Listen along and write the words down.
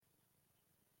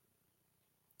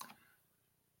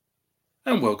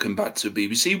And welcome back to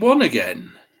BBC One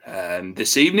again.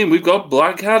 This evening we've got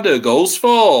Blackadder goes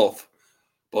forth.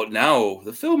 But now,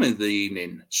 the film of the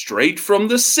evening, straight from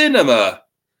the cinema.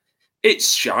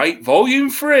 It's SHITE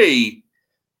Vol.3.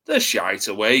 The SHITE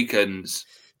Awakens.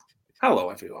 Hello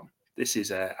everyone. This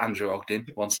is Andrew Ogden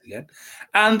once again.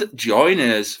 And joining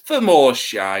us for more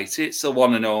SHITE, it's the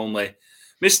one and only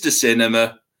Mr.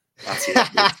 Cinema. That's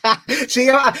it.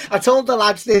 See, I told the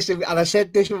lads this, and I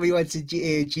said this when we went to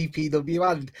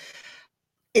GPW, and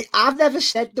I've never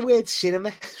said the word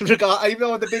cinema. Even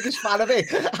though I'm the biggest fan of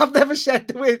it, I've never said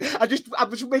the word. I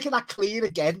was making that clear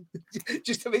again,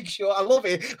 just to make sure. I love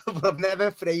it, but I've never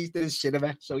phrased it as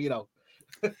cinema. So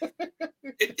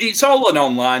it's all an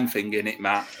online thing, isn't it,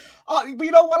 Matt? Oh, but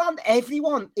you know what? And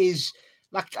everyone is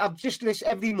like, I've just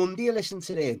listened every Monday. I listen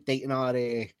to the dating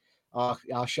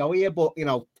our show here, but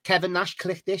Kevin Nash,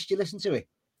 Click This. Do you listen to it?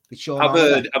 I've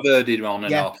heard it on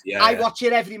and off. Yeah, I watch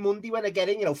it every Monday when I get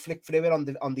in. Flick through it on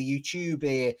the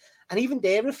YouTube, and even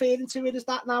they're referring to it as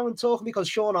that now and talking, because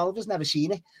Sean Oliver's never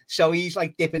seen it, so he's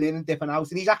like dipping in and dipping out,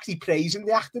 and he's actually praising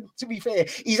the acting. To be fair,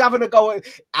 he's having a go.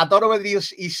 I don't know whether he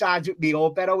sides with me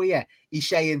or Beto here. He's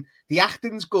saying the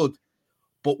acting's good,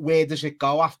 but where does it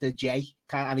go after Jay?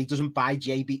 And he doesn't buy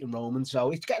Jay beating Roman, so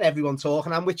it's getting everyone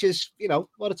talking, and which is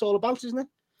what it's all about, isn't it?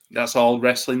 That's all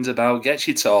wrestling's about. Gets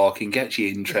you talking, gets you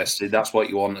interested. That's what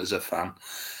you want as a fan.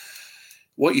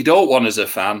 What you don't want as a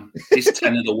fan is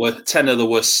 10 of the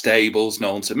worst stables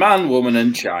known to man, woman,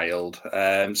 and child.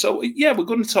 So we're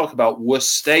going to talk about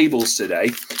worst stables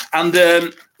today, and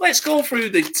let's go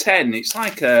through the 10. It's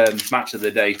like a match of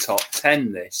the day top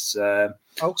 10. This. Okay.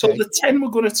 So the 10 we're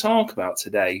going to talk about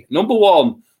today. Number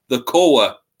 1, the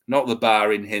Coa, not the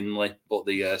bar in Hindley, but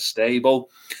the stable.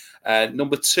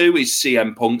 Number 2 is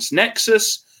CM Punk's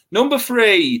Nexus. Number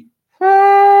 3,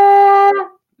 the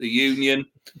Union.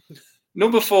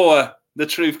 Number 4, the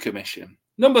Truth Commission.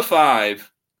 Number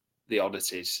 5, the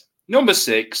Oddities. Number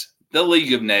 6, the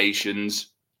League of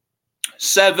Nations.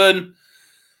 7,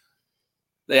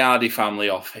 the Hardy Family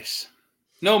Office.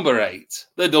 Number 8,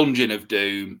 the Dungeon of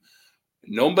Doom.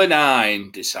 Number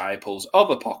 9, Disciples of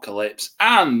Apocalypse.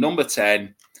 And number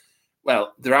 10,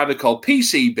 well, they're either called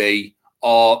PCB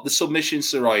or the Submission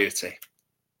Sorority,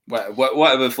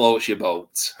 whatever floats your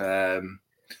boat.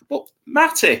 But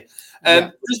Matty,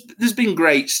 there's been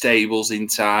great stables in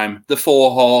time. The Four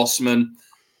Horsemen,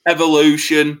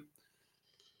 Evolution,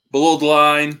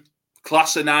 Bloodline,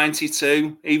 Class of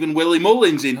 92, even Willie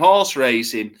Mullins in horse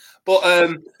racing.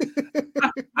 But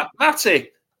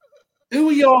Matty, who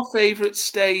are your favourite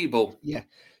stable? Yeah,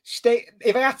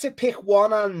 if I had to pick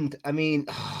one, and I mean,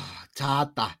 it's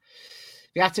hard that.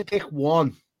 If you had to pick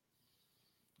one,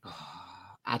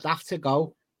 I'd have to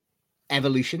go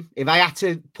Evolution. If I had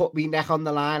to put my neck on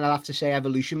the line, I'd have to say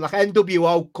Evolution. Like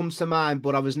NWO comes to mind,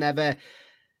 but I was never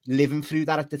living through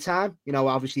that at the time.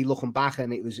 Obviously looking back,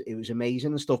 and it was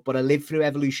amazing and stuff. But I lived through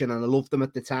Evolution, and I loved them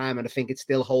at the time, and I think it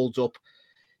still holds up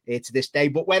to this day.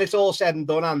 But when it's all said and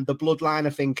done, and the Bloodline, I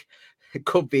think it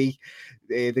could be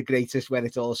the greatest when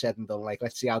it's all said and done. Like,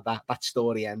 let's see how that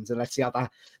story ends, and let's see how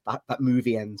that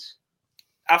movie ends.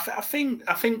 I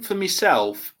think for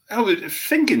myself, I was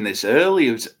thinking this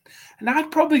earlier, and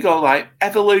I'd probably go like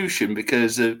Evolution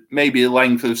because of maybe the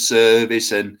length of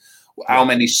service and how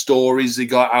many stories they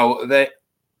got out of it.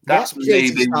 That's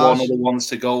maybe one of the ones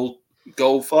to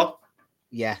go for.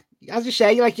 Yeah. As you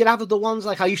say, like, you have the ones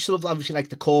like I used to love, obviously, like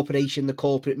the corporation, the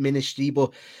corporate ministry,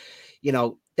 but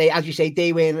they, as you say,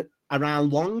 they weren't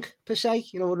around long per se.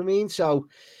 You know what I mean? So.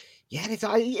 Yeah,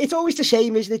 it's always the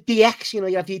same, isn't it? DX, you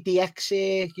have your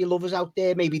DX, your lovers out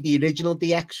there, maybe the original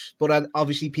DX, but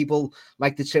obviously people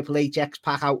like the Triple H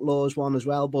X-Pac Outlaws one as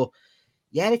well. But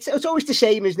yeah, it's always the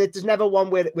same, isn't it? There's never one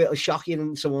where it'll shock you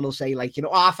and someone will say, like,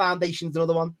 our Foundation's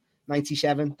another one,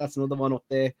 97, that's another one up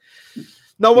there.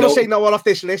 No one will say no one off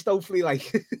this list, hopefully.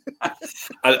 Like,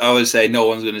 I would say no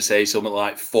one's going to say something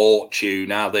like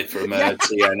Fortune, are they, from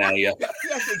TNA?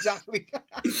 Yes, exactly.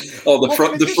 Or the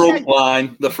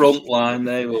front line,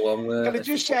 they were one where. Can I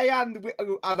just say, and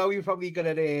I know you're probably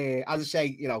going to, as I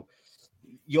say,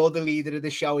 you're the leader of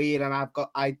the show here, and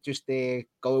I just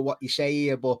go with what you say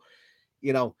here, but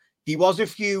there was a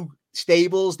few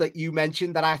stables that you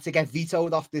mentioned that I had to get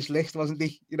vetoed off this list, wasn't there?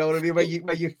 You know what I mean?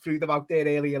 When you threw them out there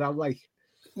earlier, I'm like.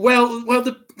 Well,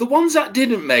 the ones that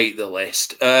didn't make the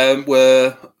list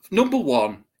were number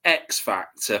 1, X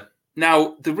Factor.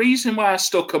 Now, the reason why I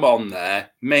stuck them on there,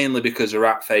 mainly because of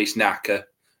Rat Face Knacker,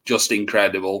 just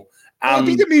incredible. And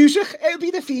it'll be the music. It'll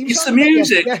be the theme song. It's the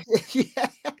music. Yeah.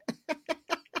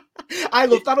 I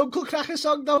love that Uncle Cracker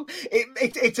song, though.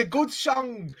 It's a good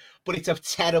song, but it's a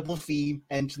terrible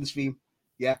entrance theme.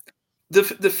 Yeah.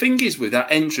 the thing is with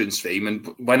that entrance theme, and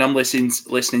when I'm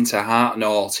listening to Heart and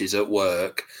Horses at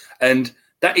work, and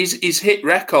that is his hit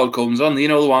record comes on, you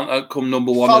know, the one that come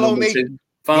number one Follow and number me. two.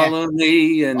 Follow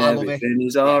me and everything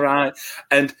is all right.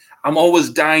 And I'm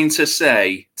always dying to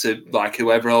say to like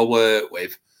whoever I work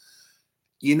with,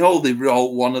 you know, they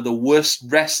wrote one of the worst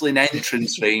wrestling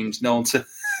entrance themes known to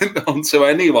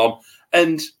anyone.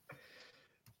 And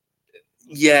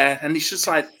yeah, and it's just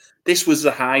like this was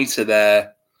the height of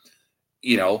their,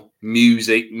 you know,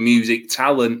 music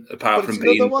talent, apart from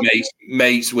being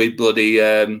mates with bloody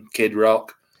Kid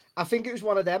Rock. I think it was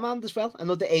one of them, and as well,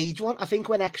 another age one. I think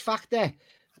when X Factor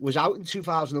was out in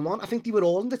 2001, I think they were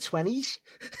all in the 20s,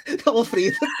 all three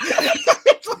of them.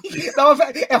 No,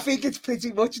 I think it's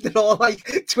pretty much they're all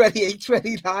like 28,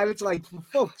 29. It's like, for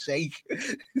fuck's sake.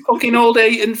 Fucking old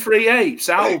 8 and 3/8,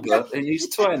 Albert in his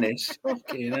 20s.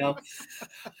 Fucking hell.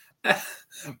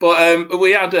 But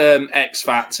we had X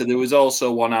Factor. There was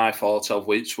also one I thought of,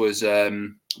 which was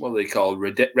what do they call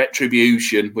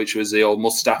Retribution, which was the old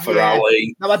Mustafa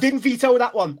Ali. No, I didn't veto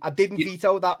that one.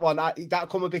 That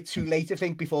come a bit too late, I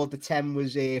think, before the 10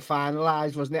 was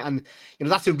finalised, wasn't it? And you know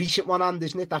that's a recent one, and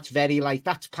isn't it? That's very like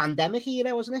that's pandemic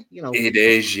era, wasn't it? You know, it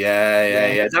is.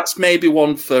 Yeah. That's maybe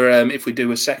one for if we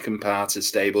do a second part of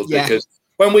Stables, because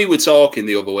when we were talking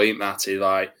the other week, Matty,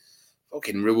 like.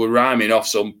 Fucking, we were rhyming off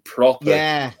some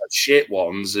proper shit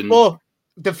ones, and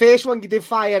the first one you did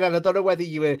fire, and I don't know whether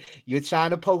you were trying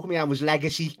to poke me on, was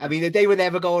Legacy. I mean, they were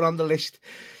never going on the list.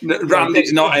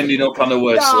 Randy's not ending up on the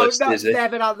worst list, is it?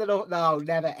 Never on the no,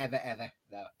 never, ever,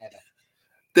 no,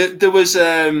 ever. There was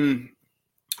on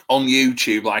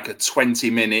YouTube like a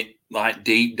 20-minute like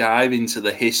deep dive into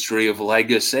the history of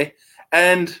Legacy,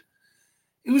 and.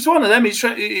 It was one of them.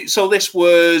 So this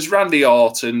was Randy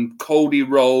Orton, Cody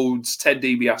Rhodes, Ted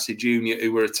DiBiase Jr.,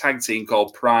 who were a tag team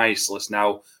called Priceless.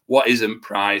 Now, what isn't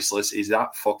priceless is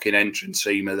that fucking entrance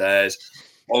theme of theirs.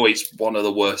 Oh, it's one of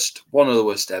the worst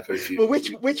ever. Well,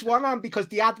 which one? And because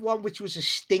they had one which was a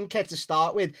stinker to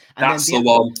start with, and that's the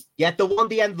one. Yeah, the one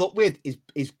they end up with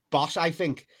is Boss, I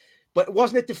think. But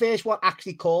wasn't it the first one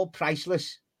actually called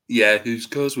Priceless? Yeah, who's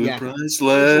goes with Priceless?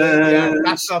 Yeah,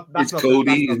 it's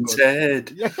Cody and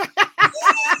Ted. Yeah.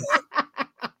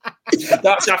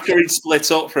 That's after he'd split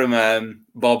up from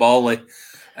Bob Holly.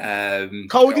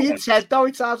 Cody and Ted, though,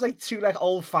 it sounds like two like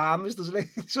old farmers, doesn't it?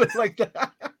 So like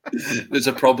that. There's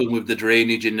a problem with the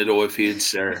drainage in the Dorfield,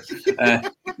 sir.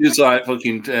 It's like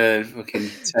fucking Ted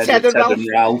and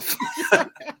Ralph.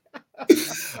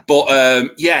 But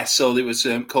so there was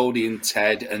Cody and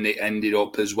Ted, and it ended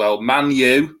up as well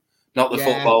Manu, not the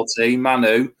football team,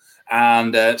 Manu,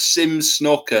 and Sim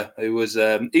Snooker, who was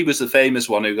he was the famous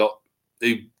one who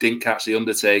didn't catch the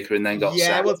Undertaker and then got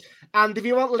sacked. Well, and if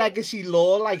you want legacy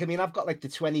lore, like I mean, I've got like the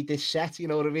 20 disc set, you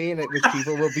know what I mean, which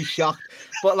people will be shocked.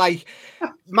 But like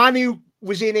Manu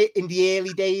was in it in the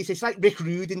early days. It's like Rick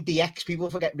Rude in DX. People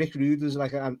forget Rick Rude was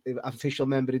like an official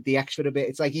member of DX for a bit.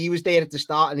 It's like he was there at the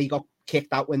start and he got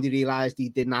kicked out when they realised he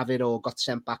didn't have it or got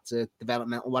sent back to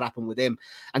developmental. What happened with him?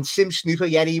 And Sim Snooker,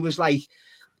 he was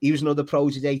another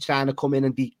protege trying to come in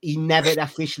and he never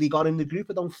officially got in the group,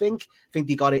 I don't think. I think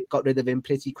they got rid of him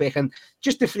pretty quick. And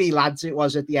just the three lads it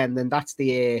was at the end. And that's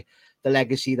the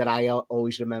legacy that I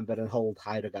always remember and hold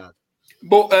high regard.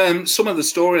 But some of the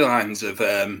storylines of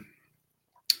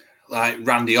like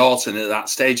Randy Orton at that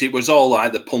stage, it was all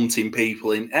like the punting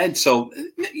people in head. So,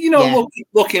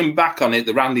 looking back on it,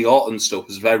 the Randy Orton stuff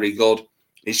was very good.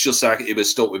 It's just like it was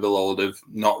stuck with a load of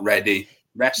not ready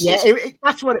wrestlers. Yeah,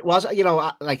 that's what it was. You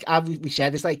know, like we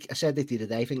said, it's like I said it the other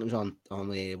day. I think it was on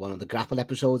one of the Grapple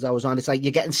episodes I was on. It's like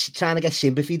you're trying to get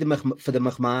sympathy for the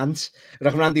McMahons.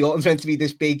 Like Randy Orton's meant to be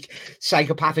this big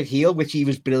psychopathic heel, which he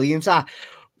was brilliant at.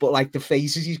 But like the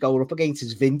faces he's going up against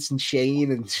is Vince and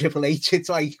Shane and Triple H. It's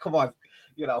like, come on,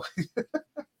 you know.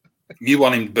 You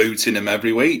want him booting him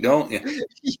every week, don't you?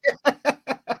 Yeah.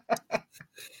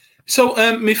 So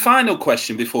my final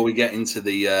question before we get into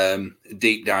the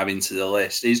deep dive into the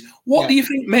list is, what do you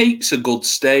think makes a good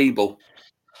stable?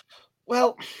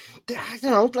 Well, I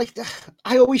don't know. Like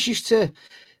I always used to.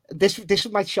 This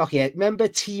might shock you. Remember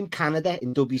Team Canada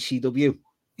in WCW?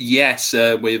 Yes,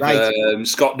 with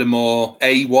Scott D'Amore,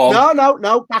 A1.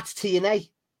 No, that's TNA.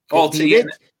 Oh, TNA.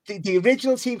 The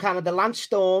original Team Canada, Lance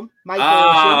Storm, Mike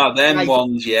Awesome, them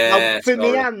ones, yeah. Now, for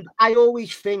me, and I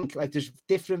always think like there's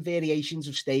different variations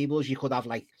of stables. You could have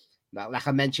like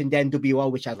I mentioned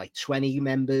NWO, which had like 20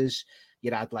 members.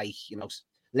 You had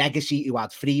Legacy, who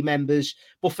had 3 members.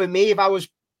 But for me, if I was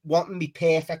wanting the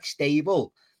perfect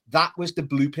stable, that was the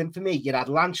blueprint for me. You had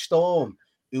Lance Storm,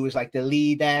 who was like the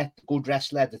leader, the good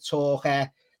wrestler, the talker,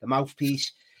 the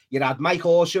mouthpiece. You had Mike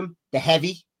Awesome, the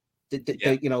heavy,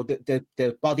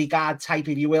 the bodyguard type,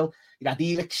 if you will. You had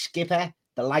Elix Skipper,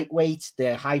 the lightweight,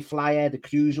 the high flyer, the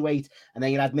cruiserweight, and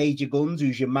then you had Major Guns,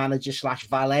 who's your manager /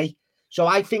 valet. So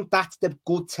I think that's the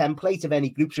good template of any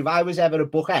group. So if I was ever a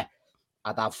booker,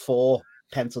 I'd have 4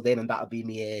 penciled in, and that would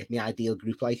be my ideal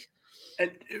group. Like,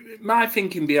 my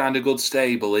thinking behind a good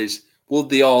stable is, would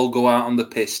they all go out on the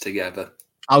piss together?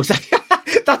 I was like,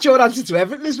 that's your answer to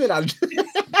everything, isn't it, Andrew?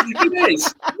 It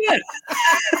is, yeah.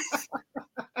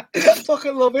 I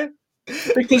fucking love it.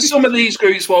 Because some of these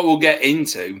groups, what we'll get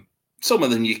into, some of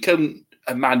them you couldn't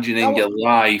imagine in your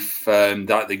life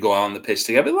that they go out on the piss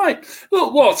together. Like,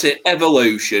 look, what's it?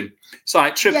 Evolution. It's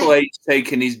like Triple H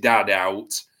taking his dad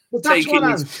out,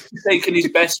 taking his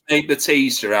best mate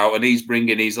Batista out, and he's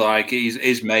bringing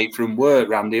his mate from work,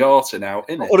 Randy Orton, out,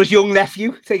 isn't it? Or his young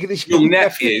nephew, taking his young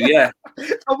nephew, yeah.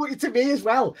 To me as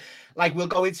well. Like, we'll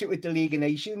go into it with the League of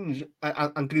Nations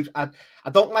and groups. I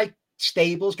don't like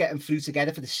stables getting through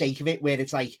together for the sake of it, where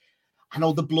it's like, I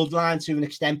know the bloodline to an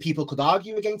extent people could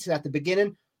argue against it at the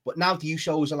beginning, but now the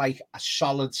shows are like a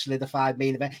solid, solidified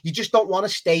main event. You just don't want a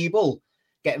stable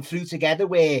getting through together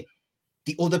where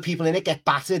the other people in it get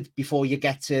battered before you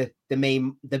get to the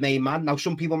main man. Now,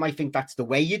 some people might think that's the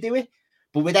way you do it,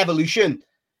 but with Evolution,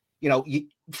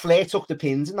 Flair took the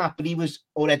pins and that, but he was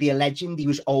already a legend. He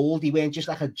was old. He weren't just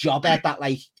like a jobber that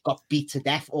like got beat to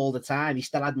death all the time. He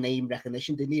still had name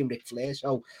recognition, didn't he, and Ric Flair?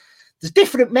 So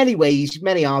there's many ways,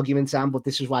 many arguments, but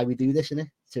this is why we do this, isn't it?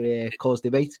 To cause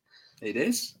debate. It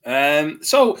is.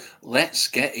 So let's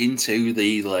get into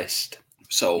the list.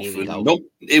 So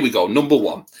here we go. Number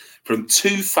 1 from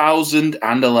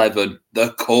 2011,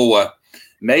 the core,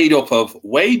 made up of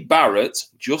Wade Barrett,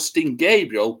 Justin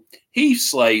Gabriel, Heath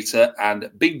Slater, and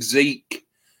Big Zeke,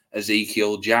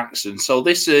 Ezekiel Jackson. So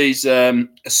this is a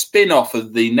spin-off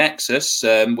of the Nexus,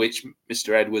 which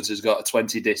Mr. Edwards has got a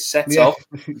 20-disc set of.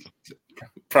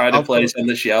 Pride of place on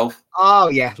the shelf. Oh,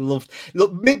 yeah, loved.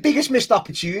 Look, biggest missed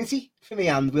opportunity for me,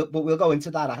 and we'll go into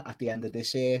that at the end of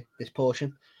this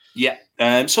portion. Yeah.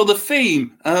 So the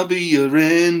theme, I'll be your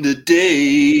end of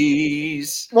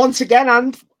days. Once again,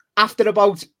 and after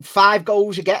about 5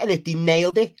 goals of getting it, they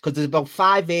nailed it, because there's about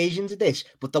 5 versions of this,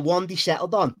 but the one they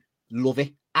settled on, love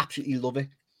it. Absolutely love it.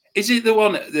 Is it the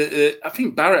one that I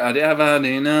think Barrett had it? I've had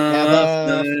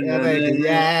enough.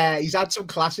 Yeah, he's had some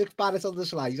classic Barrett on the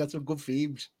slide. He's had some good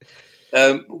themes.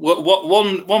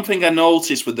 One thing I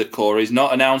noticed with the core is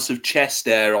not an ounce of chest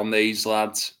hair on these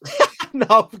lads.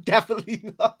 No,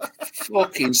 definitely not.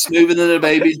 Fucking smoother than a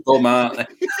baby's bum, aren't they?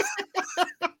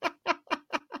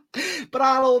 But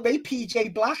our old mate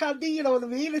PJ Black, Andy, you know what I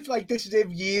mean? It's like this is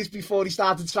him years before he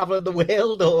started traveling the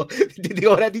world, or did he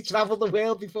already travel the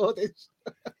world before this?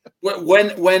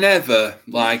 Whenever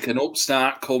like an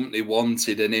upstart company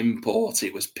wanted an import,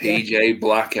 it was PJ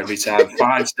Black every time.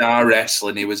 5-star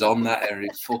wrestling, he was on that every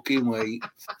fucking week.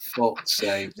 Fuck's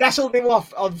sake. Wrestled him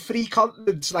off on 3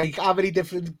 continents, like how many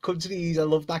different countries. I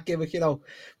love that gimmick,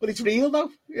 But it's real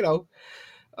though,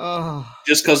 Oh.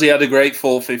 Just because he had a great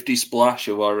 450 splash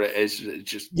or whatever it is,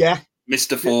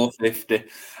 Mr. 450.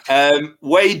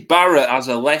 Wade Barrett has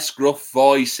a less gruff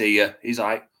voice here. He's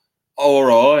like, all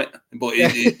right, but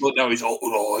now he's all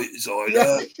right. He's all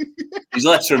right. He's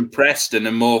less from Preston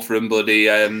and more from bloody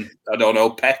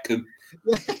Peckham.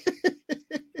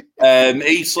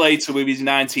 Heath Slater with his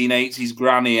 1980s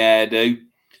granny hairdo.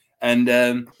 And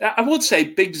I would say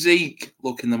Big Zeke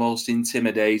looking the most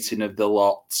intimidating of the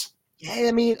lot. Yeah,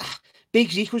 I mean, Big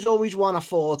Zeke was always one I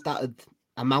thought that would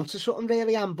amount to something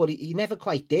really, but he never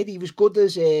quite did. He was good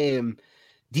as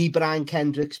D. Brian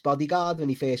Kendrick's bodyguard when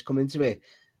he first come into it.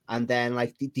 And then,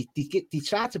 like, they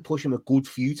tried to push him a good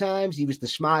few times. He was the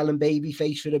smiling baby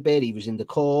face for a bit. He was in the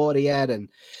core here. And,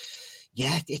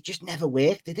 yeah, it just never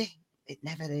worked, did it? It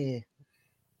never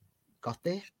got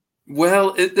there.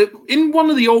 Well, in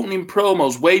one of the opening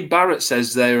promos, Wade Barrett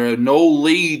says there are no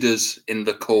leaders in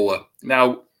the core.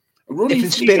 Now,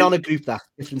 different spin on a group, that.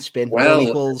 Different spin. Well,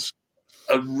 equals.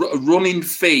 A running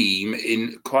theme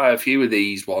in quite a few of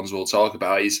these ones we'll talk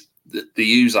about is that they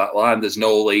use that line, there's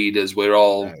no leaders, we're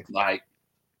all like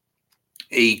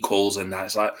equals, and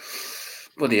that's like,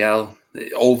 bloody hell,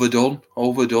 overdone.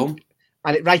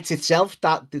 And it writes itself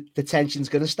that the tension's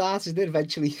going to start, isn't it,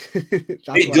 eventually?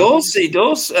 It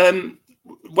does.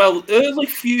 Well, early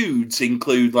feuds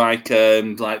include like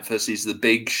versus the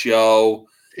Big Show.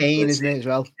 Kane, isn't it, as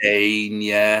well? Kane,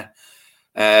 yeah.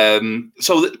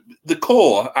 So the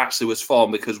core actually was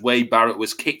formed because Wade Barrett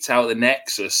was kicked out of the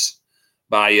Nexus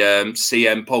by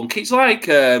CM Punk. It's like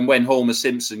when Homer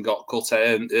Simpson got cut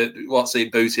out,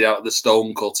 booted out of the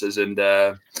Stonecutters and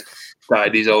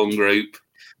started his own group.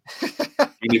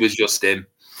 He was just him.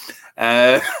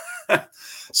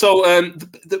 So,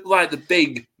 like the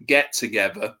big get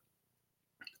together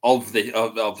of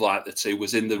like the two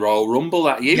was in the Royal Rumble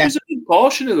that year. It was a big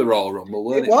portion of the Royal Rumble,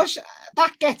 wasn't it? It was.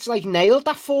 That gets like nailed,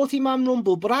 that 40-man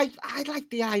Rumble, but I like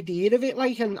the idea of it,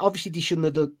 like, and obviously they shouldn't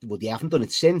have done, well, they haven't done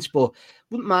it since, but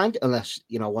wouldn't mind, unless,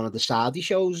 you know, one of the Saudi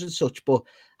shows and such, but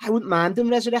I wouldn't mind them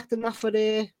resurrecting that for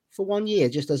 1 year,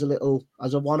 just as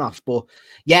a one-off. But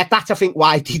yeah, that's, I think,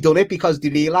 why they done it, because they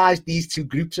realised these two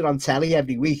groups are on telly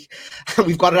every week, and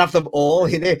we've got to have them all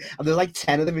in it, and there's like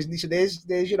 10 of them, isn't there? So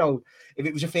there's, you know, if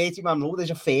it was a 30-man Rumble,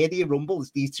 there's a 30 Rumble,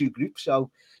 it's these two groups,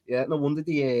 so yeah, no wonder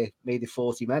they made it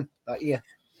 40 men that year.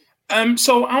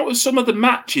 So out of some of the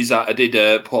matches that I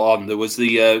did put on, there was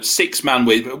the 6-man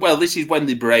with, well, this is when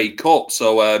they break up.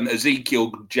 So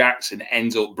Ezekiel Jackson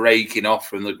ends up breaking off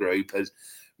from the group, as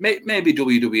maybe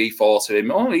WWE thought of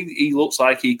him, oh, he looks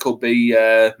like he could be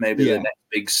maybe the next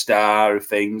big star of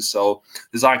things. So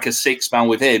there's like a 6-man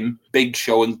with him, Big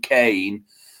Show and Kane,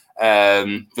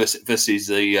 versus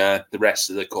the rest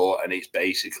of the court, and it's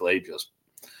basically just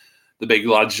the big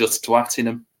lads just twatting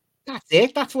them. That's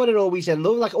it. That's what it always ends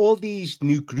up like. All these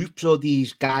new groups or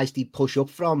these guys they push up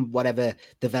from whatever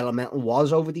developmental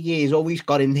was over the years always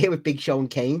got in there with Big Show and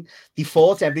Kane. They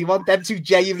fought everyone. Them two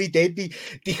genuinely did.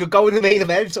 They could go in the main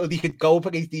event, or they could go up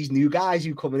against these new guys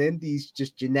who coming in, these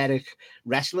just generic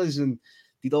wrestlers, and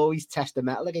they'd always test the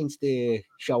metal against the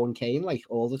Show and Kane like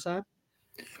all the time.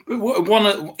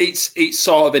 It's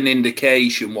sort of an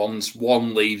indication once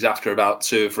one leaves after about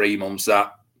 2 or 3 months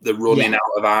that they're running out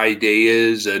of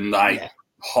ideas and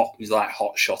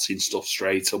hot shotting stuff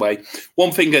straight away.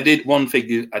 One thing I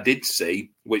did see,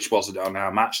 which wasn't on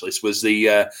our match list, was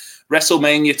the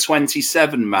WrestleMania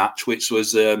 27 match, which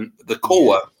was the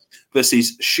core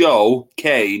versus Show,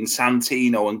 Kane,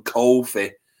 Santino, and Kofi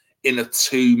in a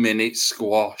 2-minute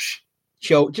squash.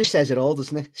 Show just says it all,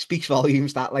 doesn't it? Speaks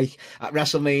volumes that, like, at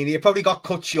WrestleMania, probably got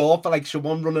cut short for like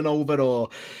someone running over or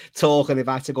talking. If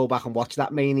I had to go back and watch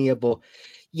that Mania, but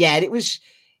yeah, it was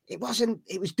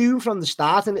doomed from the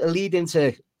start, and it'll lead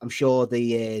into, I'm sure,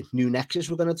 the new Nexus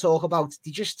we're going to talk about.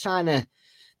 They just the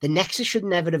Nexus should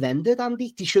never have ended,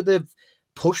 Andy. They should have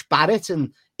pushed Barrett,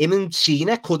 and him and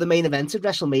Cena could have main evented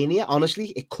WrestleMania. Honestly,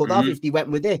 it could have, if they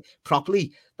went with it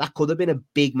properly. That could have been a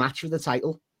big match for the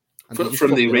title.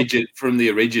 From the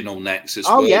original Nexus.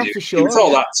 Oh, yeah, for sure. It was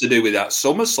all that to do with that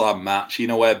SummerSlam match, you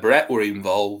know, where Brett were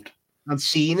involved. And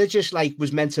Cena just like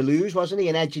was meant to lose, wasn't he?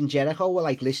 And Edge and Jericho were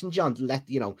like, listen, John,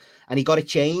 and he got it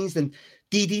changed. And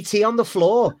DDT on the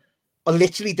floor, or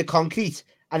literally the concrete.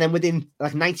 And then within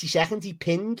like 90 seconds, he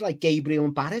pinned like Gabriel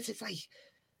and Barrett. It's like,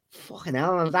 fucking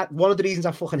hell. And that one of the reasons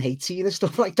I fucking hate Cena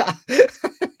stuff like that.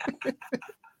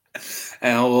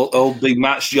 Old big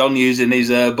match John using his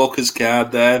Booker's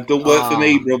card there. Don't work for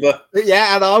me, brother.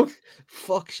 Yeah, I know.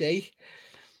 Fuck's sake.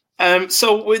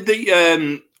 So with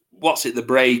the the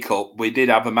breakup, we did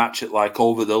have a match at like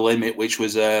Over the Limit, which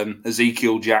was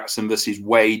Ezekiel Jackson versus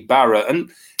Wade Barrett. And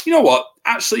you know what?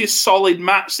 Actually a solid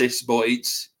match this, but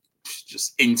it's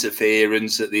just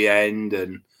interference at the end.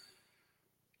 And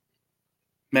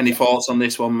many thoughts on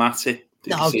this one, Matty?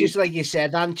 Just like you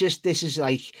said, and this is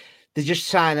like they're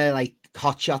just trying to like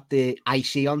hotshot the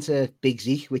IC onto Big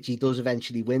Z, which he does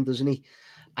eventually win, doesn't he?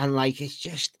 And like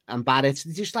and Barrett,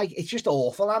 it's just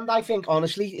awful. And I think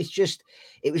honestly,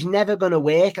 it was never gonna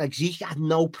work. Like Zeke had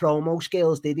no promo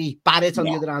skills, did he? Barrett on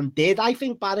the other hand did. I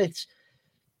think Barrett's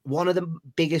one of the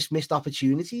biggest missed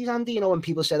opportunities, Andy. You know, when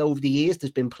people said over the years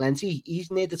there's been plenty, he's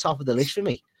near the top of the list for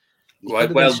me.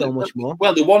 So much more.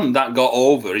 Well, the one that got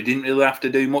over, he didn't really have to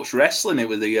do much wrestling. It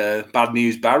was the Bad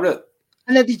News Barrett.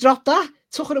 And then he dropped that,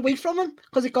 took it away from him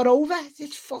because it got over.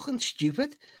 It's fucking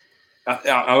stupid.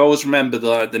 I always remember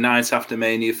the night after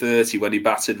Mania 30 when he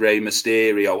battered Rey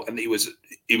Mysterio, and he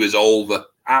was over,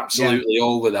 absolutely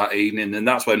over that evening, and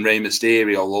that's when Rey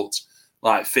Mysterio looked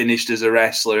like finished as a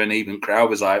wrestler, and even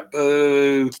crowd was like,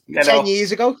 "Boo!" 10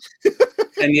 years ago.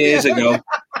 10 years ago.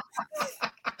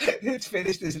 It's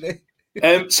finished, isn't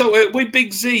it? So with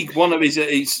Big Zeke, one of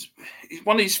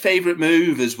his favourite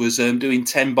moves was doing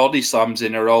 10 body slams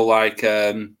in a row, like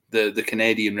the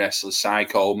Canadian wrestler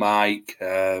Psycho Mike.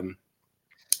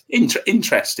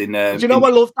 Interesting. Do you know I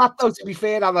love that though? To be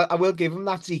fair, I will give him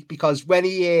that, Zeke, because when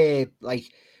he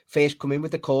first come in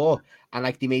with the core and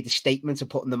like they made a statement of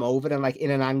putting them over, and like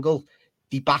in an angle,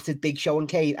 he battered Big Show and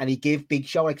Kane, and he gave Big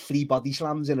Show like 3 body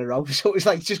slams in a row. So it was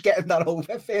like just getting that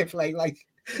over. Fair play on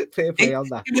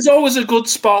that. It was always a good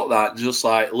spot, that just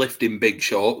like lifting Big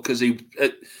Show, because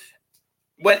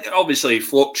when obviously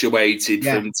fluctuated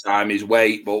from time his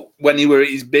weight, but when he were at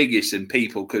his biggest and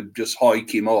people could just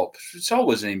hike him up, it's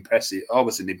always an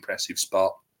impressive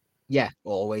spot. Yeah,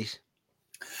 always.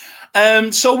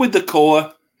 So with the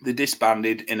core, they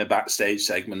disbanded in a backstage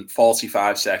segment,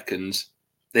 45 seconds.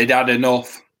 They'd had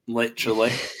enough,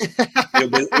 literally.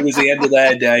 It was the end of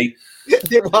their day.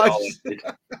 It was.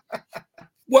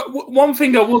 One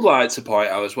thing I would like to point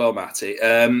out as well, Matty,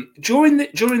 during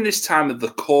this time of the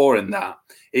core and that,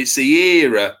 it's the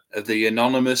era of the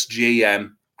anonymous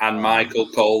GM and Michael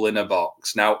Cole in a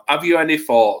box. Now, have you any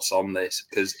thoughts on this?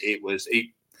 Because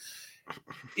it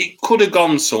could have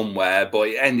gone somewhere, but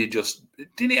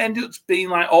didn't it end up being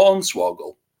like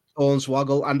Hornswoggle?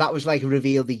 Hornswoggle, and that was like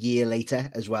revealed a year later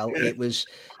as well. It was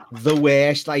the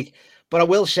worst. Like, but I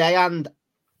will say, and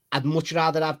I'd much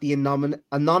rather have the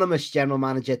anonymous general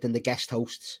manager than the guest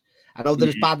hosts. I know they're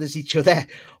as bad as each other,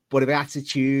 but if I had to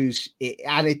choose,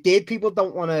 people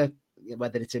don't want to,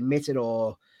 whether it's admit it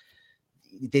or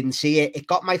you didn't see it, it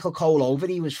got Michael Cole over.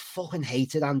 He was fucking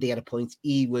hated, Andy, at a point.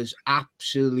 He was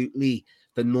absolutely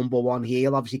the number one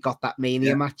heel. Obviously got that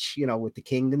Mania match, with the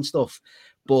King and stuff,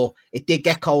 but it did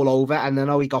get Cole over, and I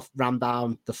know he got rammed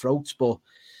down the throats, but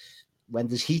when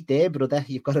there's heat there, brother,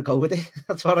 you've got to go with it.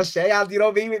 That's what I say. And you know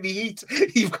what I mean? With the heat,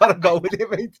 you've got to go with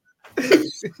it, mate.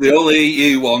 The only heat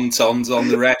you want on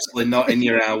the wrestling, not in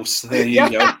your house. There you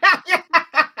go.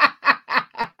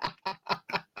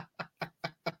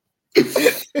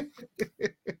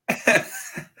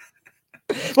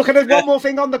 Look, and there's one more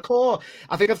thing on the core.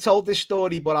 I think I've told this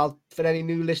story, but for any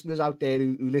new listeners out there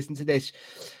who listen to this,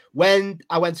 when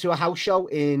I went to a house show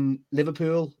in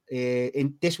Liverpool,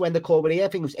 when the core were here, I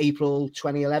think it was April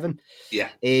 2011. Yeah.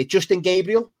 Justin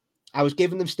Gabriel, I was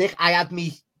giving them stick. I had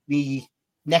me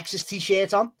Nexus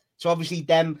t-shirt on. So obviously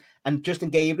them and Justin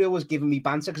Gabriel was giving me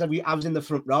banter because I was in the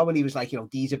front row and he was like,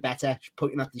 these are better,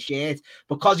 putting up the shirt.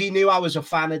 Because he knew I was a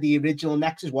fan of the original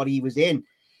Nexus, what he was in,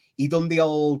 he done the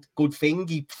old good thing.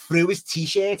 He threw his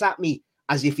t-shirt at me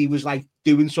as if he was like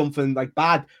doing something like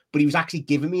bad, but he was actually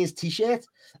giving me his t-shirt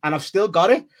and I've still got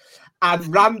it. And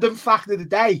random fact of the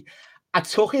day, I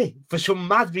took it for some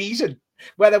mad reason.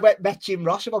 When I met Jim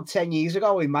Ross about 10 years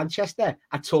ago in Manchester,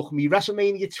 I took me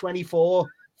WrestleMania 24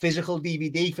 physical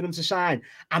DVD for him to sign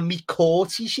and me core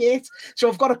t-shirt. So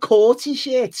I've got a core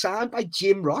t-shirt signed by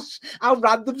Jim Ross. How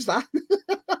random's that?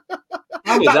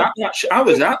 I was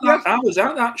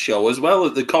at that show as well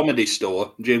at the Comedy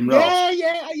Store, Jim Ross.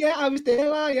 Yeah. I was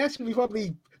there. Yes, we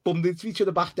probably bumped into each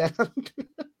other back then.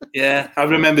 Yeah, I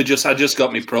remember. I just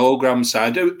got my program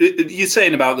signed. You're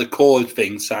saying about the core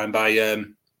thing signed by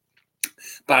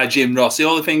Jim Ross. The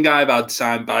only thing I've had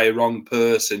signed by a wrong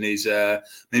person is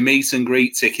my meet and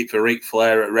greet ticket for Ric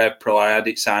Flair at Rev Pro. I had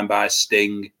it signed by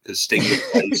Sting because Sting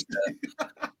replaced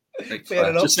Fair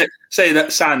enough. Just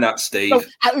sign that, Steve. So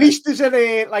at least there's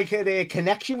a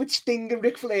connection with Sting and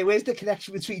Ric Flair. Where's the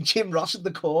connection between Jim Ross and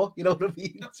the core? You know what I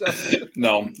mean? So.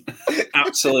 None.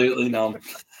 Absolutely none.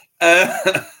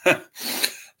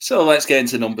 So let's get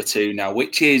into number 2 now,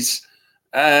 which is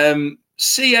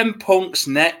CM Punk's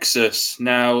Nexus.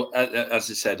 Now, as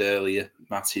I said earlier,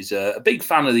 Matt is a big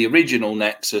fan of the original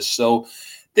Nexus. So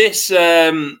this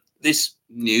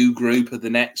new group of the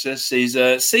Nexus is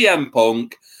CM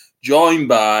Punk, joined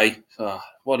by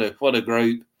what a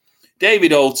group: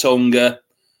 David Otunga,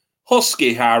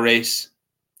 Husky Harris,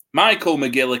 Michael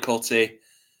McGillicuddy,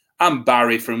 and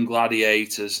Barry from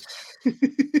Gladiators.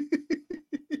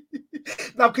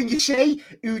 Now, can you say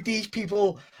who these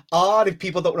people are if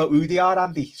people don't know who they are,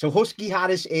 Andy? So Husky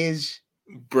Harris is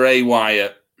Bray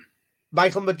Wyatt.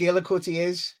 Michael McGillicuddy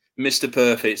is Mr.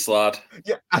 Perfect's lad.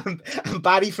 Yeah, and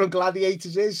Barry from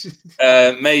Gladiators is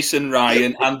Mason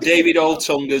Ryan, and David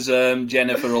Otunga's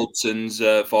Jennifer Hudson's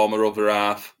former other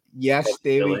half. Yes,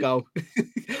 there we go.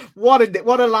 What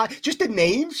a lie. Just the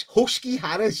names: Husky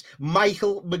Harris,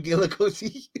 Michael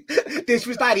McGillicuddy. This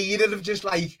was that era of just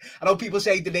like, I know people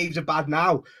say the names are bad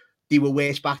now. They were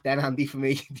worse back then, Andy, for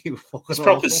me. They were fucking It's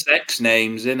proper awful. sex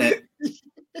names, isn't it?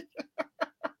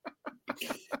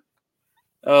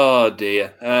 Oh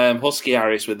dear. Husky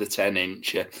Harris with the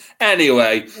 10-incher.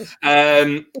 Anyway,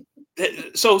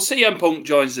 so CM Punk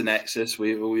joins the Nexus.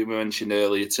 We mentioned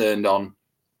earlier, turned on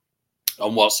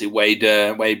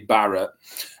Wade Barrett.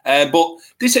 But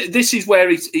this is where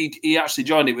he actually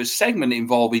joined. It was a segment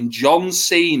involving John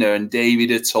Cena and David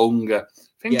Otunga.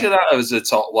 Think of that as a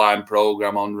top line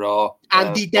program on Raw.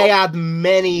 And they had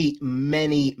many,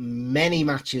 many, many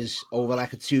matches over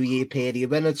like a 2-year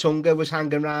period. When Otunga was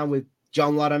hanging around with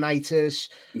John Laurinaitis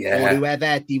or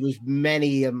whoever, there was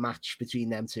many a match between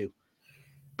them two.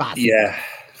 Bad. Yeah.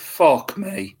 Fuck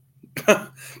me.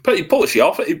 But he puts you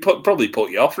off. He probably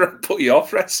put you off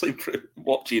wrestling,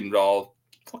 watching Raw.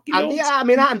 And yeah, I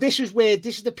mean, and this is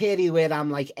the period where I'm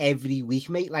like every week,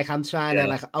 mate. Like I'm trying to,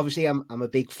 like, obviously I'm a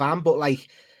big fan, but like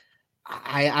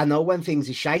I know when things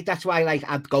are shite. That's why, like,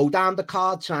 I'd go down the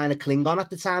card trying to cling on at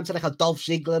the time to like a Dolph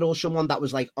Ziggler or someone that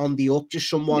was like on the up, just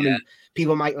someone who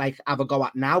people might like have a go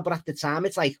at now. But at the time,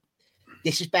 it's like,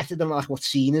 this is better than like what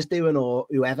Cena's doing or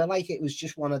whoever. Like, it was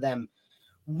just one of them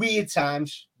weird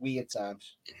times.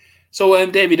 So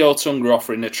David Otunga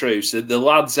offering a truce. The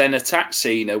lads then attack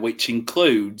Cena, which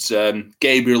includes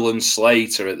Gabriel and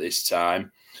Slater at this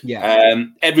time. Yeah.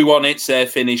 Everyone hits their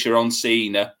finisher on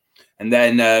Cena. And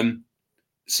then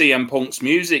CM Punk's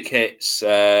music hits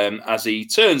as he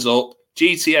turns up,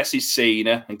 GTS's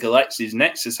Cena, and collects his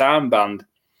Nexus armband.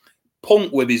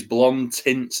 Punk with his blonde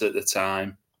tints at the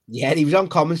time. Yeah, he was on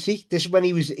commentary. This is when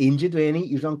he was injured, really.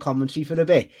 He was on commentary for a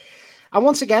bit. And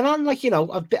once again, I'm like,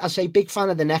 I say big fan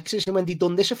of the Nexus. And when they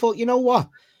done this, I thought, you know what?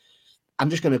 I'm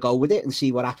just going to go with it and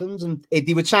see what happens. And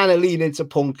they were trying to lean into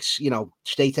Punk's,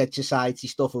 straight edge society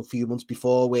stuff a few months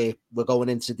before, where we're going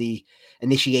into the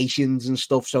initiations and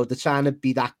stuff. So they're trying to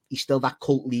be that, he's still that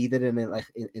cult leader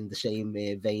in the same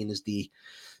vein as the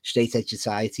straight edge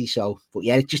society. So, but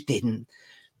yeah, it just didn't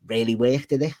really work,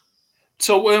 did it?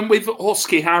 So with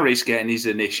Husky Harris getting his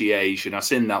initiation, I've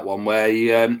seen that one where he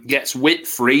gets whipped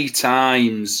 3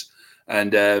 times,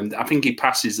 and I think he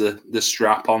passes the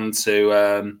strap onto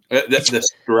the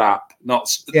strap, not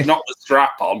the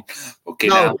strap on. Okay,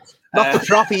 no, not the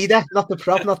prop either. Not the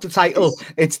prop, not the title.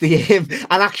 It's the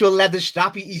an actual leather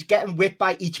strap. He's getting whipped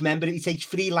by each member. He takes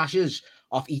 3 lashes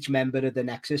off each member of the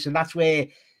Nexus, and that's where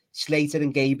Slater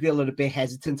and Gabriel are a bit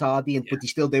hesitant, but they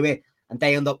still do it. And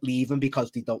they end up leaving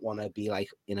because they don't want to be like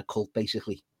in a cult,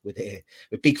 basically, with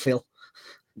Big Phil.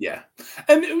 Yeah,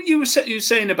 and you were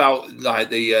saying about like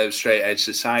the straight edge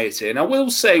society, and I will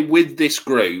say with this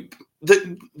group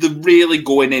that they're really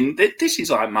going in. This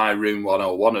is like my room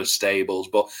 101 of stables,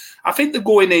 but I think they're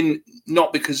going in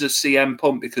not because of CM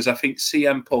Punk, because I think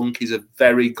CM Punk is a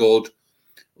very good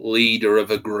leader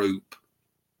of a group.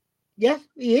 Yeah,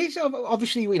 he is.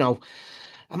 Obviously,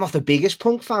 I'm not the biggest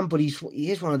Punk fan, but he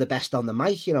is one of the best on the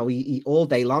mic. He all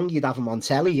day long you'd have him on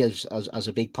telly as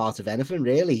a big part of anything,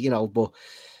 really. But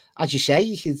as you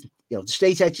say, the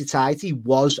straight edge society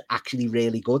was actually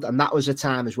really good, and that was a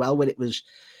time as well when you're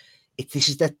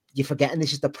forgetting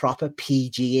this is the proper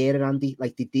PG era, Andy.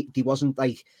 Like they wasn't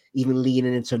like even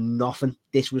leaning into nothing.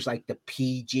 This was like the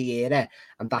PG era,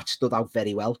 and that stood out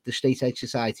very well, the straight edge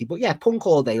society. But yeah, Punk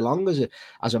all day long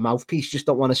as a mouthpiece. Just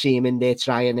don't want to see him in there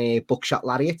trying buckshot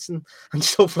lariats and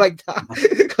stuff like that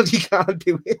because he can't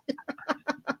do it.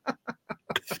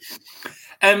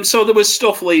 So there was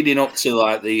stuff leading up to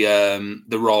like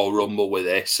the Royal Rumble with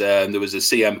this. There was a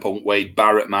CM Punk Wade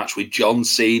Barrett match with John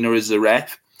Cena as the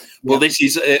ref. Well, this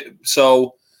is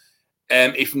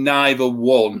if neither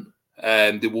won,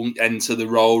 they wouldn't enter the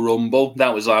Royal Rumble.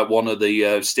 That was like one of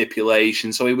the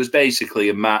stipulations. So it was basically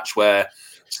a match where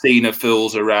Cena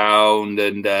fools around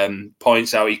and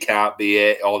points out he can't be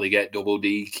it, or they get double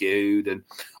DQ'd. And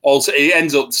also, it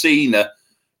ends up Cena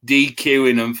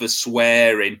DQing them for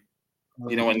swearing.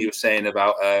 When you were saying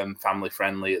about family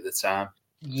friendly at the time.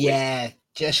 Yeah,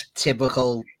 just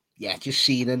typical. Yeah, just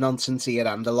Cena nonsense here,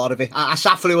 and a lot of it. I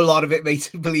sat through a lot of it,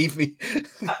 mate. Believe me.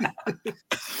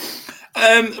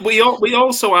 We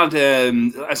also had,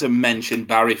 as I mentioned,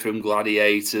 Barry from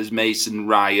Gladiators, Mason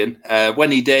Ryan, when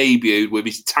he debuted with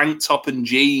his tank top and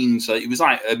jeans. It was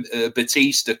like a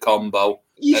Batista combo.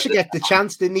 He used to get the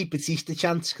chance, didn't he? Batista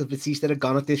chance, because Batista had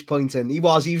gone at this point, and he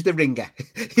was the ringer.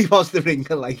 He was the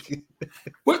ringer, like.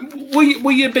 Were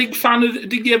you a big fan of?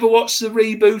 Did you ever watch the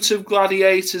reboot of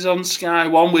Gladiators on Sky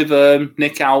One with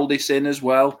Nick Aldis in as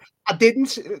well? I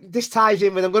didn't. This ties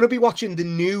in with. I'm going to be watching the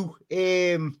new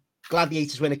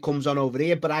Gladiators when it comes on over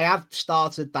here, but I have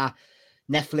started that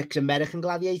Netflix American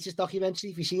Gladiators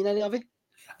documentary. Have you seen any of it?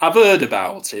 I've heard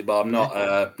about it, but I'm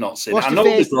not seen it. I know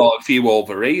they brought a few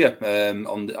over here.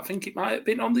 I think it might have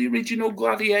been on the original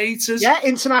Gladiators. Yeah,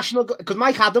 international, because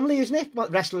Mike Adamley, isn't it?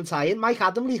 Wrestling tie-in. Mike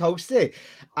Adamley hosts it,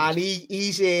 and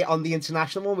he's on the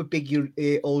international one with Big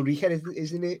Ulrika,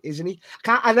 isn't he?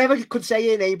 I never could say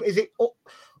her name. Is it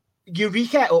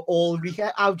Eureka or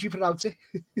Ulrika? How do you pronounce it?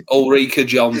 Ulrika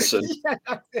Johnson. Yeah,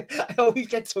 I always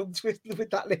get tongue twisted with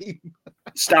that name.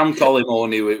 Stan Collymore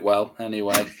knew it well,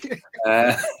 anyway.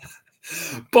 It's.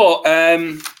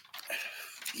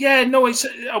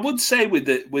 I would say with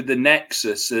the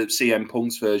Nexus, CM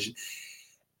Punk's version,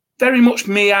 very much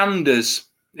meanders.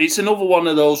 It's another one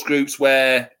of those groups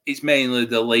where it's mainly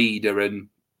the leader and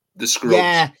the scrubs.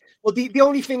 Yeah. Well, the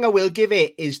only thing I will give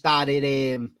it is that it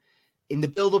in the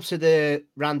build-up to the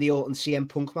Randy Orton CM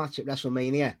Punk match at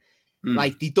WrestleMania,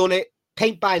 like they done it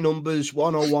paint by numbers,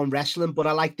 101 wrestling, but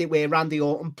I liked it where Randy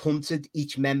Orton punted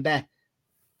each member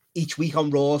each week on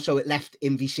Raw, so it left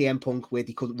Envy CM Punk where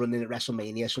he couldn't run in at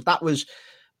WrestleMania. So that was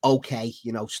okay,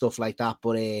 stuff like that.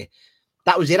 But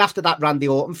that was it. After that Randy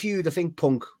Orton feud, I think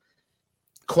Punk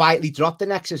quietly dropped the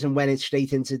Nexus and went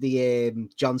straight into the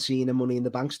John Cena Money in the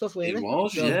Bank stuff, wasn't it? He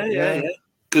was, yeah.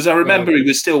 Because I remember he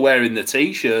was still wearing the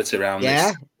T-shirt around this.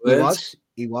 Yeah,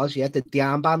 he was, yeah. The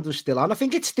armband was still on. I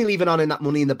think it's still even on in that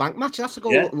Money in the Bank match. I have to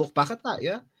go look back at that,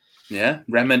 yeah. Yeah,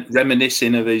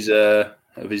 reminiscing of his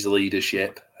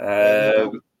leadership.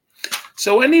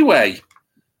 So anyway,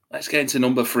 let's get into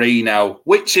number 3 now,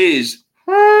 which is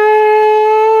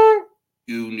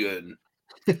Union.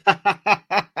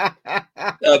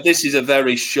 This is a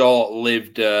very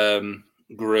short-lived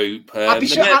group. I'd be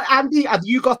sure, Andy, have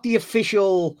you got the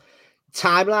official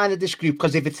timeline of this group?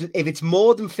 Because if it's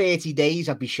more than 30 days,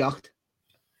 I'd be shocked.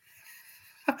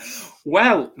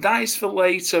 Well, that is for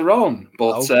later on.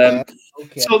 But so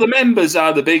the members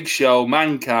are the Big Show,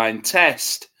 Mankind,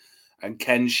 Test, and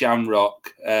Ken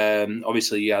Shamrock.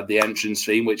 Obviously, you had the entrance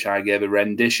theme, which I gave a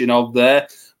rendition of there,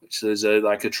 which is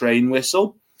like a train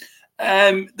whistle.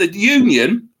 The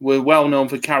Union were well known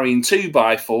for carrying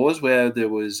 2x4s, where they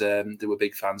were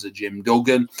big fans of Jim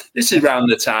Duggan. This is around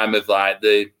the time of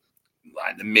the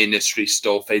ministry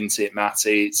stuff, isn't it,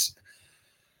 Matty? It's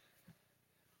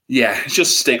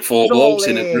just stick 4 blokes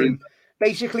in a group.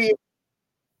 Basically,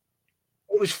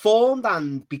 it was formed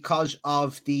and because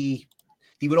of they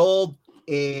were all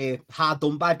hard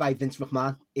done by Vince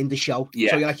McMahon in the show.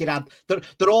 Yeah. So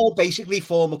they're all basically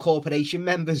former corporation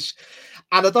members.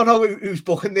 And I don't know who's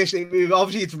booking this.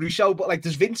 Obviously, it's Russo, but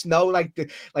does Vince know?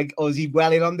 Or is he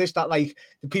well in on this? That the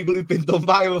people who've been done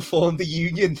by him have formed the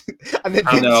union, and then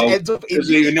Vince ends up in.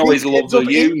 He always loves the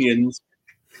unions.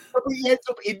 He ends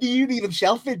up in the union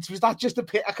himself. Vince, was that just a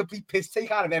complete piss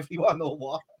take out of everyone, or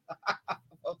what?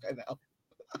 Okay, now.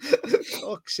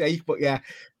 Fuck's sake, but yeah,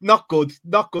 not good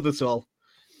at all.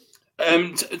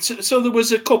 So there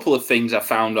was a couple of things I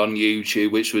found on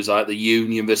YouTube, which was like the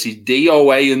Union versus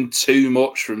DOA and Too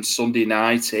Much from Sunday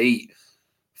Night Heat.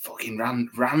 Fucking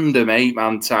random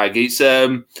 8-man tag. It's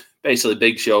basically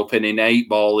Big Show pinning 8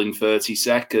 Ball in 30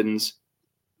 seconds.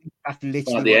 That's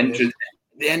literally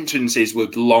the entrances were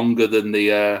longer than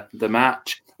the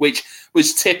match, which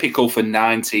was typical for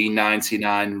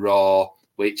 1999 Raw,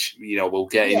 which we'll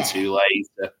get into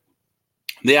later.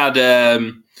 They had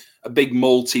a big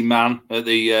multi-man at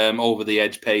the Over the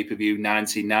Edge pay-per-view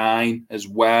 99 as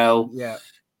well. Yeah.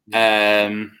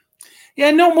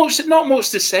 Not much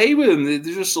to say with them. They're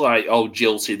just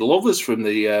jilted lovers from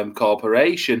the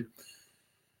corporation.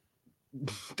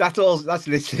 That's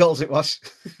literally all it was.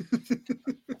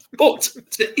 But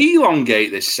to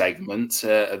elongate this segment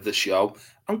of the show,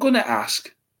 I'm going to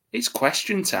ask, it's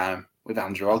question time with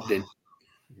Andrew Ogden.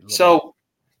 So,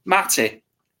 Matty,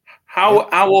 how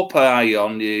up are you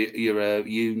on your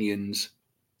unions?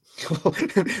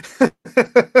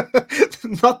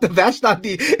 Not the best,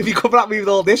 Andy. If you come at me with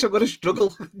all this, I'm going to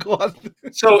struggle. Go on.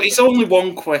 So it's only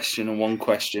one question and one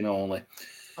question only.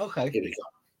 Okay. Here we go.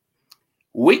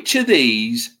 Which of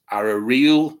these are a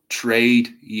real trade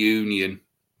union?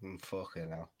 Fucking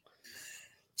hell.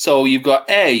 So you've got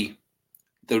A,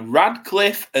 the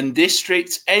Radcliffe and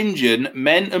District Engine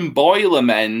Men and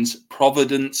Boilermen's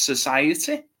Providence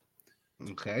Society.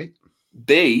 Okay.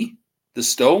 B, the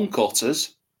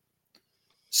Stonecutters.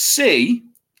 C,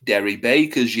 Derry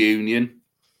Bakers Union.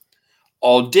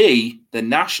 Or D, the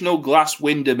National Glass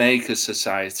Window Makers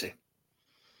Society.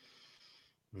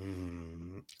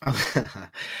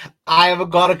 I haven't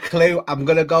got a clue. I'm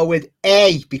going to go with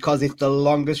A because it's the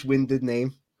longest winded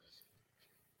name.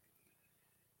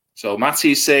 So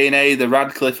Matty's saying A, the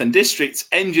Radcliffe and District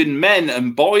Engine Men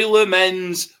and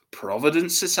Boilermen's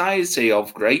Providence Society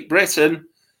of Great Britain.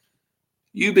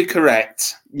 You be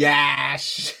correct.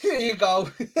 Yes. There you go.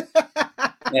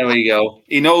 There we go.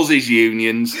 He knows his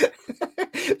unions.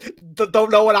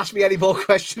 Don't no one ask me any more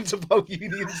questions about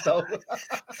unions, though.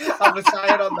 I'm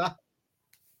retired on that.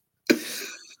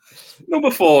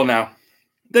 Number 4 now.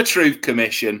 The Truth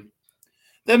Commission.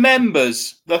 The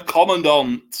members, the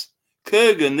Commandant,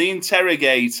 Kurgan the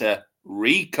Interrogator,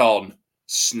 Recon,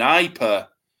 Sniper,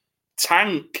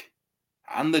 Tank,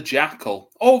 and the Jackal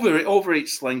over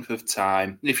its length of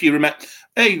time. If you remember,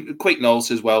 a quick note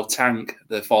as well, Tank,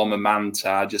 the former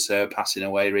Mantar, just passing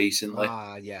away recently.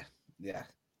 Yeah.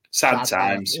 Sad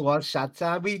times. It was sad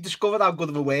time. We discovered how good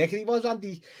of a worker he was,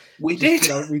 Andy. We did.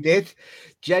 We did.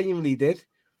 Genuinely did.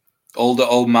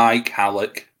 Old Mike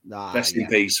Halleck. Rest in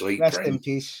peace, sweet Rest friend. in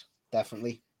peace,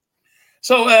 definitely.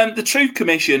 So the Truth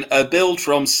Commission are billed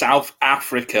from South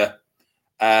Africa.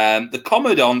 The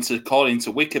Commandant, according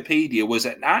to Wikipedia, was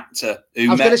an actor who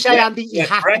I was going to say, Andy, you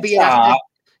have to be an actor.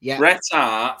 Yeah. Bret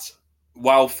Hart,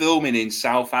 while filming in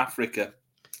South Africa.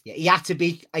 Yeah, he had to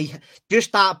be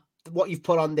just that what you've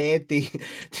put on there, the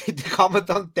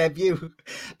Commandant debut,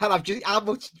 and I've just how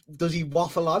much does he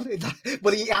waffle on?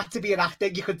 But he had to be an actor.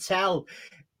 You could tell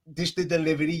just the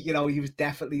delivery. You know, he was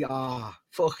definitely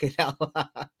fucking hell.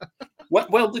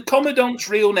 Well, the Commandant's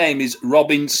real name is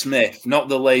Robin Smith, not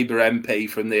the Labour MP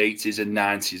from the 80s and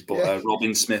 90s, but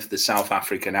Robin Smith, the South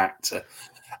African actor.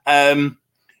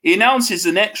 He announces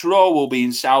the next Raw will be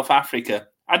in South Africa.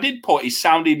 I did put he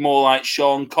sounded more like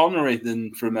Sean Connery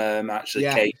than from actually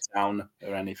Cape Town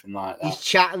or anything like that. He's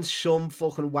chatting some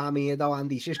fucking whammy though, and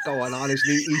he's just going on, isn't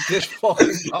he? He's just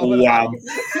fucking going wham.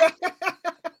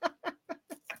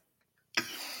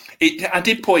 I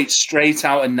did put it straight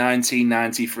out of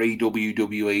 1993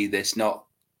 WWE. This not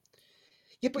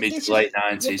mid to late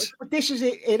 90s. But this is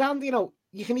it, and you know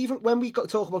you can even when we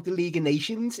talk about the League of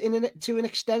Nations to an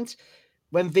extent.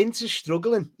 When Vince is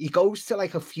struggling, he goes to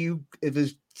like a few of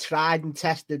his tried and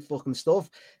tested fucking stuff.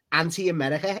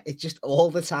 Anti-America, it's just all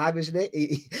the time, isn't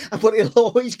it? But it'll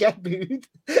always get booed.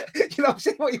 You know, I'm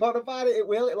saying what you want about it.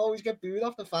 It'll always get booed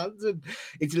off the fans, and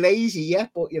it's lazy, yeah.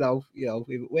 But you know, if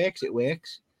it works, it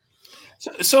works.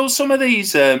 So some of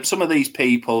these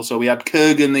people. So we had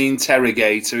Kurgan the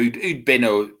Interrogator, who'd been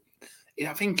I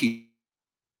think he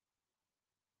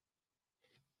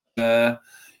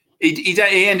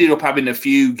ended up having a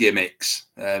few gimmicks.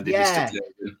 Well,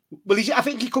 I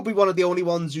think he could be one of the only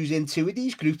ones who's in two of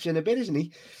these groups in a bit, isn't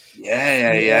he?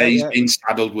 Yeah. He's been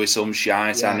saddled with some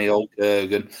shite, and the old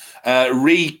Kurgan.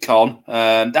 Recon,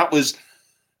 that was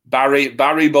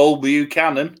Barry Bull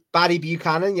Buchanan. Barry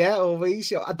Buchanan, yeah,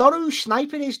 always. I don't know who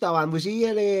Sniper is, though, and was he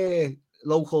a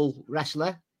local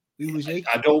wrestler? Who was he?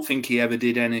 I don't think he ever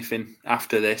did anything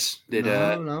after this. Did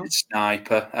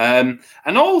Sniper?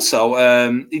 And also,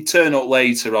 he turned up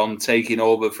later on, taking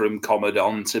over from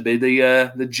Commodore to be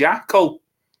the Jackal.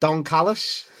 Don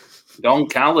Callis.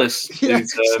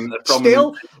 Who's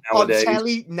still on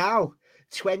telly now,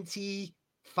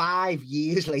 25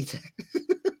 years later.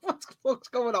 What's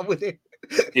going on with him?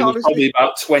 He was probably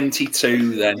about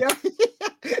 22 then.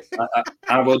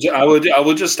 I will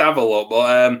just have a look,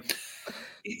 but.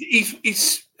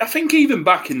 He's I think even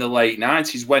back in the late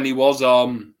 90s when he was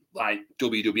on like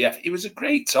WWF, he was a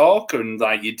great talker, and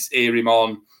like you'd hear him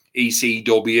on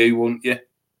ECW, wouldn't you?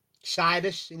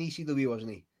 Cyrus in ECW,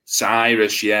 wasn't he?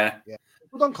 Cyrus, yeah.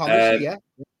 Good on comedy, yeah.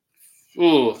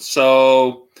 Oh,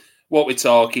 so what we're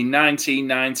talking,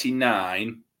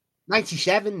 1999.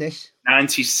 97, this.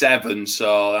 97,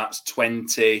 so that's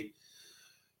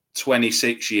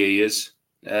 26 years.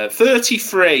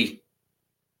 33.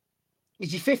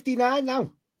 Is he 59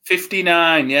 now?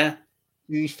 59, yeah.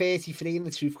 He's 33 in the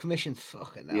Truth Commission.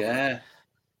 Fucking hell. Yeah.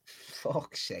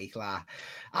 Fuck's sake, lad.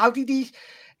 How did these...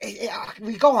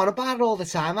 We go on about it all the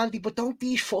time, Andy, but don't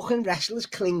these fucking wrestlers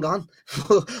cling on?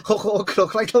 Or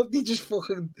crook, like, don't they just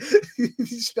fucking...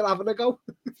 still having a go?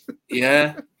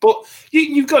 Yeah. But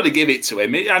you've got to give it to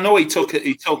him. I know he took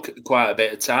quite a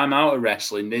bit of time out of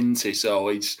wrestling, didn't he? So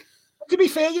he's... To be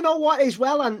fair, you know what, as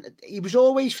well, and he was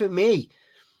always, for me...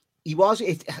 I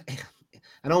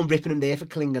know I'm ripping him there for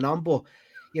clinging on, but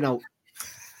you know,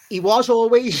 he was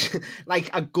always like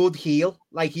a good heel.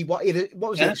 Like what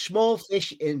was it?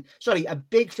 A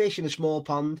big fish in a small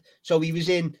pond. So he was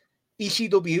in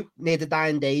ECW near the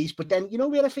dying days, but then you know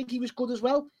where I think he was good as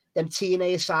well? Them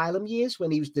TNA Asylum years when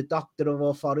he was the Doctor of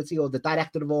Authority or the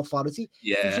Director of Authority.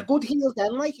 Yeah, he was a good heel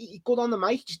then. Like he good on the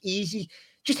mic, just easy,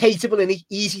 just hateable, and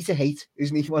easy to hate,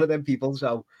 isn't he? One of them people.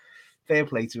 So fair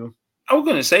play to him. I was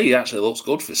going to say he actually looks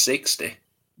good for 60.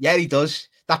 Yeah, he does.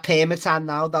 That permatan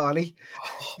now, don't he?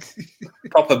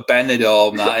 Proper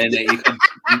Benidorm, that, isn't it?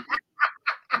 You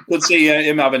could see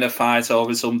him having a fight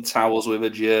over some towels with a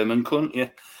German, couldn't you?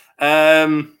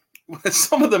 Some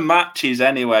of the matches,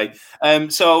 anyway.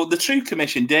 So the True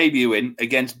Commission debuting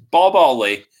against Bob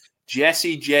Holly,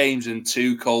 Jesse James, and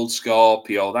Too Cold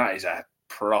Scorpio. That is a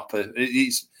proper...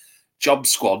 It's Job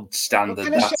Squad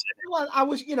standard. I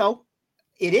was, you know...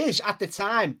 It is at the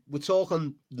time. We're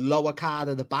talking lower card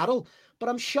of the battle, but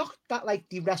I'm shocked that like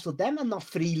they wrestled them and not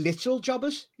three literal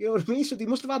jobbers. You know what I mean? So they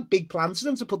must have had big plans for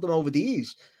them to put them over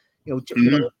these. You know what I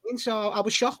mean? So I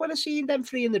was shocked when I seen them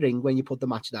three in the ring when you put the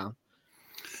match down.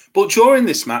 But during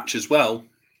this match as well,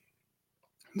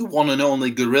 the one and only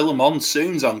Gorilla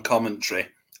Monsoon's on commentary.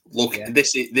 Look,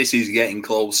 this is getting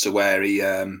close to where he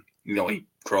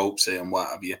croaks it and what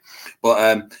have you.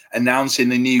 But announcing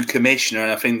the new commissioner,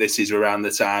 and I think this is around the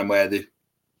time where they're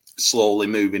slowly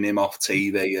moving him off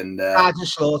TV. And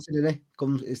just Slaughter, didn't he?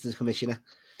 Is the commissioner.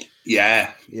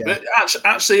 Yeah. But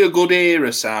actually a good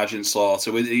era, Sergeant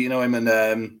Slaughter, with him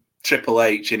and Triple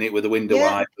H in it with the window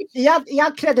wipers. He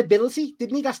had credibility,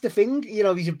 didn't he? That's the thing. You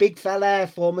know, he's a big fella,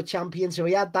 former champion, so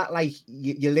he had that. Like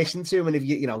you listen to him, and if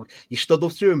you stood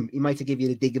up to him, he might have given you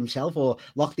the dig himself or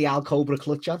locked the Al Cobra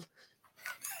clutch on.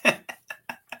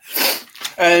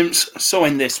 So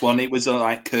in this one, it was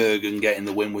like Kurgan getting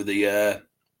the win with the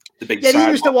big. Yeah,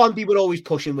 he was the one people always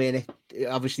pushing with it.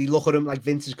 Obviously, look at him like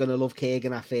Vince is going to love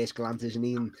Kurgan at first glance, isn't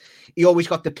he? And he always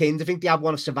got the pins. I think they had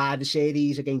one of Survivor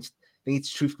Series against. I think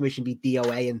it's Truth Commission beat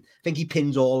DOA, and I think he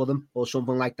pins all of them or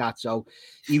something like that. So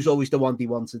he was always the one they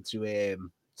wanted to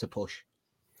push.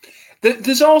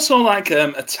 There's also like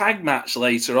a tag match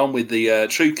later on with the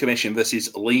Truth Commission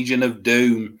versus Legion of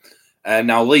Doom.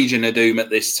 Now Legion of Doom at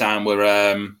this time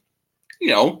were,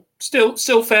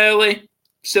 still fairly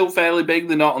big.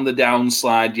 They're not on the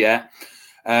downslide yet.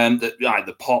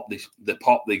 The pop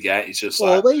they get is just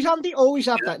always, like, Andy, always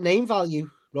have that name value.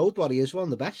 Road Warriors, one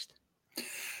of the best.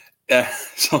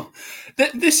 So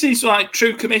this is like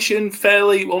True Commission,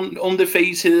 fairly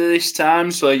undefeated at this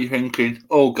time. So you're thinking,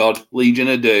 oh God, Legion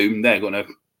of Doom, they're going to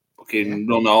fucking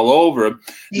run all over them.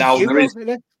 Now there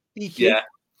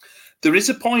is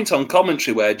a point on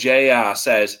commentary where JR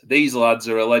says these lads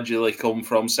are allegedly come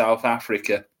from South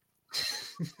Africa.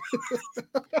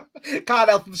 Can't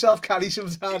help himself, can he?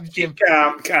 Sometimes, Jim. He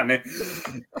can't, can he?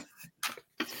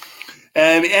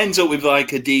 It ends up with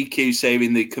like a DQ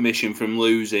saving the commission from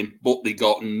losing, but they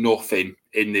got nothing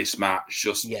in this match.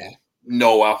 Just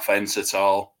no offense at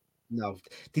all. No,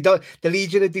 they don't. The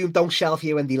Legion of Doom don't shelf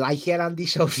you when they like you, Andy.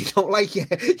 So if you don't like you,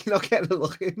 you're not getting a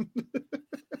look in.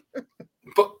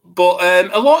 But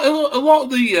a lot of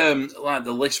the like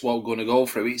the list what we're going to go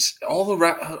through, it's all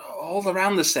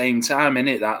around the same time, isn't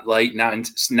it? That late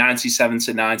 97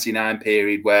 to 99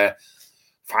 period where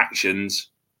factions.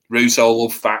 Russo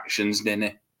loved factions, didn't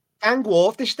he? Gang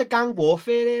war. This is the gang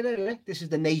warfare era, isn't it? This is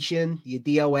the Nation, your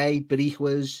DOA,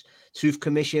 Bariquas, Truth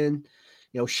Commission,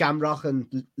 Shamrock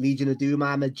and Legion of Doom.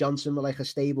 Ahmed Johnson were like a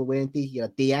stable, weren't they?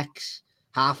 DX,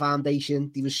 Half Foundation.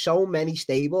 There was so many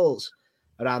stables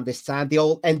around this time. The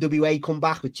old NWA come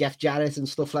back with Jeff Jarrett and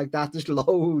stuff like that. There's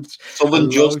loads.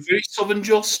 Southern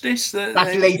Justice.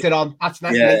 That's later on. That's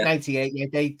late 98. Yeah,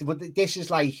 this is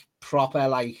like proper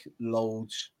like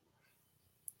loads.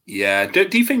 Yeah. Do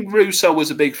you think Russo was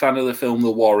a big fan of the film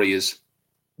The Warriors?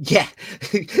 Yeah.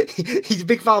 He's a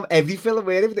big fan of every film,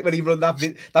 when he run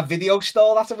that video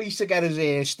store. That's how we used to get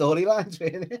his storylines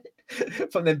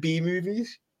from the B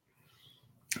movies.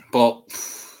 But,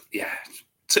 yeah.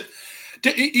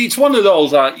 It's one of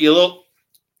those, like, you look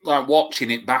like watching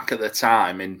it back at the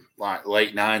time in, like,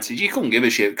 late 90s. You couldn't give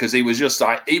a shit because it was just,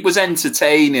 like, it was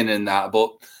entertaining and that,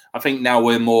 but I think now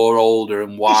we're more older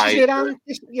and wiser.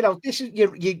 This is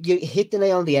you hit the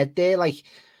nail on the head there. Like,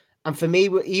 and for me,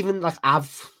 even like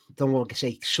don't want to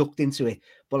say sucked into it,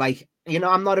 but like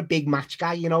I'm not a big match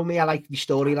guy. You know me, I like the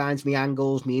storylines, me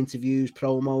angles, me interviews,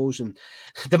 promos, and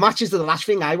the matches are the last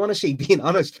thing I want to see. Being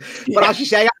honest, but as you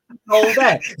say,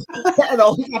 getting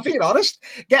older.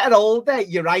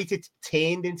 You're right. It's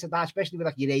turned into that, especially with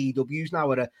like your AEWs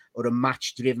now, or a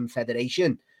match-driven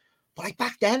federation. But like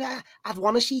back then, I'd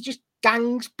want to see just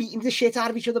gangs beating the shit out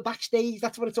of each other backstage.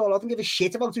 That's what it's all. I don't give a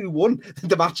shit about who won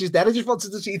the matches then. I just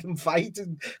wanted to see them fight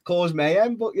and cause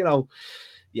mayhem. But, and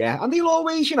they'll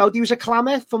always, there was a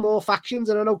clamour for more factions.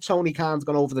 And I know Tony Khan's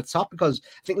gone over the top because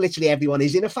I think literally everyone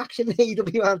is in a faction in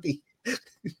AEW, aren't they?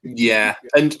 Yeah.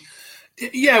 And,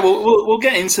 we'll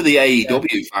get into the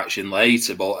AEW faction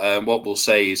later. But what we'll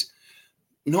say is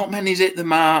not many's hit the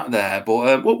mark there.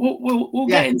 But we'll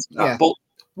get into that. Yeah. But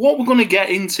what we're going to get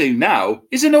into now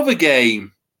is another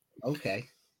game. Okay.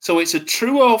 So it's a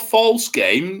true or false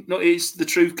game. No, it's the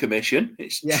Truth Commission.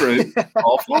 It's true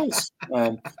or false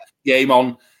game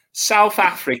on South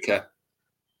Africa.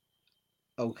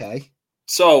 Okay.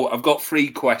 So I've got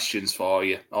 3 questions for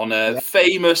you on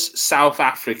famous South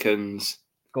Africans.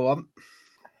 Go on.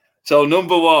 So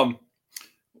number 1,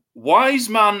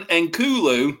 Wiseman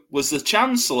Nkulu was the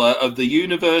Chancellor of the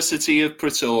University of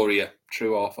Pretoria.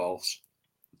 True or false?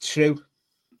 True.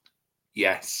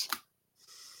 Yes.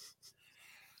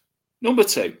 Number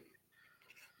 2.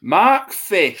 Mark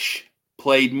Fish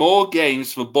played more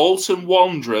games for Bolton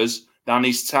Wanderers than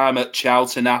his time at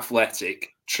Charlton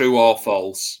Athletic. True or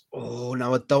false? Oh,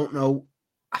 no, I don't know.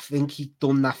 I think he'd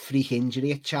done that freak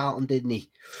injury at Charlton, didn't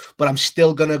he? But I'm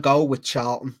still going to go with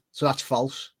Charlton. So that's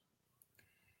false.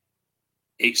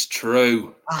 It's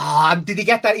true. Did he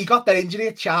get that? He got that injury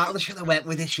at Charlton. I should have went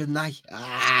with it, shouldn't I?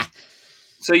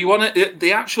 So you want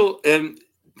the actual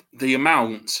the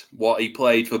amount what he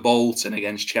played for Bolton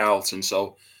against Charlton.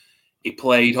 So he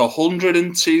played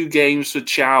 102 games for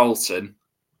Charlton,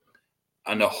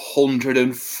 and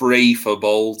 103 for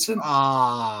Bolton.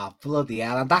 Ah, bloody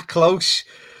hell. And that close.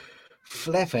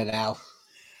 Flipping hell.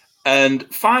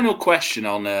 And final question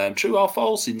on true or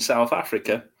false in South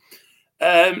Africa.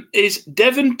 Is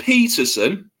Devon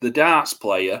Peterson, the darts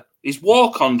player, his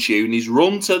walk-on tune is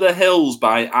Run to the Hills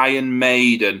by Iron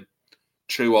Maiden?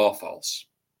 True or false?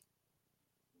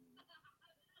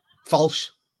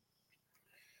 False.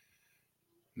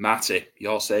 Matty,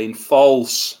 you're saying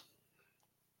false.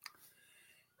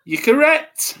 You're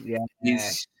correct. Yeah.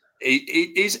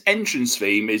 His entrance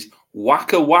theme is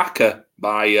Waka Waka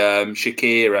by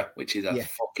Shakira, which is a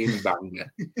fucking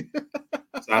banger.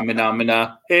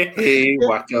 Samina, hey, hey,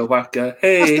 waka waka,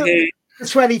 hey, hey. The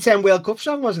 2010 World Cup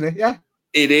song, wasn't it? Yeah.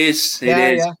 It is.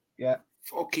 Yeah.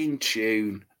 Fucking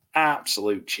tune.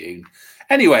 Absolute tune.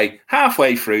 Anyway,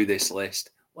 halfway through this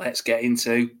list, let's get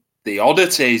into the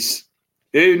oddities.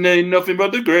 It ain't nothing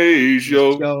but the grace,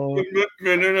 yo.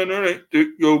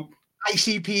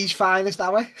 ICP's finest,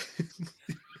 that way.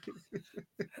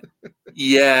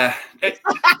 Yeah.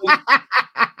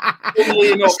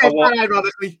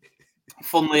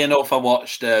 Funnily enough, I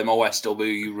watched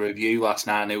OSW review last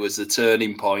night, and it was the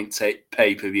Turning Point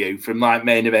pay-per-view from like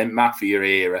main event Mafia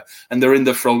era, and they're in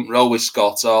the front row with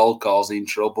Scott Hall causing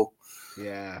trouble.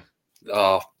 Yeah.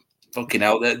 Oh, fucking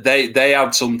hell! They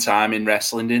had some time in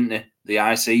wrestling, didn't they? The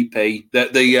ICP,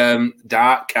 the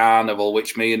Dark Carnival,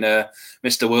 which me and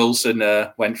Mr. Wilson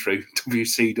went through,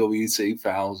 WCW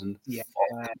 2000. Yeah.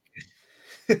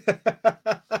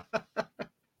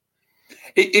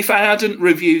 If I hadn't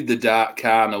reviewed the Dark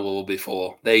Carnival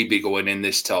before, they'd be going in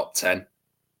this top 10.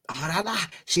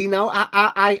 See, no,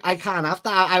 I can't have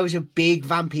that. I was a big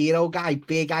Vampiro guy,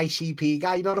 big ICP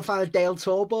guy. You're not a fan of Dale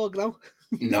Torborg, no?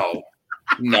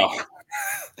 No.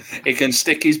 He can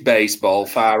stick his baseball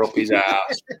far up his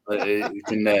ass. He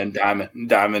can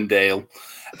Diamond Dale.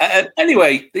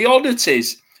 Anyway, the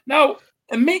oddities. Now,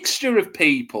 a mixture of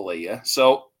people here.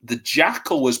 So the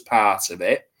Jackal was part of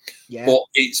it. Yeah. But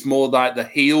it's more like the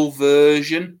heel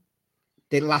version.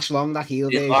 Didn't last long, that heel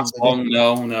version. Didn't last long,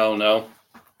 no.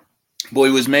 But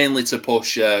it was mainly to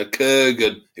push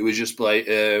Kurgan. It was just like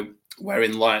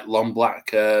wearing like long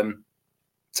black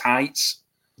tights.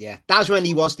 Yeah, that's when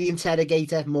he was the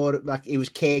interrogator. More like it was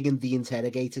Kurgan the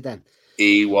interrogator then.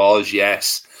 He was,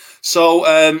 yes. So,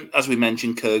 as we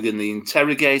mentioned, Kurgan the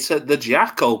interrogator, the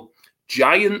Jackal,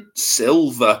 Giant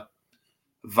Silver,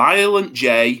 Violent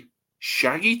J,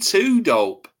 Shaggy 2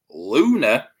 Dope,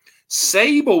 Luna,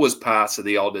 Sable was part of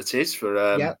the oddities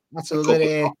for yeah, that's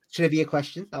another trivia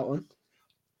question, that one.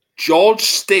 George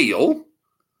Steele,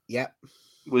 yeah,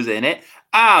 was in it,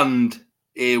 and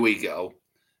here we go,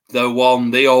 the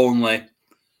one, the only,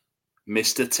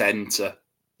 Mr. Tenter.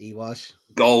 He was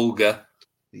Golga.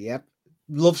 Yep,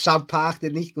 loved South Park,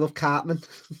 didn't he? Loved Cartman.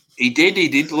 He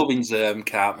did love his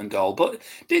Cartman doll. But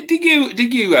did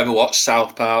you ever watch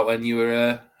South Park when you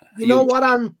were? You know what,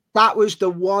 Anne? That was the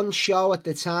one show at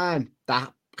the time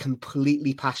that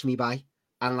completely passed me by.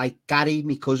 And like Gary,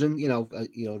 my cousin,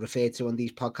 referred to on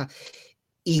these podcasts,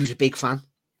 he was a big fan.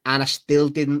 And I still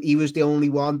didn't. He was the only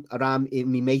one around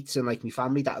in my mates and like my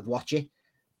family that would watch it.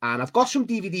 And I've got some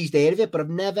DVDs there of it, but I've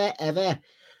never ever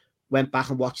went back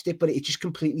and watched it. But it just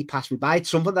completely passed me by. It's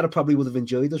something that I probably would have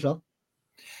enjoyed as well.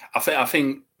 I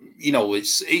think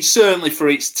it's certainly for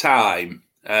its time.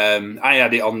 I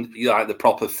had it on like the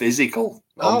proper physical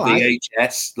on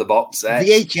VHS, the box set.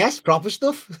 VHS, proper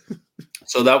stuff.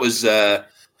 So that was, I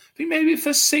think maybe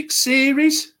for 6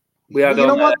 series. We had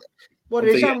what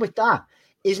is on with that?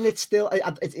 Isn't it still?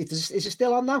 Is it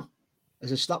still on now?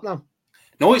 Has it stopped now?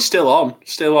 No, it's still on.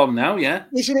 Still on now, yeah.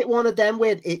 Isn't it one of them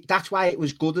where that's why it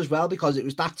was good as well, because it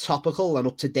was that topical and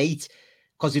up to date?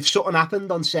 Because if something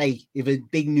happened on, say, if a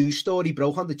big news story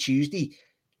broke on the Tuesday,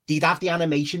 they'd have the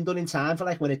animation done in time for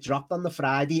like when it dropped on the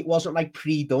Friday. It wasn't like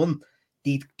pre-done.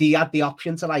 They had the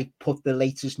option to like put the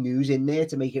latest news in there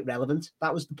to make it relevant.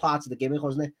 That was the part of the gimmick,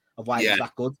 wasn't it? Of why it was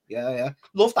that good. Yeah.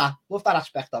 Love that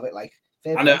aspect of it. Like,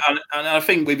 and I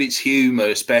think with its humour,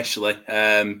 especially,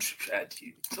 like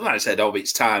I said, of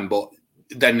its time, but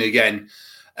then again,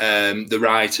 the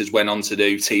writers went on to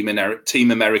do Team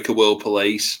America World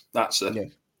Police. That's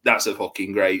a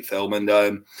fucking great film, and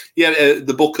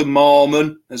the Book of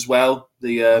Mormon as well,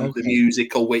 the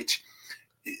musical, which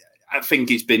I think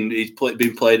it's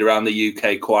been played around the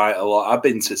UK quite a lot. I've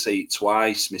been to see it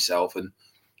twice myself, and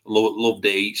loved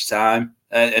it each time.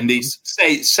 And it's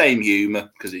same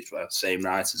humour because it's same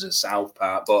writers as South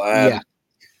Park, but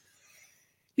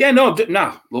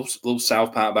love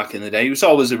South Park back in the day. It was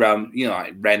always around,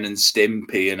 like Ren and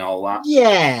Stimpy and all that.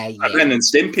 Yeah. Ren and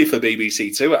Stimpy for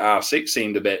BBC Two at R6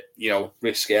 seemed a bit,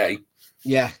 risque.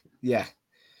 Yeah, Yeah.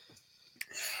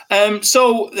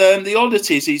 The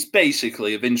Oddities is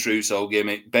basically a Vince Russo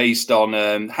gimmick based on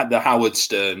the Howard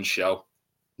Stern show.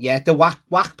 Yeah, the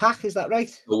Whack Pack, is that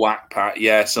right? The Whack Pack,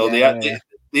 yeah. So yeah,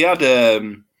 they had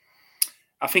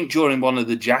I think during one of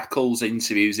the Jackals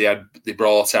interviews they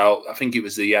brought out, I think it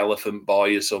was the Elephant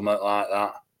Boy or something like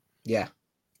that. Yeah.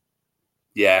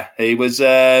 Yeah, he was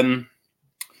I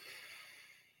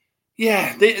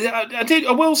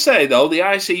will say though, the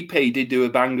ICP did do a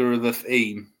banger of a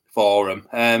theme for him.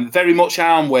 Very much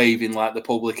arm waving like the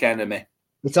Public Enemy.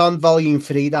 It's on Volume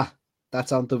 3.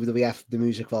 That's on WWF The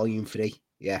Music Volume 3.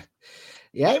 Yeah.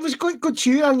 Yeah, it was good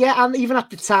tune, and even at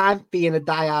the time, being a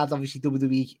diehard, obviously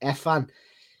WWF fan,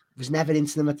 was never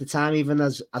into them at the time, even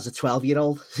as a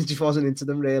 12-year-old. Just wasn't into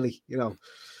them really,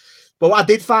 But I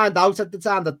did find out at the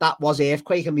time that was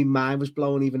Earthquake, and my mind was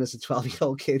blown even as a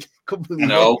 12-year-old kid. Couldn't believe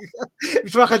it. It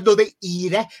was like another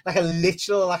era,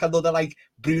 like another like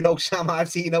Bruno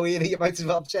Sammartino era. You might as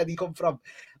well have said he come from.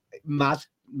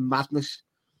 Madness.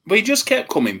 But he just kept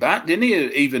coming back, didn't he?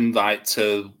 Even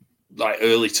to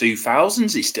early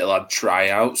 2000s, he still had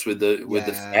tryouts with the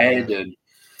Fed, and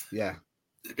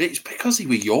it's because he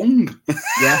was young.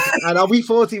 Yeah, I know. We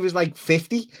thought he was like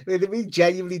 50. We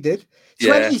genuinely did.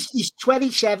 Yeah. He's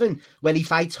 27 when he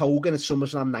fights Hogan at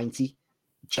SummerSlam 90.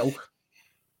 Joke.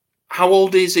 How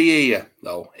old is he here,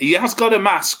 though? He has got a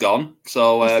mask on,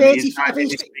 so he's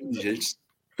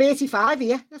 35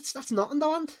 here. That's nothing,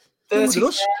 though.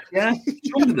 35, yeah,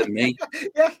 younger than me.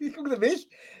 Yeah, he's younger than me.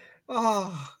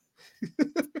 Oh.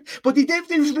 But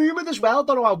there's rumoured as well,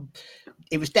 don't know how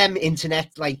it was them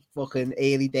internet, like fucking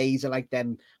early days of like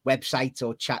them websites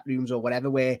or chat rooms or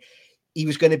whatever, where he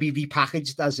was going to be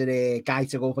repackaged as a guy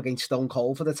to go up against Stone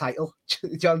Cold for the title.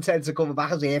 John Ted's are coming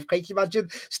back as Earthquake. Imagine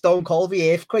Stone Cold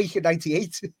v Earthquake in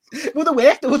 '98. Would have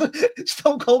worked.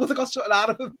 Stone Cold would have got something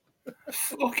out of him.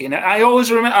 Fucking, I always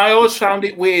found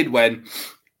it weird when.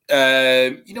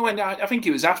 When I think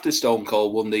it was after Stone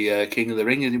Cold won the King of the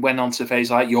Ring, and he went on to face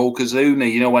like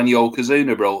Yokozuna. When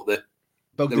Yokozuna broke the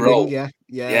ring, yeah.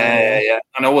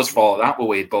 And I always thought that were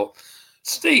weird, but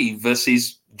Steve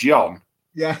versus John,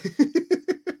 yeah,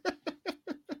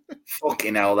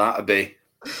 fucking hell, that'd be,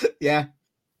 yeah.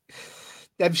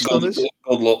 Them stunners.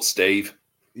 Good luck, Steve.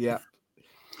 Yeah.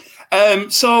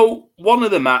 So one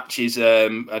of the matches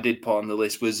I did put on the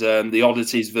list was the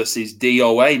Oddities versus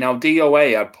DOA. Now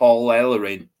DOA had Paul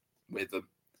Ellering with them.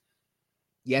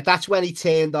 Yeah, that's when he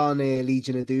turned on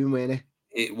Legion of Doom, wasn't it?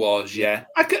 It was, yeah.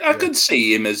 I could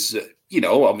see him as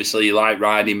obviously he liked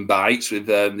riding bikes with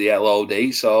the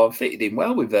LOD, so I fitted him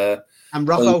well with and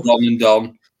Rocco and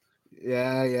Don.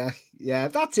 Yeah.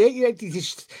 That's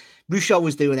it. Russo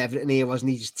was doing everything here,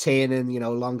 wasn't he? Just turning,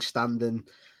 long-standing.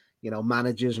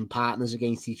 Managers and partners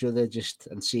against each other,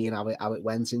 and seeing how it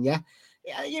went. And yeah,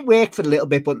 it worked for a little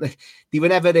bit, but they were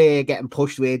never getting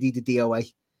pushed where they did the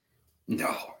DOA.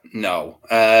 No.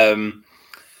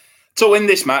 So in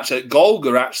this match,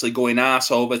 Golga actually going arse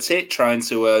over tit, trying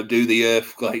to do the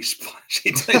earthquake splash.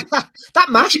 That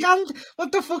mask, and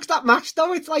what the fuck's that mask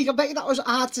though? It's like, I bet that was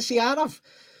hard to see out of.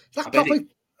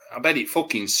 I bet it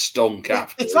fucking stunk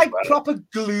after. It's like proper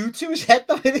glue to his head,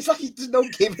 though. It's like there's no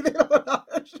giving it.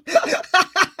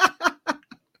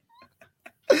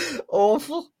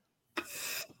 Awful.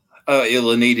 Oh, he'll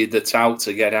have needed the tout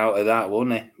to get out of that,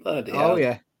 wouldn't he? Bloody hell.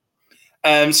 Yeah.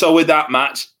 So with that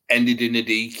match, ended in a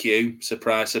DQ.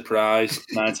 Surprise, surprise,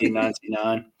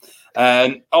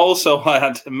 1999. Also, I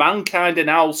had Mankind and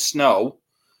Al Snow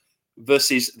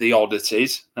versus the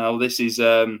Oddities. Now, this is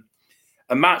a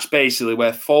match basically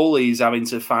where Foley's having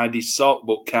to find his sock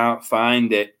but can't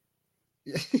find it.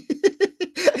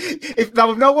 If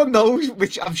no one knows,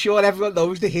 which I'm sure everyone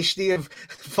knows the history of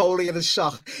Foley and his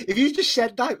sock. If you just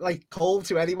said that like cold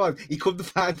to anyone, he couldn't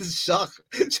find his sock,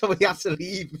 so he had to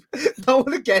leave. No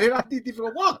one would get it. I didn't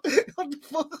even what the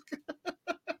fuck,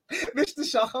 Mr.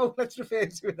 Socko. Let's refer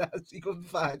to it as he couldn't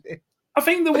find it. I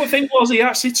think the thing was he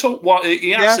actually took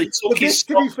his.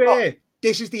 To be fair,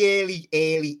 this is the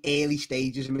early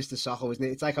stages of Mr. Socko, isn't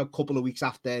it? It's like a couple of weeks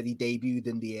after he debuted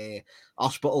in the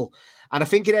hospital. And I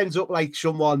think it ends up like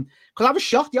someone, because I was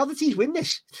shocked, the other teams win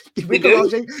this.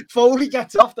 Foley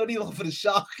gets off, don't he, love for the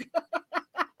shock.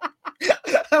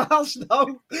 Al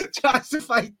Snow tries to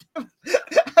fight them.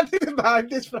 I didn't mind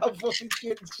this for how fucking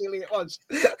shit and silly it was.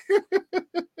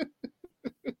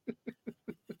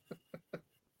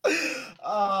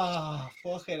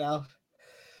 Fucking hell.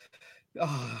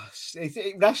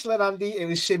 Wrestling, Andy, it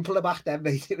was simpler back then,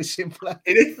 mate. It was simpler.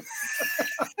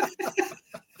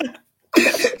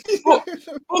 But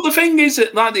the thing is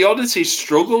that like the Odyssey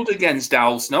struggled against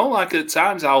Al Snow. Like at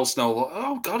times, Al Snow,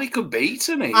 oh god, he could beat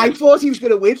him. I thought he was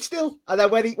going to win still, and then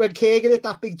when Kagan hit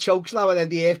that big choke slam and then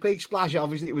the earthquake splash,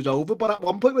 obviously it was over. But at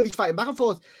one point when he's fighting back, I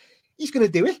thought he's going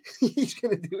to do it. He's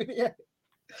going to do it. Yeah.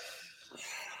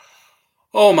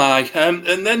 Oh my! And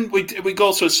then we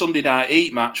go to a Sunday Night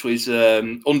Heat match with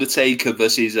Undertaker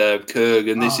versus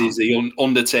Kurgan. This is the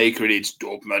Undertaker and it's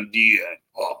Dogman Dia.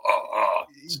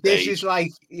 This is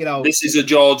like, you know, this is a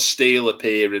George Steele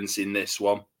appearance in this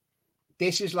one.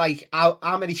 This is like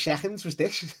how many seconds was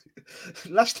this?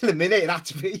 Less than a minute it had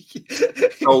to be.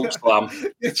 Choke slam.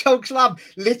 The choke slam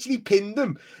literally pinned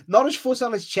him. Not his foot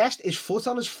on his chest, his foot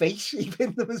on his face. He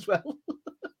pinned him as well.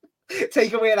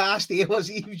 Take away an ass there was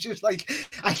he was just like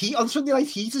a Heat on Sunday Night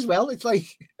Heat as well. It's like,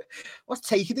 what's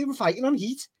taking him fighting on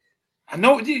Heat? I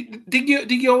know. Did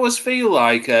you always feel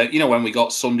like you know, when we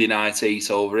got Sunday Night Heat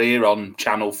over here on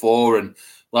Channel 4 and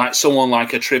like someone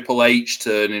like a Triple H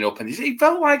turning up and he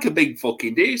felt like a big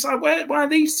fucking deal. It's like, why are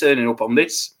these turning up on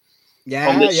this? Yeah,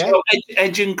 on this show?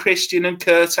 Edge and Christian and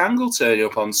Kurt Angle turning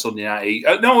up on Sunday Night Heat.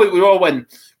 No, it was all when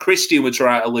Christian would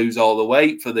try to lose all the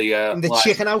weight for the like,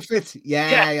 chicken outfit.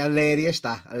 Yeah, hilarious.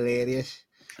 Hilarious.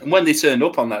 And when they turned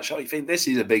up on that show, you think this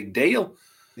is a big deal.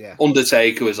 Yeah.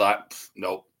 Undertaker was like,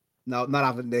 no, not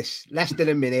having this. Less than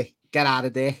a minute. Get out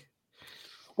of there.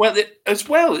 Well, as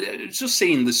well, it's just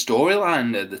seeing the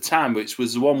storyline at the time, which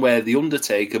was the one where the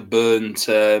Undertaker burnt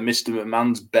Mr.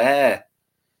 McMahon's bear.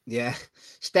 Yeah,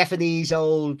 Stephanie's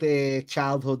old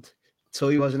childhood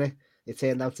toy, wasn't it? It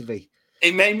turned out to be.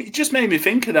 It just made me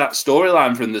think of that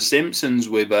storyline from The Simpsons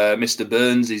with Mr.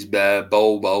 Burns' bear,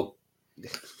 Bobo.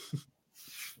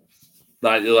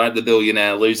 like the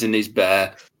billionaire losing his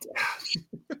bear.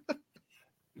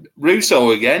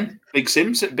 Russo again, big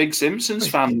Simpsons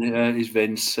fan is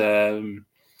Vince.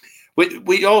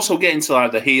 We also get into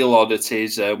like the heel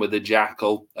oddities with the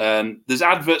Jackal. There's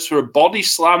adverts for a body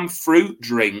slam fruit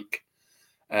drink,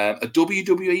 a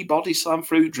WWE body slam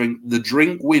fruit drink, the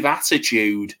drink with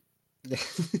attitude.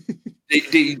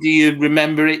 do you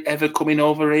remember it ever coming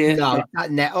over here? No,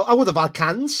 I would have had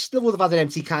cans. They would have had an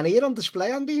empty can here on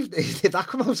display, Andy. Did that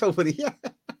come out over here?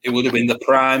 It would have been the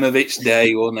prime of its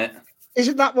day, wouldn't it?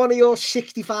 Isn't that one of your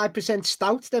 65%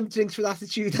 stouts, them drinks with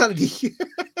attitude, Andy?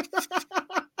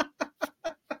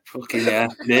 Fucking yeah,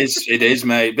 it is,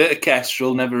 mate. Bit of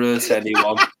Kestrel never hurt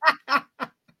anyone.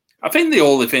 I think the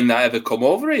only thing that ever come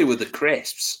over here were the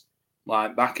crisps,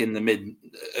 like back in the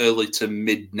early to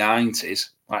mid 90s,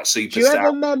 like Super. Do you ever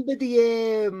remember the?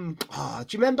 Do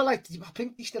you remember like? I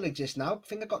think they still exist now. I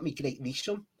think I got me great niece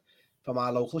some from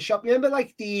our local shop. You remember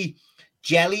like the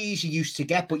jellies you used to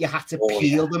get, but you had to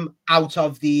peel them out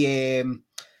of the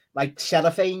like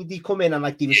cellophane. They come in and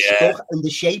like they were stuck in the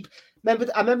shape. I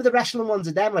remember the wrestling ones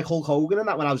of them, like Hulk Hogan and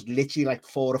that, when I was literally like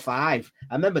 4 or 5.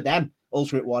 I remember them,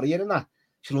 Ultimate Warrior and that.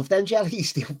 She loved them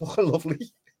jellies. They were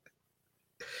lovely.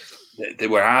 They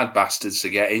were hard bastards to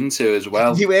get into as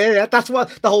well. You were, yeah. That's what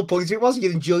the whole point of it was.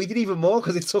 You enjoyed it even more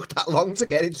because it took that long to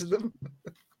get into them.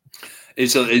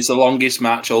 It's the longest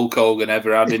match Hulk Hogan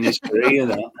ever had in his career.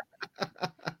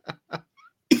 That.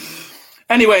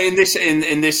 Anyway, in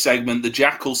this segment, the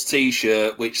Jackal's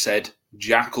T-shirt, which said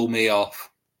 "Jackal me off."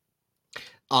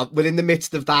 We're in the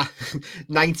midst of that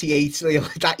 98,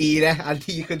 that era, and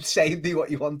you could say and do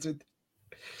what you wanted.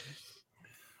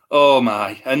 Oh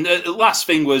my! And the last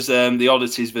thing was the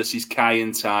Oddities versus Kai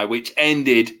and Tai, which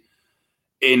ended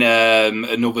in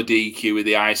another DQ with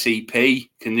the ICP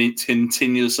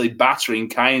continuously battering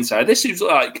Kai and Tai. This is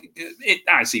like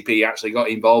ICP actually got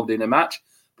involved in a match.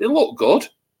 They look good.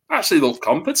 Actually look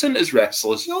competent as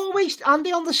wrestlers. You always,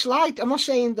 Andy, on the slide. I'm not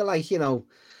saying they're like,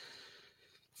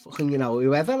 fucking,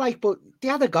 whoever, like, but they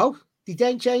had a go. They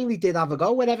genuinely did have a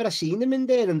go whenever I seen them in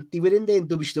there, and they were in there in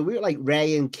WCW, like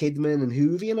Ray and Kidman and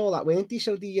Hoovy and all that, weren't they?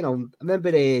 So, I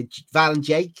remember Val and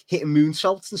Jake hitting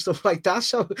moonsaults and stuff like that.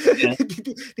 So, yeah.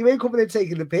 They weren't coming in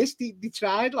taking the piss. They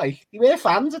tried, like, they were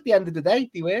fans at the end of the day.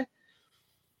 They were.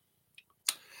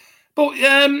 But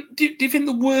do you think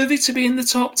they're worthy to be in the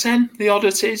top 10, the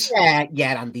Oddities?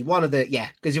 Yeah, Andy.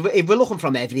 Because if we're looking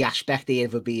from every aspect here,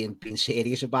 if we're being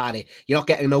serious about it, you're not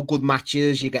getting no good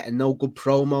matches, you're getting no good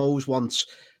promos. Once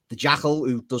the Jackal,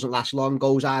 who doesn't last long,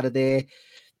 goes out of there,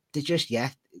 they're just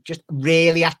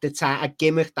really at the time, a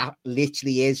gimmick that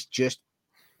literally is just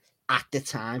at the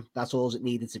time. That's all it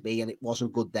needed to be, and it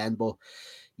wasn't good then. But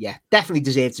yeah, definitely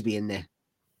deserved to be in there.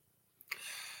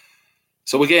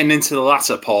 So we're getting into the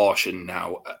latter portion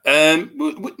now.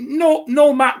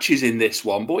 No matches in this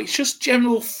one, but it's just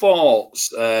general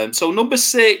thoughts. So number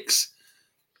 6,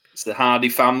 it's the Hardy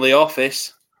family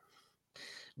office.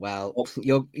 Well,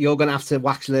 you're gonna have to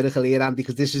wax lyrical here, Andy,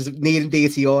 because this is near and dear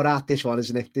to your heart. This one,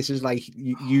 isn't it? This is like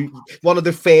you one of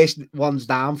the first ones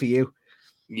down for you.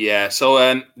 Yeah.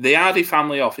 So the Hardy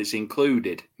family office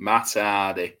included Matt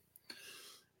Hardy,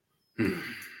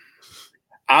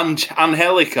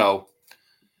 Angelico,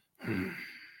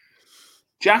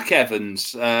 Jack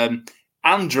Evans,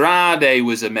 Andrade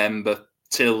was a member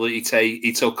till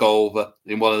he took over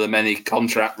in one of the many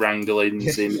contract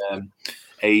wranglings in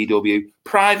AEW.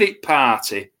 Private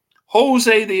Party,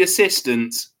 Jose the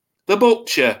Assistant, the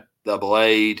Butcher, the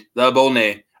Blade, the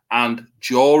Bunny, and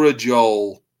Jora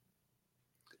Joel.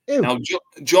 Ew. Now,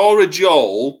 Jora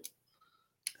Joel,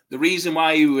 the reason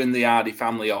why he was in the Hardy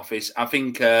family office, I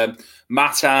think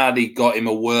Matt Hardy got him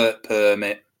a work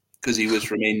permit because he was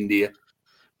from India.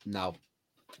 No,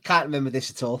 can't remember this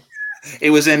at all.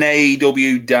 It was an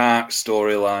AEW Dark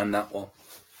storyline, that one.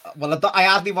 Well, I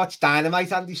hardly watch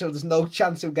Dynamite, Andy, so there's no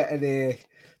chance of getting the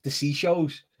C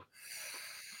shows.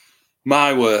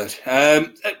 My word. A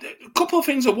couple of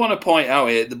things I want to point out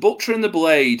here. The Butcher and the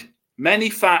Blade, many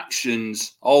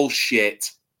factions, all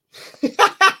shit.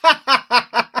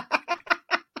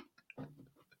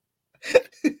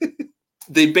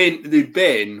 They've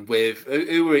been with,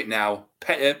 who are it now?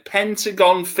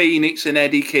 Pentagon, Phoenix, and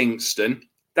Eddie Kingston.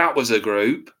 That was a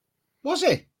group. Was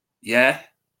it? Yeah.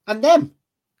 And them?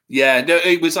 Yeah, no,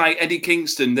 it was like Eddie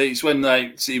Kingston. It's when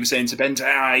he was saying to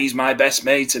Penta, he's my best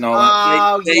mate and all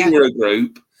that. They were a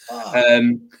group.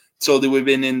 Oh. So they would have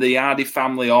been in the Hardy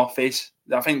family office.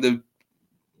 I think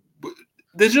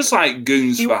they're just like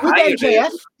goons for hire.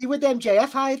 You with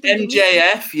MJF hired them?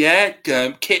 MJF, yeah.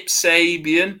 Kip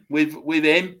Sabian with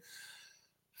him.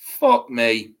 Fuck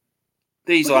me.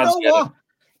 These lads. You know what?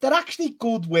 They're actually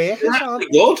good workers. They're actually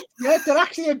good. Yeah, they're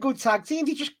actually a good tag team.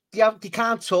 They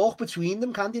can't talk between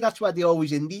them, can they? That's why they're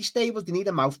always in these stables. They need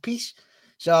a mouthpiece.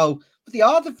 So, but they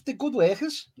are the good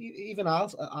workers. Even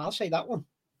I'll say that one.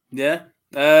 Yeah.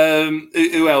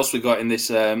 Who else we got in this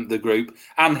the group?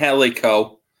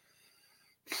 Angelico.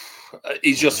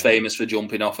 He's just famous for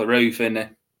jumping off a roof, isn't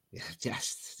he?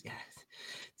 Just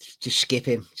skip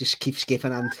him. Just keep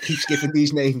skipping and keep skipping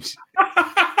these names.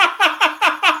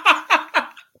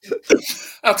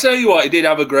 I'll tell you what, he did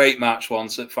have a great match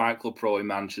once at Fight Club Pro in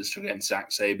Manchester against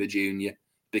Zack Sabre Jr.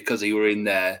 because he were in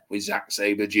there with Zack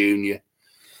Sabre Jr.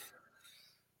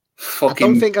 I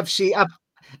don't think I've seen.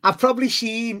 I've probably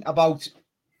seen about.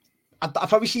 I've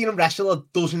probably seen him wrestle a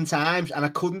dozen times, and I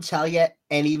couldn't tell you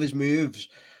any of his moves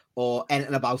or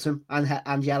anything about him.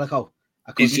 Angelico,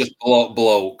 he's just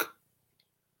bloke.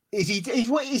 Is he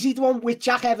the one with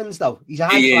Jack Evans though? He's a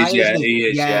high flyer, yeah, isn't he? He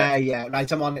is. Yeah.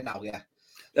 Right, I'm on it now. Yeah.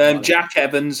 Jack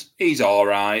Evans, he's all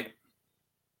right.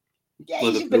 Yeah,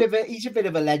 he's a bit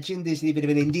of a legend, isn't he? A bit of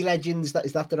an indie legend. Is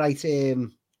that the right?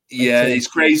 Yeah, he's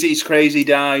crazy. He's crazy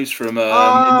dives from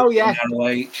ROH.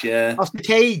 Yeah. Off the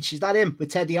cage. Is that him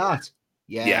with Teddy Hart?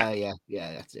 Yeah.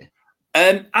 That's it.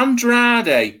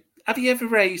 Andrade, have you ever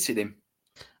rated him?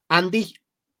 Andy,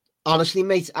 honestly,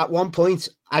 mate, at one point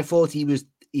I thought he was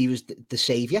the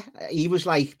savior. He was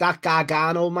like that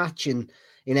Gargano match in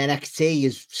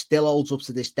NXT still holds up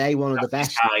to this day, one of the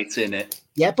best. Tight, in it.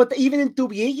 Yeah, but even in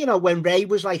WWE, when Ray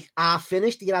was like half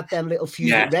finished, you had them little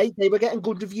feud with Ray. They were getting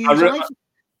good reviews.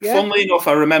 Funnily enough,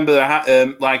 I remember a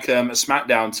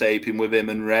SmackDown taping with him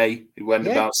and Ray. It went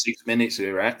about 6 minutes.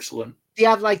 They were excellent. They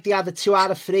had a 2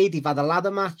 out of 3. They've had a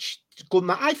ladder match. Good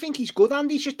match. I think he's good,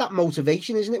 Andy. It's just that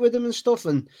motivation, isn't it, with him and stuff.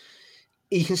 And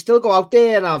he can still go out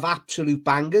there and have absolute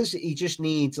bangers. He just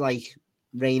needs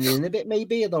reining in a bit,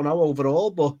 maybe. I don't know overall,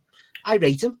 but I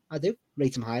rate him. I do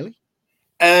rate him highly.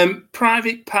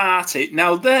 Private Party.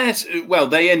 Now,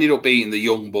 they ended up beating the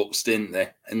Young Bucks, didn't they?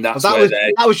 And that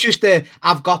was just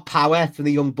I've got power from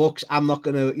the Young Bucks. I'm not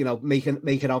gonna, make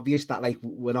it obvious that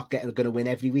we're not gonna win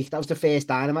every week. That was the first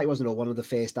Dynamite, wasn't it? One of the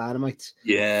first Dynamites.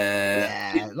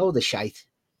 Yeah, load of shite.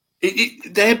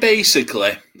 They're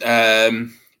basically,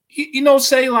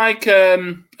 say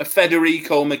a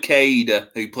Federico Makeda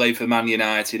who played for Man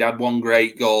United had one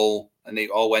great goal, and it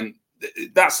all went.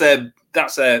 That's their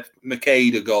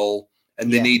Makeda goal,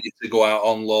 and they needed to go out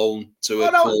on loan to a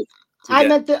club.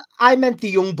 I meant the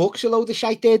Young Bucks, a load of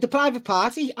shite there. The Private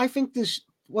Party, I think there's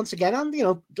once again, and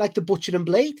like the Butcher and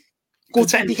Blade, good.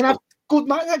 They can have good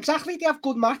matches. Exactly, they have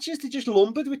good matches. They're just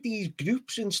lumbered with these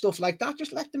groups and stuff like that.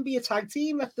 Just let them be a tag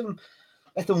team. Let them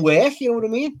work. You know what I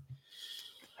mean?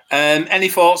 Any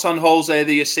thoughts on Jose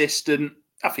the Assistant?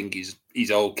 I think he's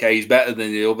okay. He's better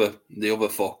than the other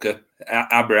fucker,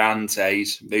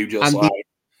 Abrantes, who just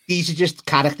these are just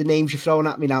character names you're throwing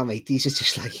at me now, mate. These are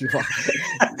just what,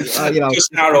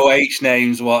 just ROH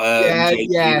names. What?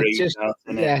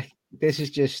 This is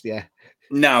just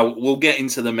Now we'll get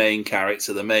into the main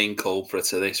character, the main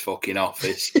culprit of this fucking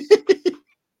office.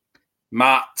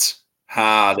 Matt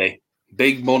Hardy,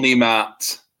 big money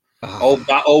Matt,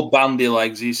 old bandy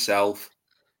legs himself.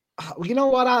 You know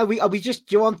what? Are we just?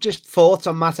 Do you want just thoughts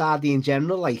on Matt Hardy in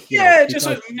general? Like, just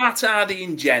Matt Hardy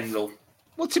in general.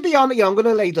 Well, to be honest, I'm going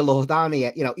to lay the law down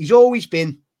here. He's always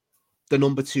been the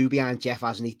number 2 behind Jeff,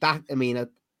 hasn't he?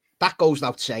 That goes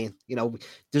without saying.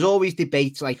 There's always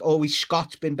debates, like always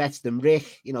Scott's been better than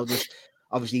Rick. There's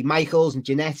obviously Michaels and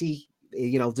Jannetty.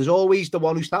 There's always the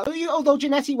one who started. Although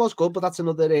Jannetty was good, but that's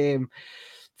another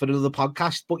for another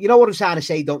podcast. But you know what I'm trying to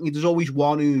say, don't you? There's always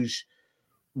one who's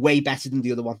way better than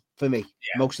the other one for me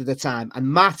most of the time.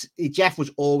 And Jeff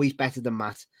was always better than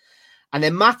Matt. And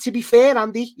then Matt, to be fair,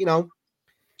 Andy,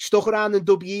 stuck around in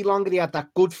WE longer. He had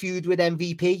that good feud with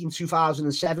MVP in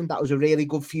 2007. That was a really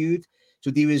good feud. So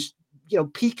there was,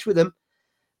 peaks with him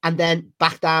and then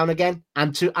back down again.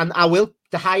 And the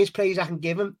highest praise I can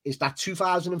give him is that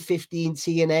 2015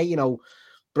 TNA,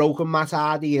 broken Matt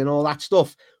Hardy and all that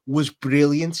stuff was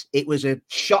brilliant. It was a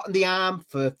shot in the arm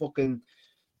for fucking,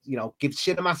 give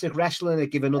cinematic wrestling,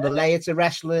 it give another layer to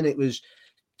wrestling. It was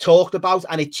talked about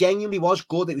and it genuinely was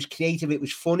good. It was creative. It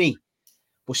was funny.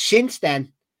 But since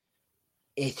then,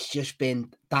 it's just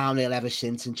been downhill ever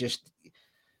since, and just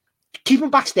keep him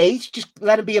backstage. Just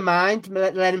let him be a mind.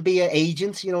 Let him be an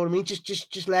agent. You know what I mean?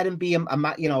 Just let him be don't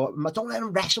let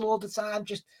him wrestle all the time.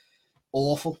 Just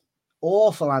awful,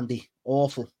 Andy,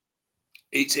 awful.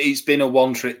 It's been a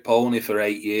one-trick pony for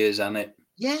 8 years, hasn't it?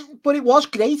 Yeah, but it was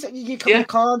great. You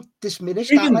can't diminish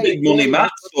that. Even Big Money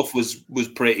Matt stuff was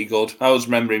pretty good. I always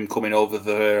remember him coming over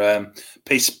for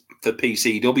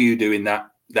PCW doing that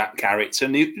character,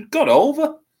 and he got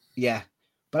over. Yeah,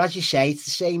 but as you say, it's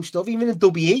the same stuff. Even in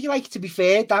WE, to be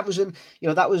fair, that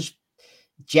was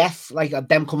Jeff, like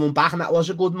them coming back, and that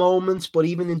was a good moment. But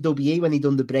even in WE, when he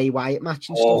done the Bray Wyatt match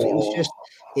and stuff,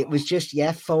 it was just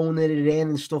phoning it in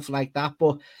and stuff like that.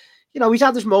 But he's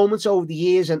had his moments over the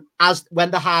years, and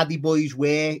when the Hardy Boys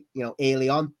were, early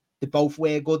on, they both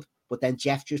were good. But then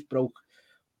Jeff just broke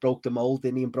the mold,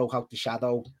 didn't he, and broke out the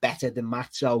shadow better than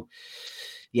Matt. So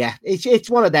yeah, it's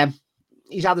one of them.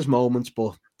 He's had his moments,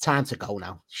 but time to go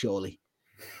now, surely.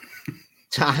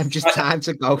 Time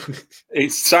to go.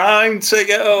 It's time to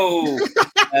go.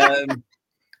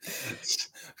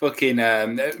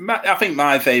 I think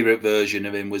my favourite version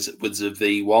of him was the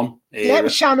V1 era. Yeah,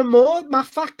 with Shannon Moore, Matt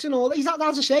Fax and all that. He's had,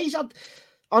 as I say,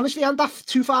 honestly, and that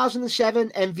 2007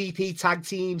 MVP tag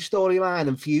team storyline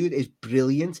and feud is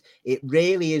brilliant. It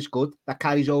really is good. That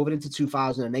carries over into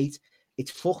 2008.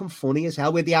 It's fucking funny as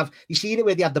hell. You seen it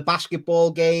where they have the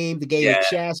basketball game, the game of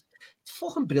chess. It's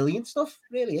fucking brilliant stuff.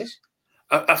 It really is.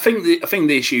 I think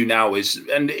the issue now is,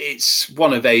 and it's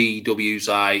one of AEW's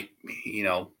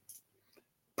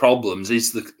problems,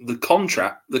 is the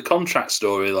contract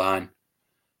storyline.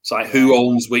 It's like who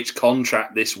owns which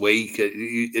contract this week,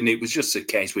 and it was just a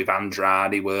case with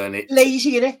Andrade, weren't it?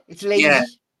 Lazy, isn't it? It's lazy. Yeah.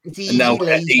 It's easy, and now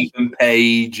lazy. Ethan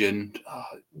Page,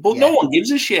 but no one gives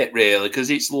a shit really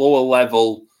because it's lower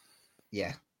level.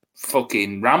 Yeah.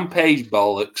 Fucking Rampage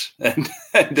bollocks and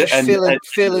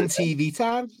filling TV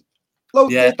time.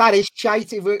 Look, that is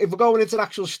shite. If we're going into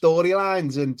actual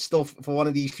storylines and stuff for one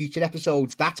of these future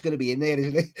episodes, that's going to be in there,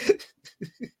 isn't it?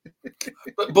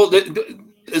 but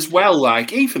as well,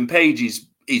 like Ethan Page is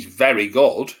very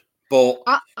good, but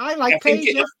I like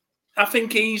Page. I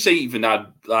think he's even had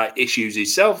like issues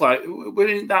himself. Like we're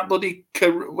in that bloody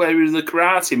where he was the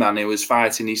Karate Man who was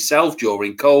fighting himself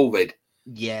during COVID.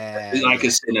 Yeah, like a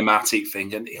cinematic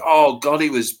thing, and oh god,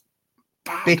 it was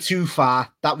bad. Bit too far.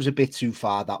 That was a bit too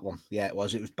far. That one, yeah, it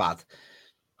was. It was bad.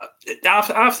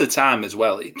 Half the time as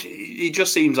well, it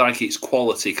just seems like it's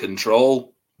quality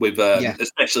control with,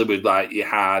 especially with like your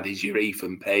Hardys, your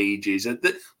Ethan Pages.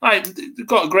 Like they've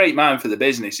got a great mind for the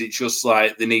business. It's just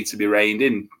like they need to be reined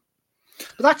in.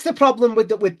 But that's the problem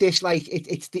with this. Like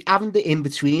it's the having the in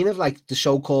between of like the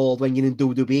so-called when you're in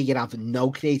WWE, you have no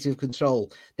creative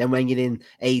control. Then when you're in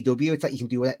AEW, it's like you can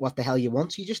do what the hell you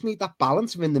want. So you just need that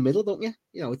balance of in the middle, don't you?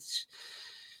 It's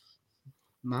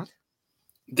mad.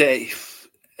 I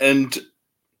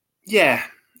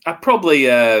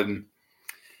probably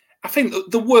I think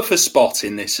they're worth a spot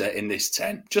in this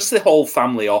 10. Just the whole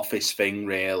family office thing,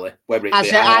 really.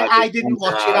 I didn't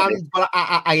watch it, but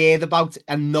I heard about it,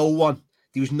 and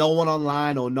there was no one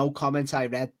online or no comments I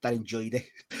read that enjoyed it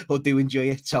or do enjoy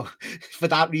it. So for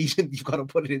that reason, you've got to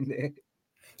put it in there.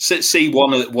 See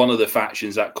one of the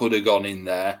factions that could have gone in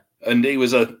there, and it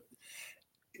was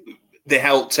they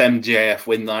helped MJF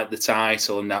win like the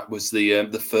title, and that was the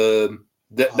firm.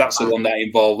 That's the one that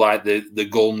involved like the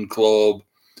gun club,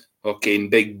 fucking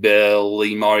Big Bill,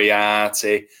 Lee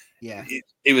Moriarty. Yeah.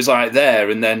 It was like there,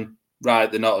 and then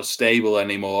they're not as stable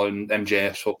anymore, and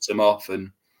MJF fucked them off.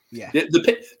 And Yeah.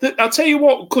 I'll tell you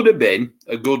what could have been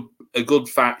a good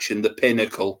faction, the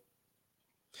Pinnacle.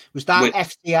 Was that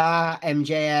FTR,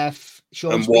 MJF,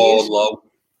 Sean and Spears? Wardlow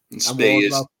and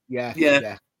Spears? Wardlow.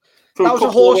 Yeah. That was a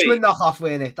Horseman knockoff,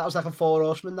 wasn't it? That was like a 4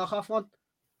 Horseman knockoff one.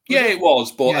 It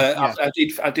was, but yeah.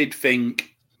 I did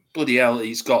think, bloody hell,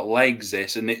 he's got legs.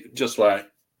 This, and it just like,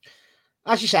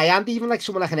 as you say, and even like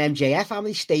someone like an MJF, how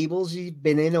many stables he's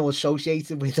been in or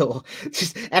associated with, or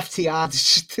just FTR,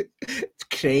 just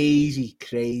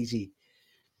crazy.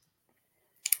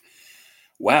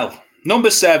 Well, number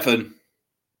 7,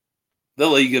 the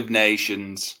League of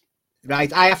Nations.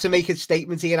 Right, I have to make a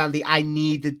statement here, Andy.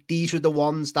 These were the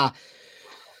ones that.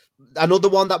 Another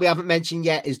one that we haven't mentioned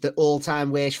yet is the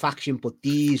all-time worst faction, but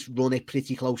these run it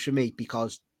pretty close for me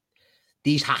because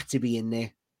these had to be in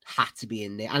there.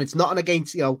 And it's not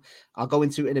against, I'll go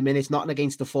into it in a minute. It's not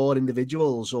against the 4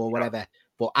 individuals or whatever,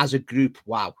 but as a group,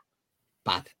 wow,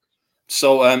 bad.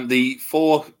 So the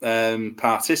 4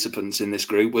 participants in this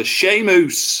group were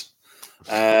Sheamus,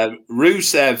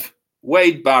 Rusev,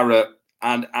 Wade Barrett,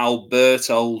 and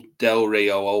Alberto Del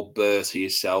Rio, Alberto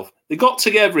yourself. They got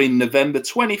together in November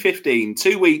 2015,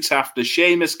 2 weeks after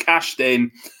Sheamus cashed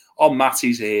in on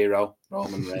Matty's hero,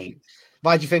 Roman Reigns.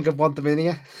 Why'd you think of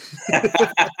Wantamania?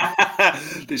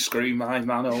 They screw my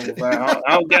man over.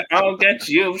 I'll get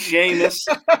you, Sheamus.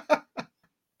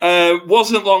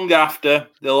 Wasn't long after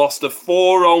they lost a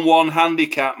 4-on-1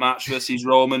 handicap match versus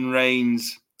Roman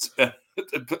Reigns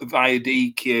via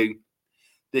DQ.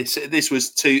 This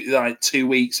was 2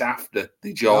 weeks after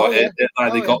they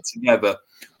got together.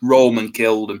 Roman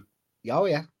killed him. Oh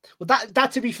yeah. Well,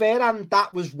 that to be fair, and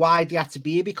that was why they had to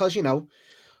be here because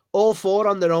all 4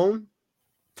 on their own.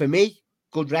 For me,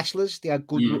 good wrestlers. They had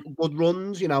good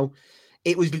runs.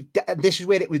 It was. This is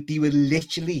where it was. They were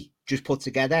literally just put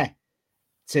together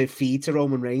to feed to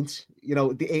Roman Reigns.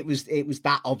 It was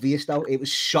that obvious though. It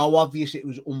was so obvious. It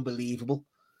was unbelievable.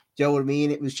 Do you know what I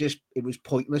mean? It was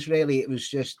pointless. Really, it was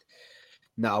just.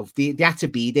 No, they had to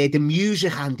be there. The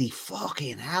music, Andy,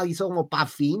 fucking hell. You're talking about bad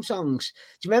theme songs.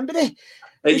 Do you remember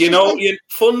it?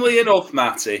 Funnily enough,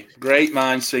 Matty, great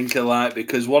minds think alike,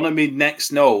 because one of my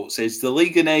next notes is the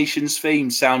League of Nations theme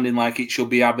sounding like it should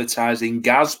be advertising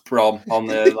Gazprom on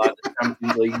the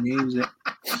Champions League music.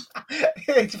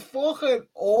 It's fucking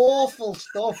awful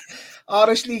stuff.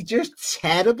 Honestly, just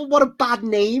terrible. What a bad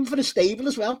name for a stable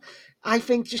as well. I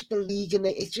think just the league and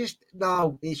it's just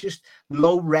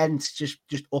low rent,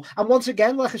 and once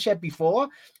again, like I said before,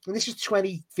 and this is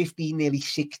 2015, nearly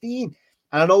 16,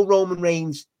 and I know Roman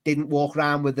Reigns didn't walk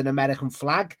around with an American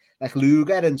flag like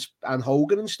Luger and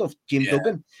Hogan and stuff, Jim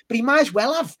Duggan, but he might as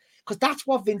well have, because that's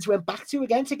what Vince went back to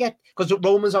again because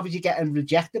Roman's obviously getting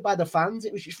rejected by the fans.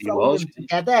 It was just throwing them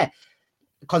together.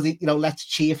 Because, let's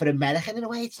cheer for America. And in a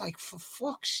way, it's like, for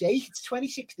fuck's sake, it's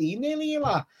 2016 nearly, Do you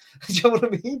know what I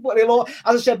mean? But as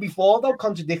I said before, though,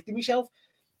 contradicting myself,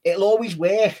 it'll always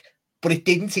work. But it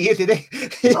didn't here, did it?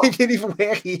 It didn't even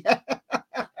work here.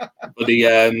 But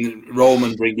the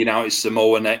Roman bringing out his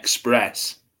Samoan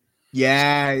Express.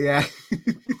 Yeah.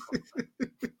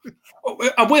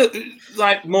 I will,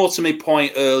 more to my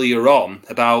point earlier on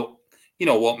about,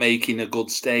 what making a good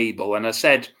stable. And I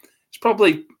said, it's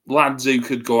probably lads who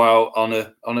could go out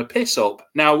on a piss up.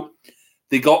 Now,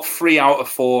 they got 3 out of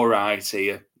 4 right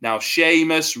here. Now,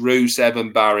 Sheamus, Rusev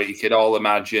and Barrett, you could all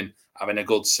imagine having a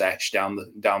good sesh down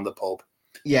the pub.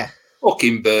 Yeah.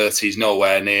 Fucking Bertie's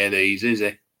nowhere near these, is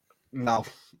he?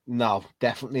 No,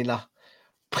 definitely not.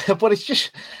 But it's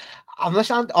just,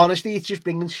 honestly, it's just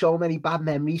bringing so many bad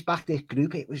memories back, this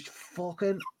group. It was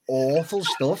fucking awful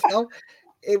stuff, though.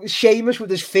 It was Sheamus with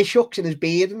his fish hooks and his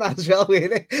beard and that as well,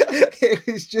 really. It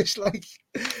was just like...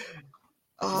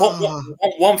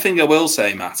 One thing I will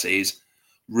say, Matty, is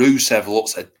Rusev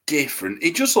looks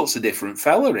he just looks a different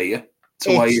fella here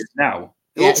to where he is now.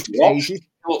 He looks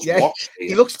washed.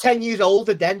 He looks 10 years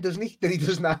older then, doesn't he, than he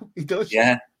does now? He does.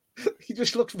 Yeah. He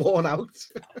just looks worn out.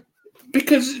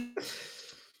 Because...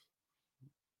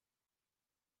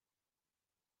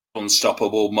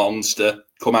 unstoppable monster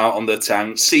come out on the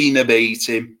tank. Cena beat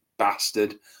him,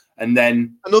 bastard, and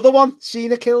then another one.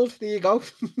 Cena killed. There you go.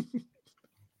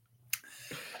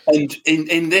 And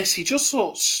in this, he just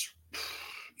looks,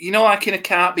 like in a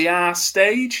can't be arsed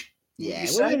stage. Yeah,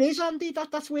 well, it is, Andy.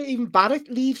 That's where even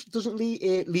Barrett leaves.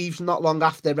 Leaves not long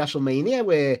after WrestleMania,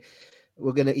 where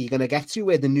you're gonna get to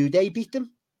where the New Day beat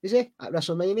them. Is it at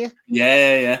WrestleMania?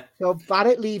 Yeah. So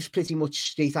Barrett leaves pretty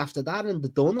much straight after that, and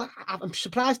they're done. I'm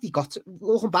surprised he got to,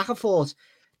 looking back and forth.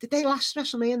 did they last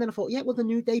WrestleMania? And then I thought, yeah, well, the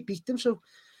New Day beat them. So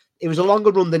it was a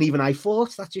longer run than even I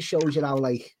thought. That just shows you how,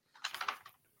 like,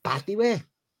 bad they were.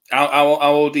 How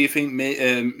old do you think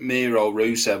Miro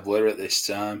Rusev were at this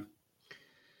time?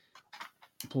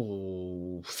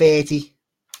 30.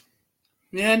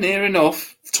 Yeah, near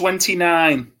enough.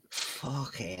 29.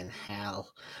 Fucking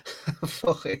hell.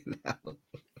 Fucking hell.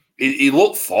 He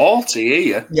looked 40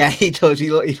 here. Yeah, he does. He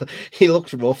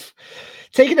looks rough.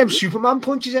 Taking them Superman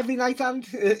punches every night, and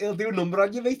he'll do a number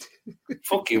on you, mate.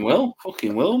 Fucking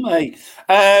will, mate.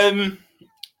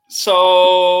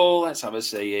 So let's have a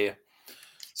see here.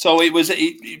 So it was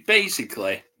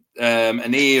basically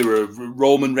an era of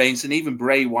Roman Reigns and even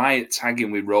Bray Wyatt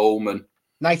tagging with Roman.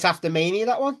 Night after Mania,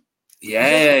 that one?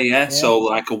 Yeah. So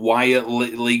like a Wyatt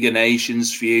League of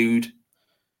Nations feud.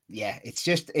 Yeah, it's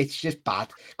just bad.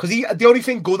 Because the only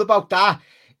thing good about that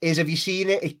is, have you seen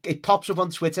it? It pops up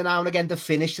on Twitter now and again. The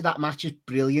finish to that match is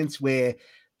brilliant, where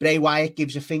Bray Wyatt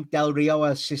gives, I think, Del Rio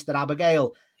a Sister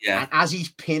Abigail. Yeah. And as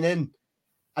he's pinning,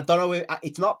 I don't know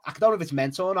if it's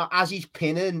meant or not. As he's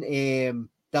pinning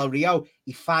Del Rio,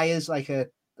 he fires like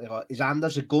his hand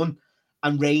as a gun,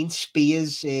 and Reigns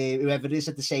spears whoever it is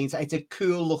at the same time. It's a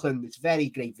cool looking, it's very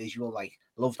great visual. Like,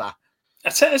 love that. I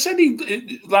said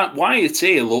that Wyatt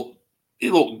here he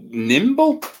looked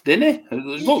nimble, didn't he?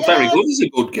 He looked very good as a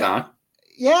good guy.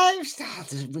 Yeah,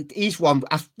 he's one.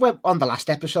 I went on the last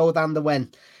episode, and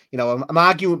when, you know, I'm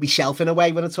arguing with myself in a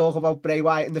way when I talk about Bray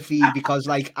Wyatt in the feed, because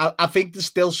like I think there's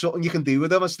still something you can do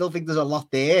with him. I still think there's a lot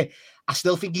there. I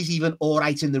still think he's even all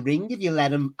right in the ring if you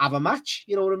let him have a match.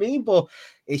 You know what I mean? But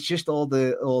it's just all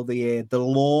the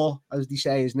law, as they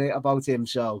say, isn't it, about him?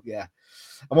 So yeah,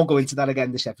 I won't go into that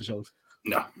again this episode.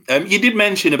 No. You did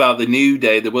mention about the New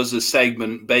Day. There was a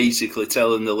segment basically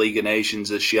telling the League of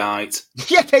Nations are shite.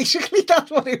 Yeah, basically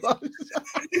that's what it was.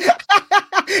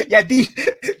 Yeah,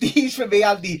 these for me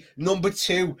are the number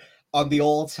 2 on the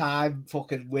all-time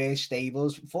fucking worst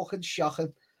stables. Fucking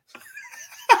shocking.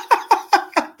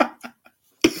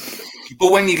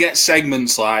 But when you get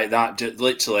segments like that,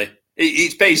 literally,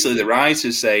 it's basically the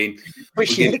writers saying, we're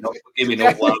giving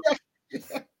up, lads.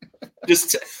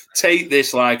 Just take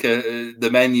this like the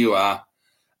menu are,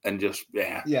 and just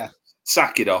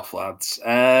sack it off, lads.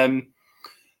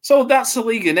 So that's the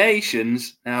League of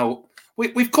Nations. Now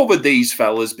we've covered these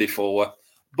fellas before,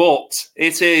 but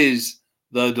it is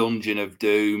the Dungeon of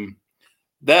Doom.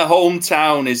 Their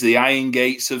hometown is the Iron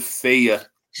Gates of Fear,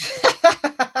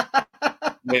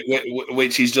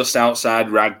 which is just outside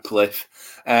Radcliffe.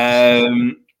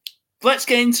 Let's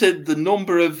get into the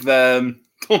number of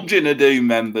Dungeon of Doom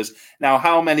members. Now,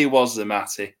 how many was there,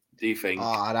 Matty, do you think?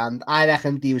 Oh, and I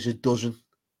reckon there was a dozen.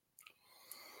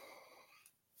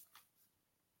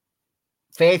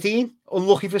 13?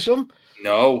 Unlucky for some?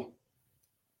 No.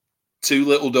 2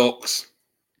 little ducks.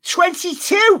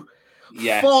 22?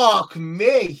 Yeah. Fuck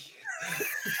me.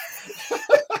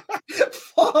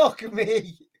 Fuck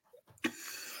me.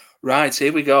 Right,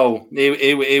 here we go.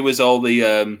 It was all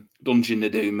the Dungeon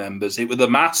of Doom members. It was the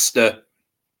Master,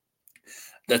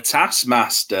 the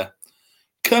Taskmaster,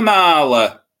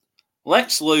 Kamala,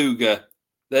 Lex Luger,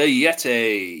 the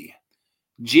Yeti,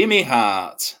 Jimmy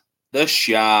Hart, the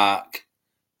Shark,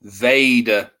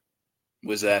 Vader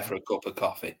was there for a cup of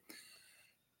coffee.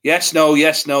 Yes, no,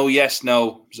 yes, no, yes,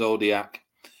 no, Zodiac,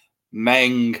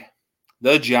 Meng,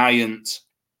 the Giant,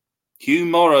 Hugh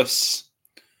Morris,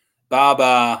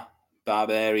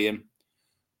 Barbarian,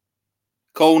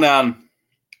 Conan,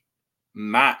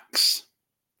 Max,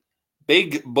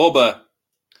 Big Bubba,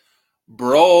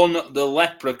 Braun the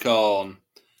Leprechaun,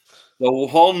 the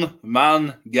One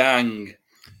Man Gang,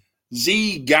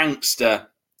 Z Gangster,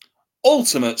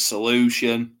 Ultimate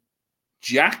Solution,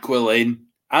 Jacqueline,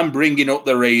 and bringing up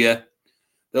the rear,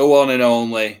 the one and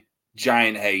only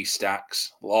Giant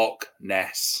Haystacks, Loch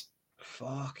Ness.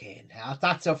 Fucking hell,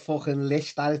 that's a fucking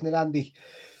list, that, isn't it, Andy?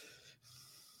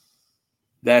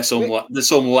 There's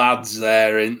some lads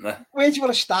there, isn't there? Where do you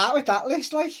want to start with that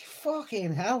list? Like,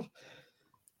 fucking hell.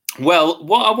 Well,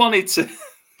 what I wanted to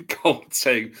go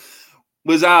to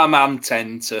was our man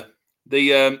Tenter,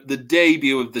 the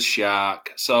debut of the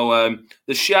Shark. So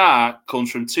the Shark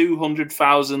comes from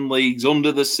 200,000 leagues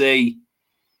under the sea.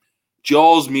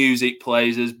 Jaws music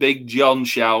plays as Big John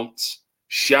shouts,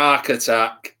 "Shark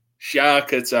attack!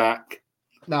 Shark attack!"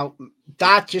 Now,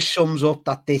 that just sums up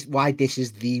why this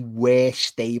is the worst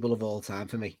stable of all time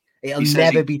for me. It'll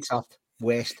never be topped.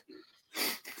 Worst.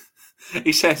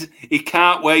 He says he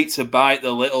can't wait to bite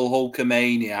the little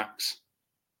Hulkamaniacs.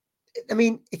 I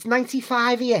mean, it's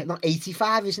 95 here, not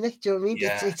 85, isn't it? Do you know what I mean?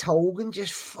 Yeah. It's Hogan.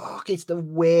 Just fuck. It's the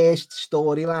worst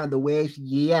storyline, the worst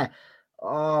year.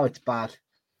 Oh, it's bad.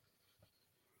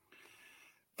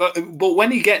 But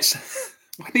when he gets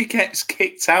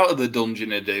kicked out of the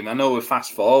Dungeon of Doom, I know we're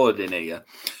fast forwarding here.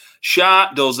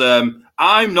 Shark does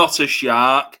I'm not a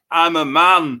shark, I'm a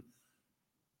man.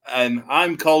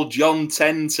 I'm called John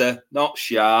Tenter, not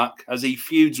Shark, as he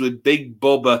feuds with Big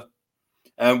Bubba,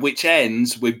 which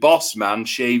ends with Boss Man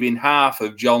shaving half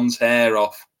of John's hair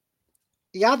off.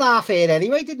 He had half hair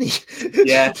anyway, didn't he?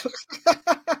 Yeah.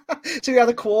 So he had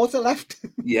a quarter left.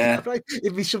 Yeah. Right.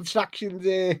 If my subtraction's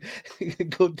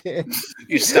good there.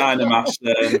 You Steiner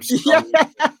master. Yeah.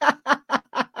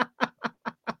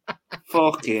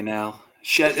 Fucking hell.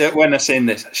 When I seen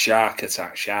this, Shark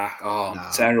Attack, Shark. Oh, No.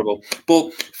 terrible.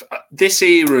 But this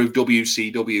era of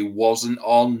WCW wasn't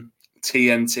on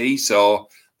TNT, so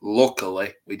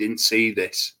luckily we didn't see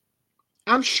this.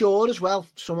 I'm sure as well,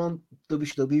 someone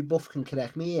WCW buff can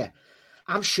correct me here.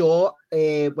 I'm sure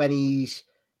when he's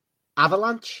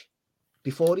Avalanche,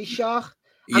 before he's Shark,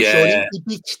 I'm sure he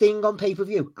beats Sting on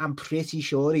pay-per-view. I'm pretty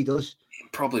sure he does. He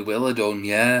probably will have done,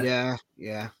 yeah.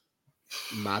 Yeah.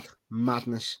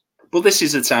 Madness. But this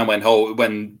is a time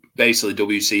when basically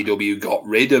WCW got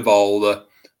rid of all the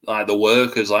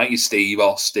workers like your Steve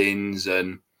Austins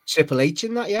and Triple H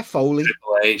in that, yeah, Foley.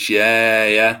 Triple H,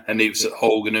 yeah. And it was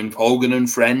Hogan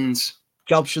and friends.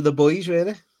 Jobs for the boys,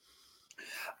 really.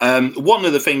 One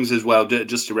of the things as well,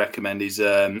 just to recommend, is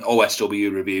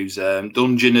OSW reviews,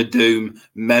 Dungeon of Doom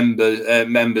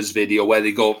members video where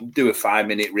they go do a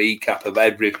 5-minute recap of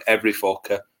every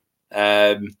fucker.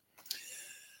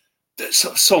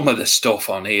 Some of the stuff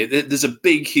on here. There's a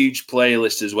big, huge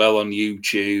playlist as well on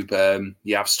YouTube.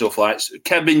 You have stuff like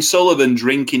Kevin Sullivan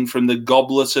drinking from the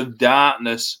goblet of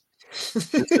darkness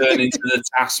to turn into the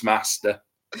Taskmaster.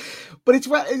 But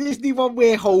isn't the one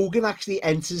where Hogan actually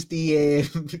enters the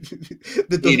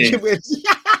dungeon with?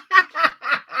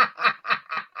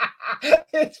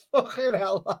 It's fucking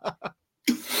hell.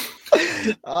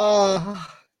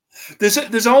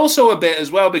 There's also a bit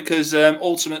as well because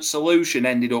Ultimate Solution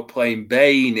ended up playing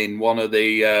Bane in one of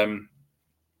the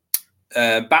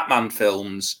Batman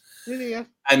films. Yeah.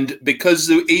 And because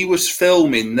he was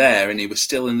filming there and he was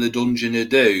still in the Dungeon of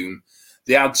Doom,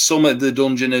 they had some of the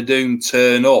Dungeon of Doom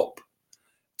turn up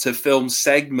to film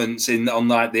segments on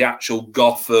like the actual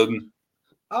Gotham.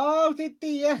 Oh, did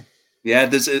they? Yeah. Yeah, I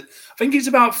think it's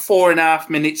about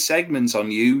 4.5-minute segments on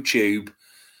YouTube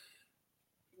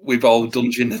with all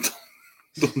Dungeon of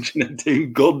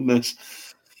Doom goodness.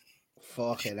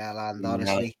 Fucking hell, and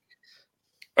honestly.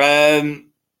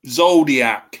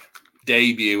 Zodiac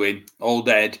debuting, all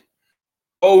dead.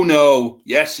 Oh no,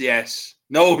 yes.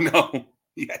 No,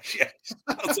 yes.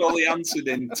 That's all he answered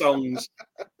in tongues.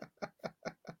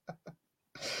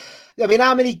 I mean,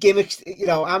 how many gimmicks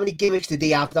did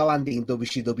he have though, Andy, in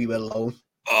WCW alone?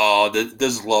 Oh,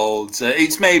 there's loads.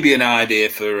 It's maybe an idea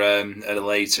for a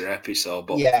later episode,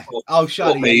 but yeah. Oh,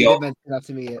 sorry, you didn't mention that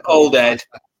to me. All dead.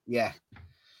 Yeah.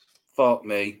 Fuck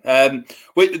me. There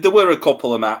were a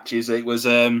couple of matches. It was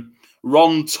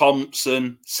Ron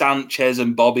Thompson, Sanchez,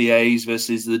 and Bobby Hayes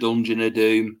versus the Dungeon of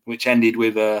Doom, which ended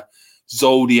with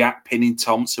Zodiac pinning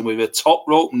Thompson with a top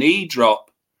rope knee drop.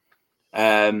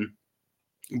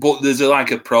 But there's a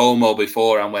promo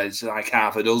beforehand where it's like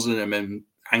half a dozen of them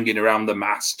hanging around the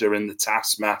Master and the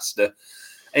Taskmaster.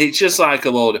 And it's just like a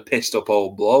load of pissed up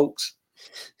old blokes.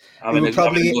 Having a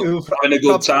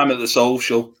good time at the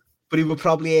social. But he were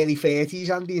probably early 30s,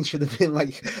 Andy, and should have been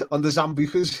on the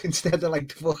Zambucas instead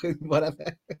of fucking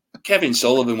whatever. Kevin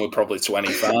Sullivan were probably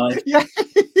 25. Yeah.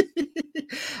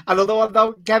 Another one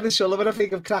though, Kevin Sullivan, I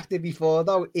think I've cracked it before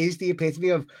though, is the epitome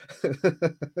of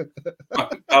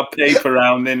I'll paper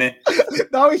round in it.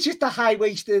 No, it's just a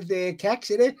high-waisted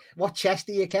kecks, isn't it? What chest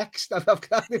are your kecks? I've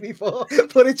cracked it before,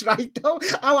 but it's right though.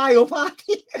 How high up are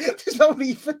they? There's no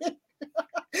leaf in it.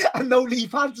 And no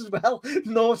leaf hands as well.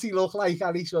 Naughty look like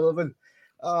Andy Sullivan.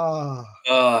 Oh,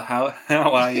 how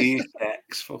are you,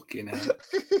 X? Fucking hell.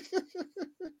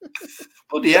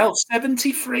 Bloody hell,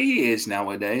 73 years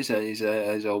nowadays. He's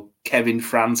old Kevin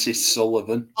Francis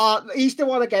Sullivan. He's the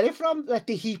one I get it from,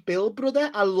 the Heat Bill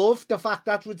brother. I love the fact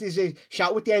that with his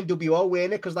shout with the NWO,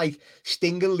 weren't it? Because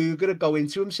Sting and Luger would go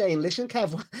into him saying, "Listen,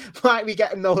 Kev, why aren't we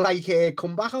getting no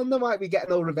comeback on them? Why aren't we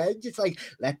getting no revenge?" It's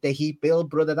let the Heat Bill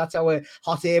brother. That's our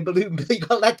hot air balloon. You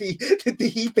got to let the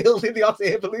Heat build in the hot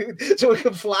air balloon so it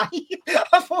can fly.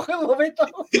 I fucking love it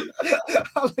though.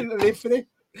 I'm in the live for it.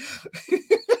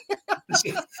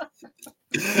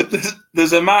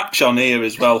 There's a match on here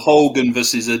as well, Hogan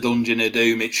versus the Dungeon of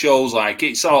Doom. It shows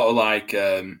it's sort of like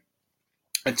a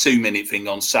 2-minute thing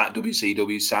on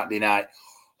WCW Saturday night.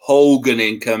 Hogan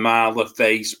in Kamala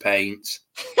face paint.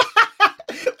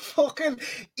 Fucking,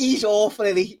 he's awful,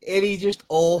 isn't he? He's just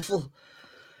awful.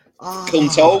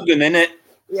 Cunt Hogan, innit?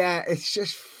 Yeah, it's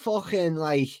just fucking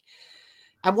like.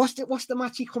 And what's the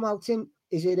match he come out in?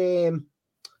 Is it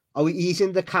Oh, he's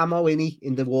in the camo,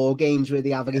 in the War Games where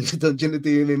they have against the Dungeon of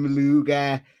Doom in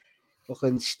Luger,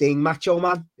 fucking Sting, Macho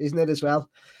Man, isn't it as well?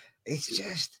 It's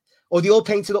just, they all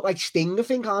painted up like Sting, I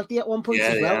think, aren't they, at one point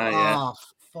as well? Yeah. Oh,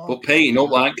 fuck. But painting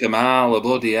up like Kamala,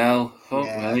 bloody hell.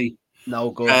 Fuck me.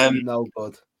 No good, no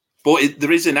good. But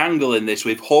there is an angle in this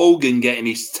with Hogan getting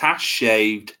his tash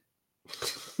shaved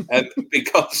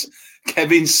because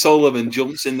Kevin Sullivan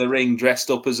jumps in the ring dressed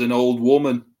up as an old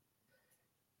woman.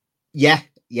 Yeah,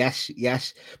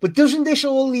 yes. But doesn't this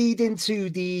all lead into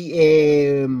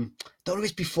the, don't know if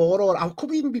it's before or it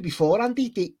could even be before, Andy,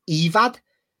 the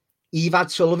Evad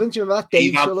Sullivan, do you remember that?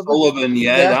 Dave Sullivan,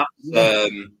 yeah.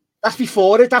 That's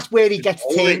before it. That's where he gets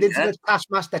turned into the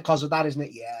Taskmaster because of that, isn't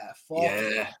it? Yeah.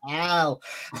 Fuck hell.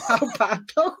 How bad,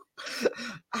 though?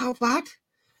 How bad?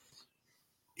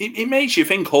 It makes you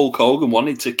think Hulk Hogan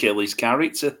wanted to kill his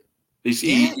character.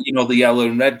 The yellow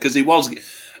and red, because he was.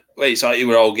 It's like you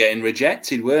were all getting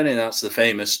rejected, weren't it? That's the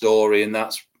famous story, and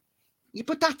that's. Yeah,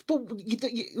 but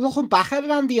looking back at it,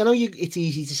 Andy, it's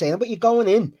easy to say, but you're going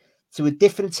in to a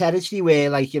different territory where,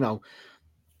 like, you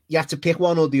had to pick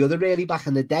one or the other really back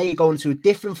in the day. You're going to a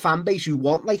different fan base who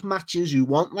want like matches, who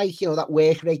want like, that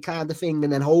work rate kind of thing.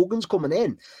 And then Hogan's coming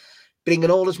in, bringing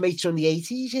all his mates from the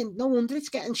 80s in. No wonder it's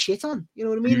getting shit on. You know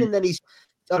what I mean? And then he's,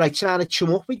 all right, trying to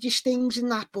chum up with your Stings and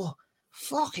that, but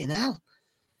fucking hell.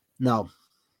 No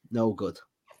good.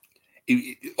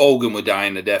 Hogan would die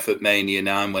in a death at Mania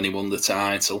 9 when he won the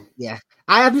title. Yeah.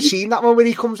 I haven't seen that one when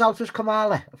he comes out as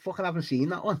Kamala. I fucking haven't seen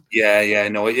that one. Yeah,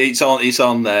 no, it's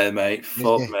on there, mate.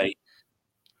 Fuck me.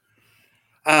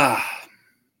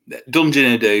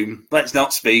 Dungeon of Doom. Let's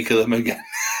not speak of them again.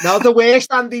 No, the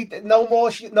worst, Andy. No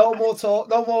more talk,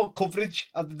 no more coverage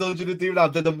of the Dungeon of Doom now.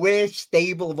 They're the worst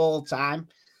stable of all time.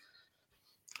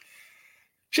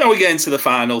 Shall we get into the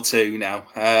final two now?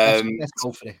 Let's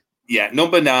go for it. Yeah,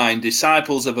 number 9,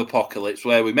 Disciples of Apocalypse,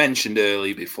 where we mentioned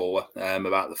earlier before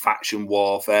about the faction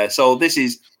warfare. So this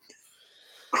is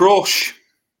Crush,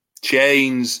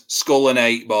 Chains, Skull and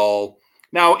 8-Ball.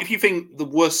 Now, if you think the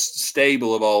worst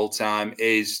stable of all time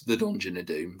is the Dungeon of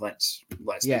Doom, let's be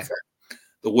fair.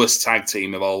 The worst tag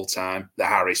team of all time, the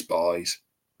Harris Boys.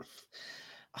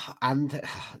 And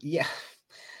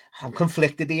I'm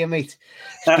conflicted here, mate.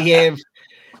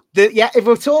 If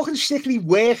we're talking strictly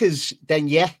workers, then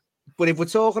yeah. But if we're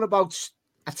talking about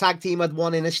a tag team had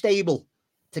won in a stable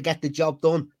to get the job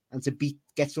done and to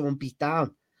get someone beat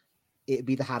down, it'd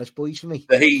be the Harris Boys for me.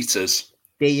 The Heaters.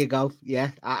 There you go.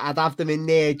 Yeah, I'd have them in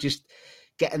there just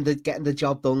getting the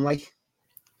job done, like.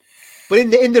 But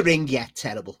in the ring, yeah,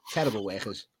 terrible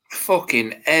workers.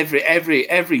 Fucking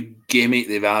every gimmick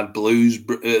they've had.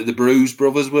 The Bruise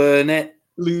Brothers, weren't it?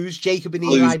 Jacob and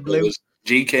Eli Blue.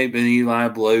 Jacob and Eli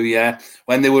Blue, yeah.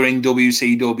 When they were in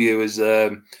WCW as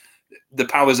the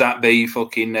powers that be,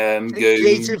 fucking goons.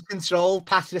 Creative Control,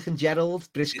 Patrick and Gerald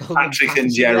Briscoe. Patrick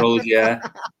and Gerald, yeah.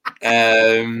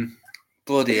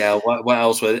 Bloody hell! What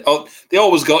else were they? Oh, they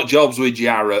always got jobs with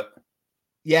Jarrett.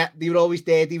 Yeah, they were always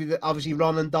there. They were obviously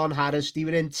Ron and Don Harris. They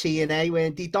were in TNA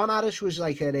when Don Harris was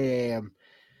like at the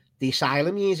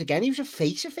Asylum years again. He was a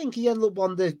face, I think. He ended up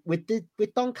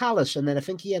with Don Callis, and then I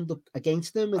think he ended up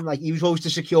against them, and like he was always the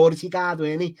security guard,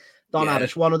 wasn't he? Don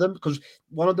Harris, one of them, because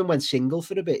one of them went single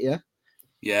for a bit, yeah.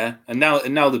 Yeah, and now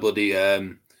the bloody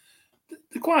they're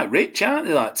quite rich, aren't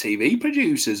they? Like TV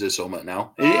producers or something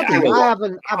now. I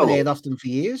haven't heard of them for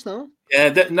years now.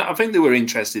 Yeah, I think they were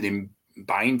interested in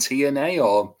buying TNA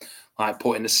or like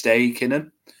putting a stake in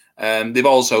them. They've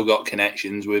also got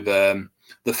connections with the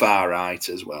Far Right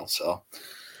as well. So,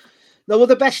 no, well,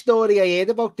 the best story I heard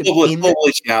about them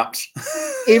published chaps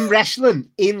in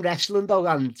wrestling though,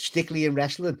 and strictly in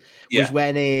wrestling, was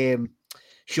when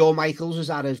Shawn Michaels was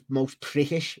at his most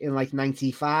prickish in like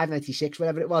 95, 96,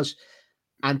 whatever it was.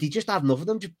 And he just had enough of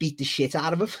them, just beat the shit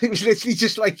out of him. It was literally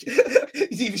just like,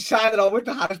 he was signing on with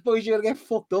the Harris Boys, you're going to get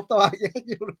fucked up, though, you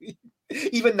know what I mean?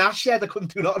 Even Nash said they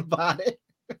couldn't do nothing about it.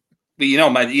 But you know,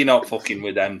 man, you're not fucking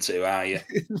with them two, are you?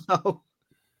 No.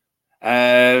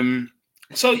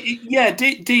 So, yeah,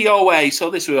 DOA, so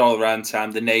this was all around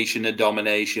time, the Nation of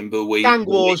Domination, but Gang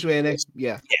Wars, really.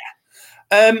 Yeah.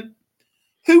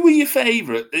 Who were your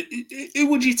favourite? Who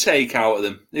would you take out of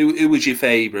them? Who was your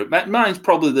favourite? Mine's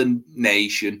probably the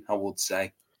Nation, I would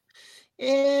say.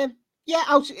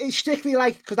 It's strictly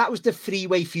like, because that was the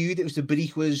three-way feud. It was the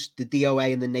Bariquas, the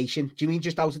DOA, and the Nation. Do you mean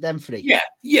just out of them three? Yeah.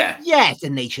 Yeah, it's the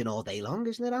Nation all day long,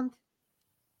 isn't it, Ant?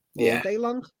 All day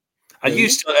long.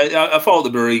 I thought the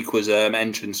Bariqua's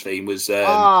entrance theme was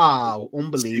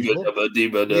unbelievable.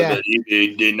 Yeah.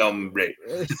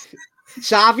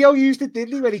 Savio used it,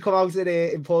 didn't he, when he come out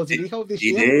in Puerto Rico this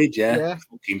year? He did, yeah.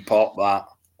 Fucking pop that.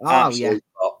 Absolute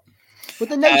pop. But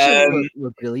the Nation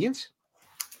were brilliant.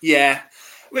 Yeah.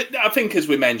 I think, as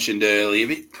we mentioned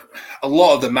earlier, a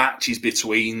lot of the matches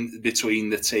between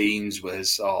the teams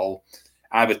was all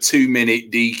either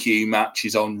 2-minute DQ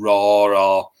matches on Raw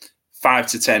or 5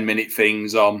 to 10 minute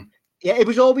things on. Yeah, it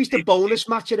was always the bonus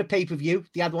match at a pay-per-view.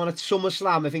 They had one at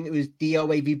SummerSlam. I think it was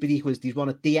DOA v Bariquas. There's one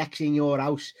at DX in your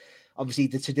house. Obviously,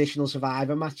 the traditional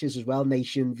Survivor matches as well.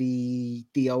 Nation v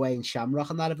DOA and Shamrock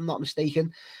and that, if I'm not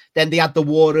mistaken. Then they had the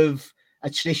War of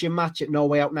Attrition match at No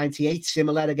Way Out 98.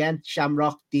 Similar again.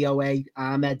 Shamrock, DOA,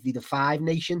 Ahmed v the Five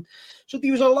Nation. So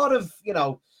there was a lot of,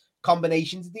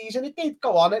 combinations of these. And it did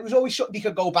go on. It was always something you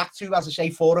could go back to, as I say,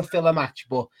 for a filler match.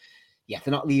 But yeah,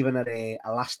 they're not leaving a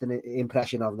lasting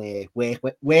impression on the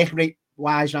work rate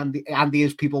wise, Andy,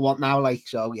 as people want now.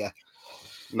 So yeah,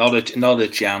 not a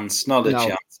chance, not a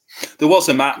chance. There was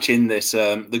a match in this,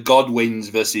 the Godwins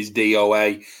versus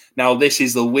DOA. Now this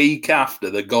is the week after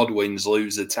the Godwins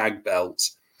lose the tag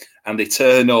belts, and they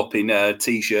turn up in a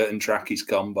t-shirt and trackies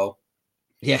combo.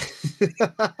 Yeah,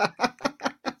 I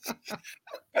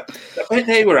bet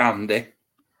they were handy.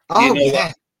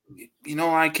 Oh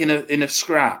like in a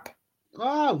scrap.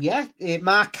 Oh, yeah.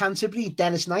 Mark Canterbury,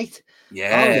 Dennis Knight.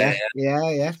 Yeah. Oh,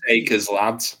 yeah. Takers,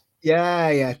 lads.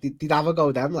 Yeah. They'd have a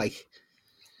go them,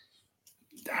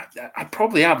 I'd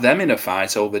probably have them in a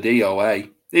fight over DOA.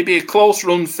 It'd be a close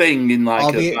run thing in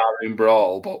a barroom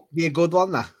brawl, but be a good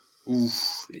one, that.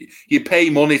 Oof, you pay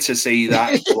money to see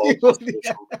that.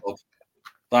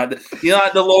 Like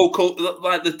the local,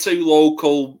 like the two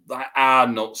local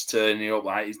nuts turning up.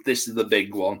 Like this is the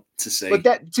big one to see.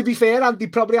 But to be fair, Andy,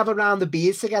 they'd probably have a round of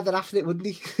beers together after it, wouldn't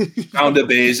he? Round of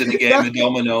beers and a game of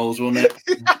dominoes, wouldn't it?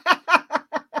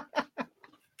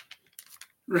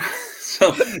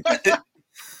 So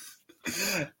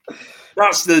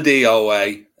that's the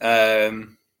DOA.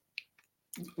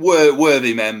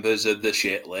 Worthy members of the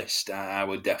shit list, I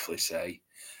would definitely say.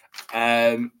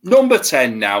 Number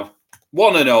 10 now.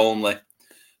 One and only.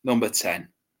 Number 10.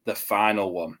 The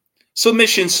final one.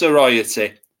 Submission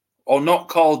Sorority. Or not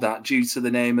called that due to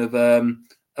the name of a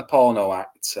porno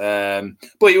act.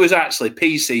 But it was actually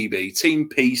PCB. Team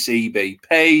PCB.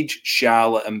 Paige,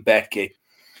 Charlotte and Becky.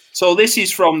 So this is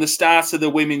from the start of the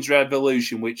Women's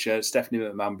Revolution, which Stephanie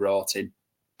McMahon brought in.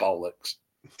 Bollocks.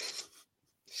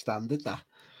 Standard, that.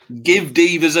 Give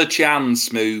divas a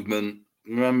chance movement.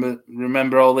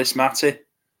 Remember all this, Matty?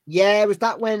 Yeah, was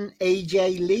that when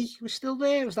AJ Lee was still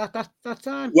there? Was that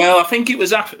time? Well, I think it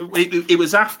was after. It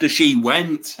was after she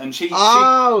went, and she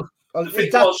brought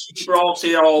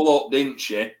it all up, didn't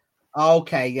she?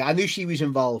 Okay, yeah, I knew she was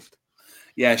involved.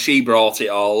 Yeah, she brought it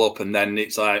all up, and then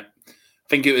it's like, I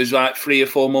think it was like 3 or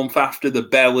 4 months after the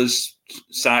Bellas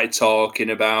started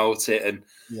talking about it, and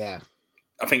yeah,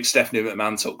 I think Stephanie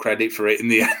McMahon took credit for it in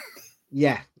the end.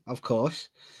 Yeah, of course.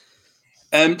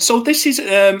 So this is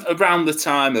around the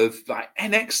time of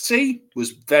NXT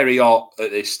was very hot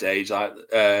at this stage,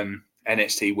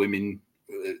 NXT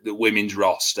the women's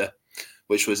roster,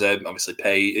 which was obviously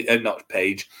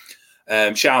Paige,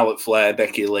 Charlotte Flair,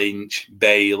 Becky Lynch,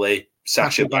 Bayley,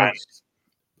 Sasha Banks,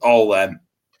 all them,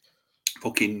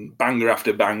 fucking banger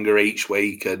after banger each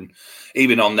week, and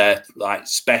even on their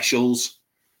specials,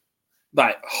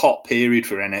 hot period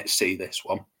for NXT. This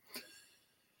one.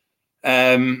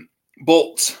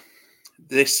 But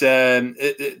this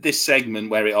segment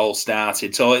where it all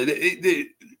started, so it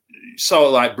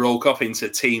sort of broke off into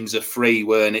teams of 3,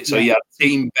 weren't it? So you had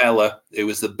Team Bella, who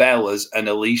was the Bellas, and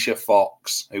Alicia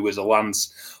Fox, who was a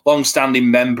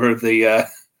long-standing member of the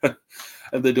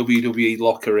of the WWE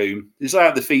locker room. It's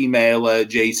like the female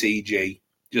JTG,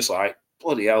 just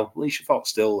bloody hell, Alicia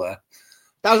Fox still there.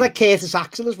 That was Curtis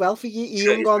Axel as well for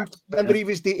you. Remember he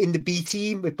was in the B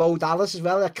team with Bo Dallas as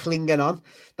well, clinging on.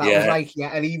 That was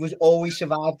and he was always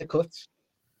survived the cuts.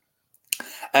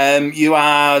 You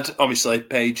had obviously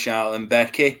Paige, Charlotte, and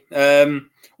Becky.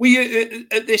 Were you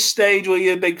at this stage? Were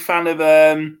you a big fan of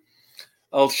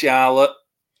old Charlotte?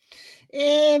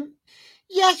 Yeah,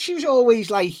 she was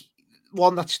always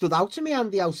one that stood out to me,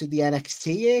 Andy, out of the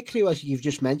NXT crew, as you've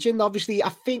just mentioned. Obviously, I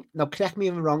think, now correct me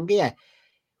if I'm wrong here,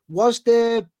 was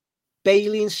the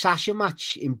Bayley and Sasha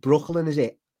match in Brooklyn, is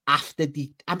it? After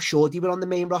I'm sure they were on the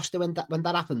main roster when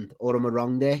that happened, or am I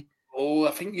wrong there? Oh,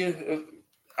 I think you.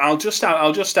 I'll just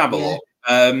have a look.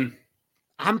 I'm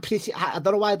pretty. I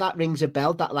don't know why that rings a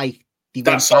bell. That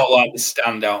that's sort of the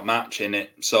standout match in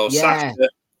it. So Sasha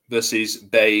versus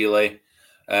Bayley,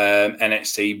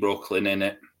 NXT Brooklyn in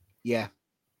it. Yeah.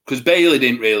 Because Bayley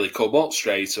didn't really come up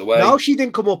straight away. No, she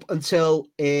didn't come up until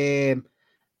I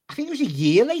think it was a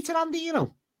year later, Andy, you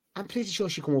know. I'm pretty sure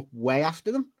she come up way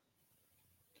after them.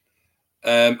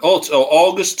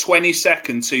 August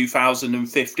 22nd,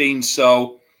 2015.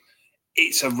 So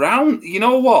it's around, you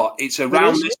know what? It's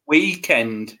around this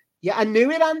weekend. Yeah, I knew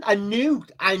it, and I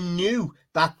knew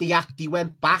that they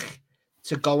went back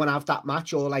to go and have that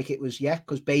match, or like it was,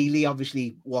 because Bayley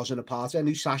obviously wasn't a part of it. I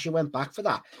knew Sasha went back for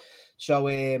that. So,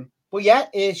 but yeah,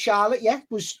 Charlotte,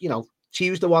 was, you know,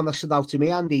 she was the one that stood out to me,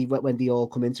 Andy, when they all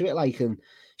come into it, like, and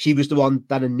she was the one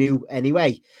that I knew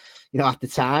anyway. You know, at the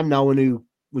time, no one who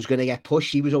was going to get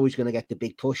pushed. She was always going to get the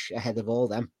big push ahead of all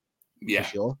them. Yeah, for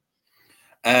sure.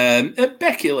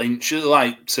 Becky Lynch,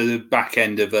 like to the back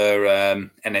end of her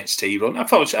NXT run, I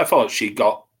thought she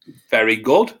got very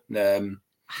good.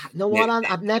 No one,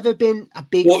 I've never been a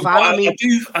big fan.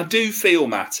 I do feel,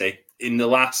 Matty, in the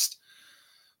last,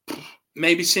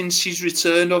 maybe since she's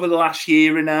returned over the last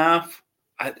year and a half,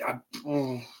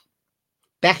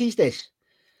 Becky's this.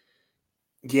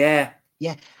 Yeah.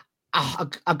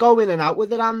 I go in and out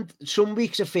with it, and some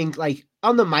weeks I think, like,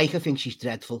 on the mic, I think she's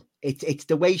dreadful. It's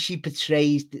the way she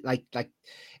portrays, like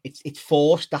it's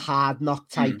forced, the hard knock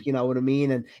type, you know what I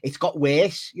mean? And it's got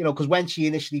worse, you know, because when she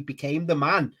initially became the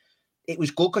man, it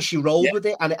was good because she rolled with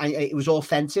it, and it was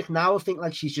authentic. Now I think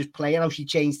like she's just playing how she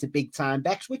changed to big time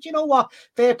Bex, which, you know what,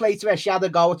 fair play to her. She had a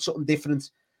go at something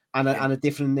different and a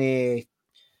different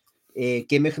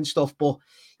gimmick and stuff. But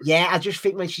yeah, I just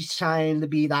think when she's trying to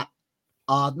be that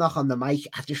hard knock on the mic,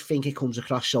 I just think it comes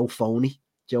across so phony.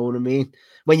 Do you know what I mean?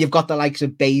 When you've got the likes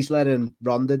of Baszler and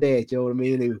Ronda there, do you know what I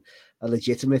mean, who are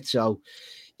legitimate. So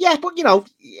yeah, but you know,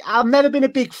 I've never been a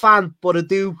big fan, but I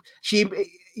do. She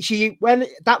when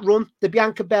that run, the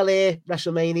Bianca Belair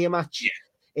WrestleMania match,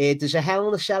 there's a Hell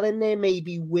in a Cell in there,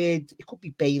 maybe with, it could be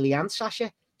Bayley and Sasha.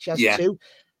 She has two.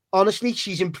 Honestly,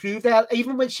 she's improved there.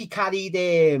 Even when she carried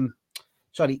who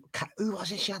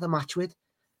was it she had a match with?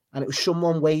 And it was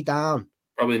someone way down.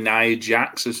 Probably Nia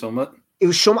Jax or something. It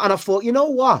was some, and I thought, you know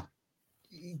what?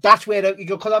 That's where you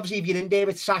go, because obviously if you're in there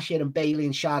with Sasha and Bayley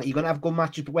and Charlotte, you're going to have good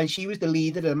matches. But when she was the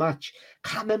leader of the match,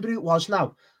 can't remember who it was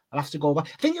now. I'll have to go back.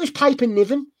 I think it was Piper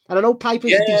Niven. And I know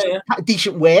Piper's a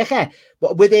decent worker,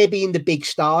 but with her being the big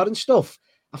star and stuff,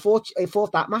 I thought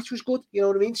that match was good. You know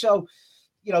what I mean? So,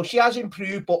 you know, she has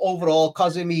improved, but overall,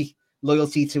 because of me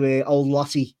loyalty to old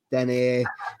Lottie, then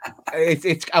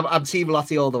I'm Team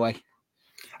Lottie all the way.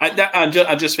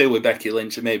 I just feel with Becky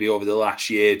Lynch, maybe over the last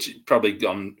year, she's probably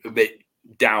gone a bit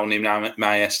down in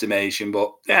my estimation.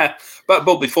 But yeah, but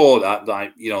before that,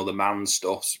 like, you know, the man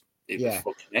stuff, it was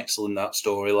fucking excellent, that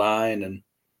storyline. And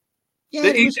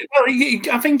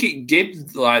I think it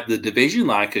gave like the division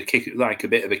like a kick, like a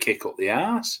bit of a kick up the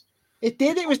arse. It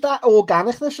did. It was that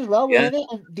organicness as well, wasn't it?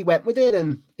 And they went with it,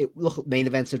 and it looked at main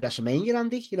events of WrestleMania,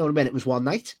 Andy. You know what I mean? It was one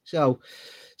night, so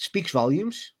speaks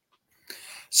volumes.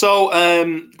 So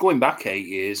going back 8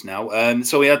 years now,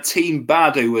 so we had Team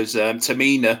Bad, who was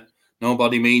Tamina.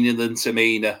 Nobody meaner than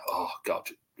Tamina. Oh God,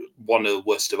 one of the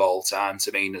worst of all time,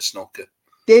 Tamina Snuka.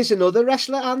 There's another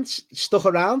wrestler and stuck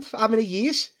around for how many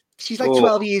years? She's like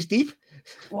 12 years deep.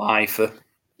 Lifer.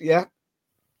 Yeah.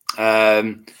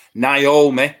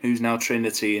 Naomi, who's now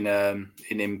Trinity in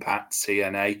Impact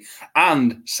TNA,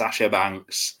 and Sasha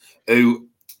Banks, who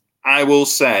I will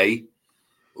say,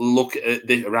 look at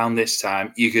around this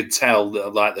time, you could tell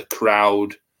that like the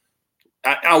crowd,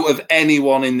 out of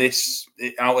anyone in this,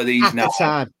 out of these now,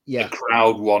 the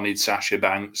crowd wanted Sasha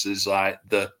Banks as like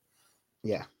the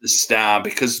star,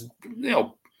 because you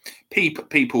know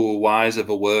people were wise of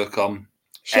her work on.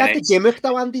 She had the gimmick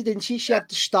though, Andy, didn't she? She had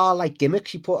the star-like gimmick.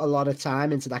 She put a lot of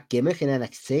time into that gimmick in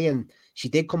NXT, and she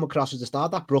did come across as a star.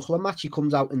 That Brooklyn match, she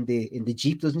comes out in the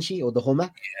Jeep, doesn't she, or the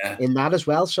Hummer, in that as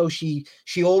well. So she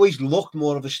always looked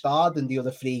more of a star than the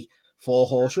other 4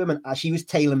 horsewomen. She was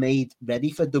tailor-made, ready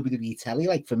for WWE telly.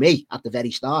 Like for me, at the very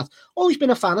start, always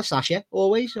been a fan of Sasha.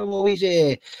 Always, I've always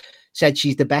said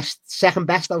she's the best, second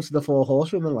best out of the 4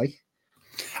 horsewomen. Like,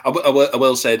 I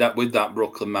will say that with that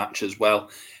Brooklyn match as well.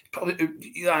 Probably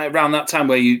around that time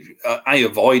where I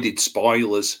avoided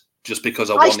spoilers just because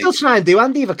I still try and do,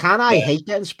 Andy, if I can. I hate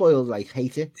getting spoiled, like,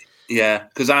 hate it. Yeah,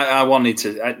 because I wanted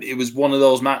to. It was one of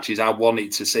those matches I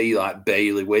wanted to see, like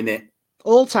Bayley win it.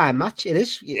 All-time match, it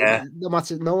is. Yeah,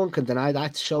 no one can deny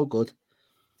that. It's so good.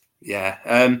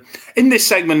 Yeah. In this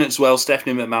segment as well,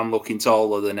 Stephanie McMahon looking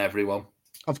taller than everyone.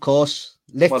 Of course,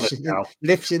 lifts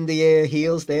in the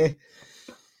heels there.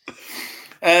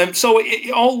 So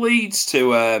it all leads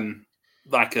to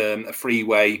like a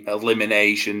freeway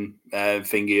elimination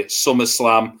thingy at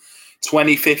SummerSlam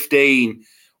 2015,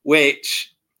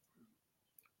 which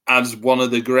has one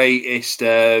of the greatest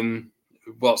soundtracks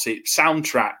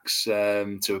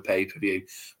to a pay-per-view,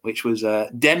 which was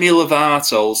Demi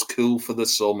Lovato's "Cool for the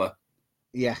Summer."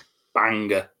 Yeah,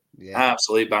 banger, yeah,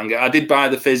 absolute banger. I did buy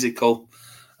the physical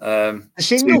the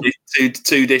single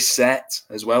two disc set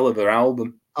as well of her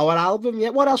album. Oh, an album, yeah.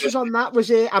 What else was on that? Was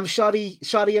it I'm Sorry,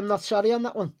 I'm Not Sorry on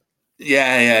that one?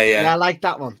 Yeah, I like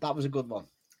that one. That was a good one.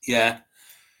 Yeah,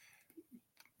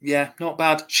 not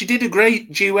bad. She did a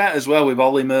great duet as well with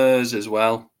Ollie Murs as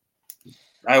well.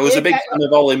 I was a big fan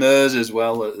of Ollie Murs as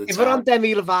well at the time. If we're on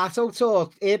Demi Lovato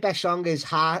talk, her best song is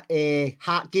Heart,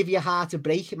 Give Your Heart a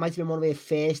Break. It might have been one of her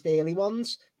first early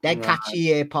ones. Dead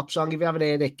catchy pop song. If you haven't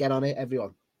heard it, get on it,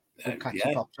 everyone. Catchy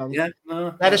pop song. Yeah,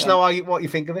 no, let us know what you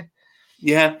think of it.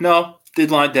 Yeah, no,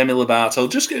 did like Demi Lovato.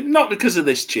 Just not because of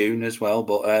this tune as well,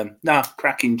 but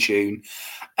cracking tune.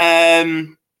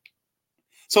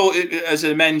 So as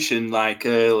I mentioned, like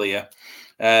earlier,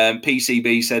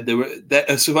 PCB said there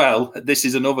as well. This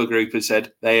is another group who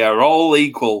said they are all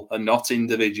equal and not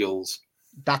individuals.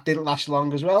 That didn't last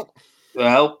long as well.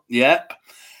 Well, yeah.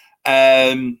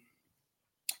 I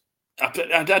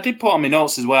did put on my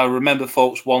notes as well. I remember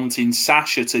folks wanting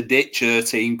Sasha to ditch her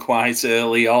team quite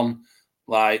early on.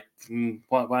 Like,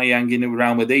 why are you hanging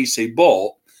around with these two?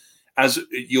 But as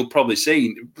you'll probably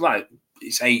see, like,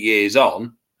 it's 8 years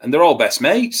on, and they're all best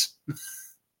mates.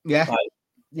 Yeah.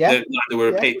 There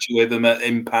were a picture with them at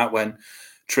Impact when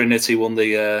Trinity won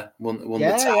the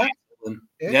title.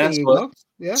 Yeah.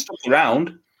 Stuck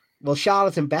around. Well,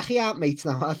 Charlotte and Becky aren't mates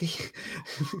now, are they?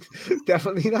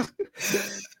 Definitely not.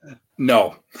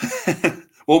 No.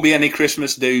 Won't be any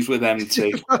Christmas dues with them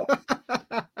two.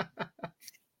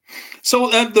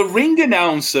 So the ring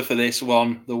announcer for this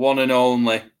one, the one and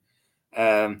only,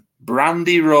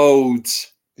 Brandy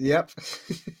Rhodes. Yep.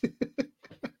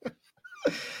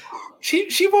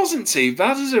 She wasn't too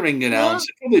bad as a ring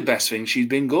announcer. Yeah. Probably the best thing she's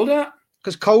been good at.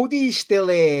 Because Cody's still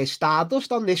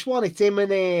Stardust on this one. It's him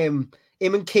and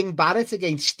King Barrett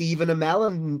against Stephen Amell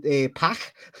and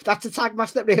Pac. That's a tag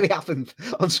match that really happened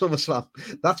on SummerSlam.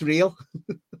 That's real.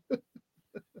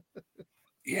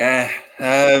 Yeah.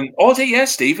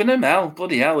 Stephen Amell.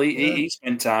 Bloody hell. He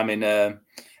spent time in.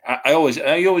 I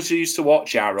always used to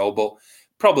watch Arrow, but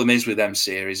problem is with them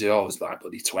series, they're always like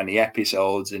bloody 20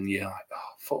 episodes, and you're like,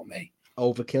 oh, fuck me.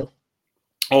 Overkill.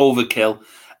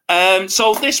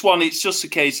 So this one, it's just a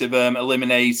case of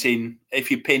eliminating. If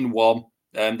you pin one,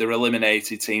 they're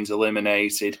eliminated. Teams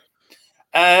eliminated.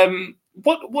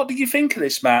 What do you think of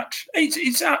this match?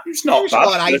 It's not bad.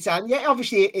 All right, and yeah,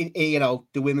 obviously,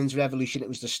 the women's revolution. It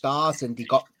was the start, and they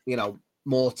got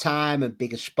more time and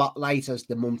bigger spotlight as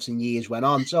the months and years went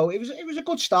on. So it was a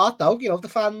good start, though. The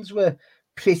fans were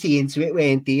pretty into it,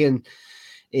 weren't they? And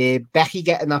Becky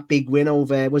getting that big win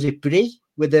over, was it Brie?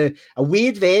 With a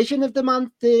weird version of the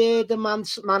man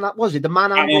was it the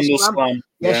man handle slam?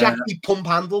 Yeah, she actually pump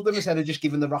handled him instead of just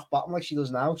giving the rock bottom like she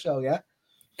does now. So yeah.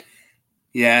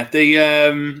 Yeah, I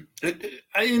didn't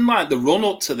like the run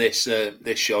up to this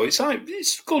show.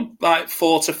 It's good, like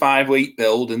 4 to 5 week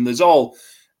build, and there's a lot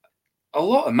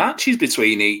of matches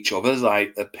between each other,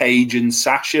 like the Paige and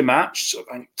Sasha match.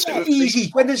 So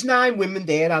easy when there's 9 women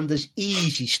there, and there's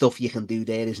easy stuff you can do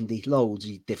there, isn't there? Loads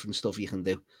of different stuff you can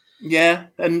do. Yeah,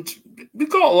 and we've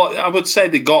got a lot. I would say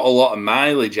they got a lot of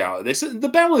mileage out of this. The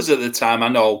Bellas at the time, I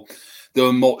know they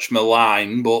were much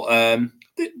maligned, but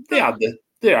they had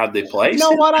their place. You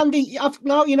know what, Andy?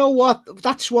 You know what?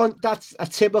 That's a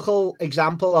typical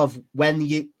example of when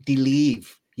they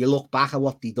leave. You look back at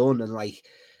what they done, and like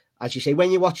as you say,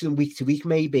 when you're watching them week to week,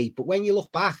 maybe, but when you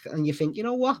look back and you think, you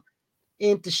know what?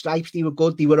 Ain't the Stripes? They were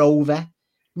good. They were over.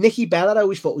 Nikki Bella, I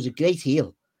always thought was a great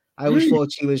heel. I always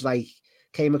thought she was like.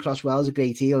 Came across well as a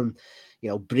great heel, and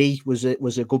Brie was a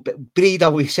good bit. Brie,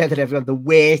 that we said to everyone, the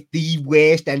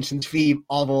worst entrance theme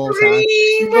of all time.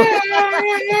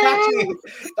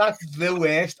 That's the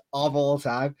worst of all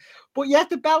time. But yeah,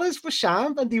 the Bellas were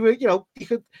sound, and they were,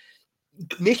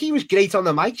 Nikki was great on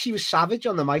the mic. She was savage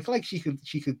on the mic, like she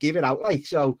could give it out, like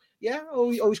so. Yeah,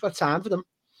 always got time for them.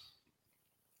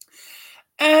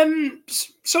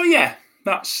 So yeah.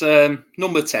 That's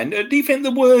number 10. Do you think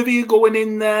they're worthy of going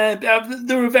in there?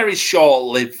 They're a very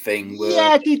short-lived thing.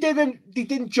 Yeah, they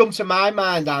didn't jump to my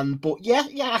mind, but yeah,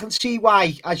 I can see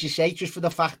why, as you say, just for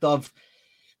the fact of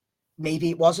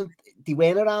maybe they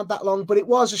weren't around that long, but it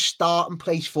was a starting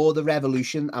place for the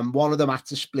Revolution, and one of them had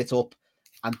to split up,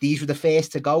 and these were the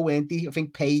first to go, weren't they? I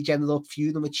think Paige ended up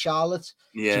feuding with Charlotte.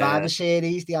 Yeah. Survivor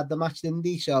Series, they had the match, didn't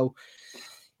they? So,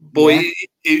 but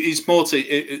it's more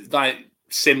to like.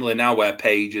 similar now where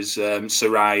Paige has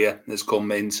Saraya has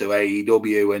come into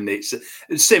AEW, and it's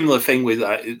a similar thing with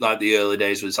like the early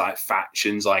days was like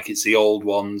factions, like it's the old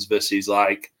ones versus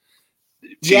like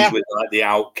she's with like the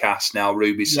Outcast now,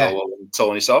 Ruby Soho and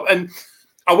Tony Storm. And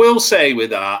I will say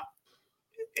with that,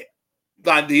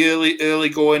 like the early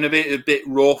going a bit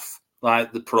rough,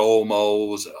 like the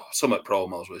promos, some of the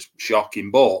promos was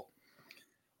shocking, but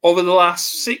over the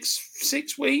last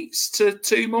six weeks to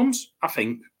 2 months, I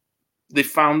think they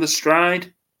found the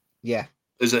stride. Yeah,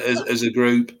 as a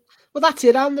group. Well, that's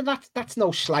it, and that's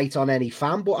no slight on any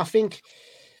fan, but I think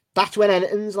that's when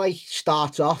anything's like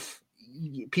starts off.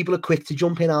 People are quick to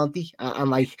jump in, aren't they? And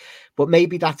like, but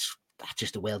maybe that's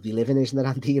just the world we live in, isn't it,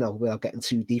 Andy? You know, without getting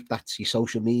too deep, that's your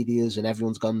social medias, and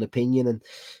everyone's got an opinion, and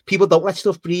people don't let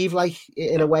stuff breathe, like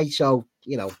in a way. So,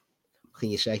 you know, what can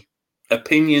you say?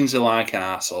 Opinions are like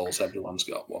arseholes. Everyone's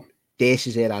got one. This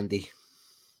is it, Andy.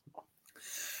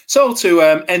 So to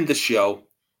end the show,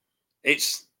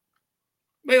 it's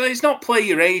not play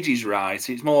your ages right.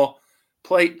 It's more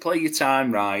play your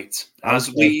time right. As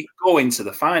we go into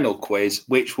the final quiz,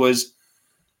 which was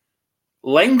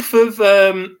length of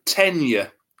tenure.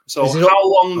 So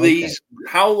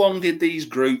how long did these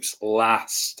groups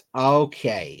last?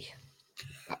 Okay.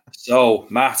 So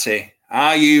Matty,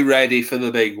 are you ready for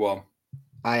the big one?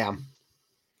 I am.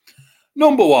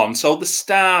 Number one, so the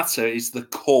starter is the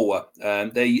core.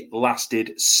 They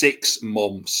lasted 6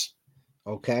 months.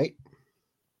 Okay.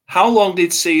 How long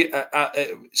did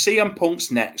CM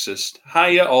Punk's Nexus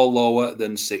higher or lower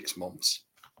than 6 months?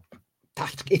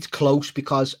 It's close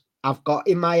because I've got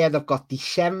in my head, I've got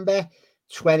December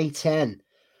 2010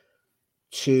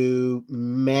 to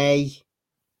May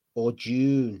or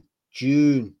June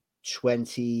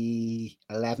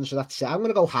 2011. So that's, I'm going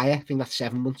to go higher. I think that's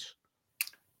 7 months.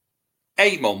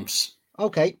 8 months.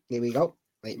 Okay, here we go.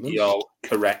 8 months. You're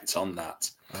correct on that.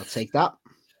 I'll take that.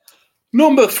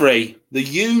 Number 3, the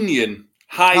Union,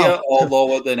 higher or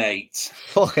lower than 8?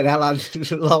 Fucking hell, I'm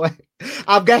lower.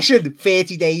 I'm guessing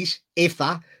 30 days, if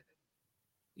that.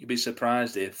 You'd be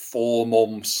surprised if 4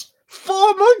 months.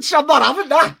 4 months? I'm not having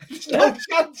that. No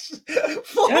chance.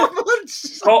 4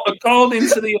 months. According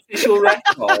to the official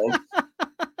record,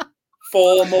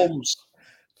 4 months.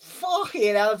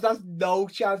 Fucking hell, that's no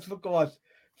chance for God.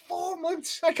 4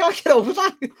 months? I can't get over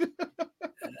that.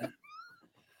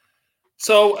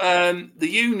 So the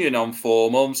Union on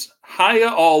 4 months, higher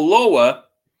or lower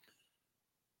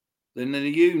than the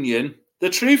Union, the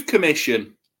Truth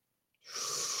Commission.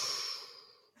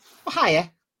 Higher.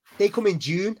 They come in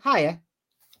June. Higher.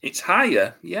 It's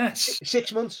higher, yes.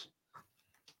 6 months.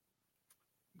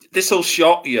 This will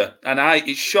shock you, and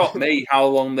it shocked me how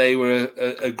long they were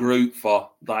a group for.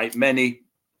 Like many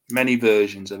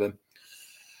versions of them.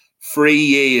 3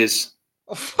 years.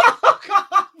 Oh, fuck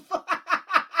off.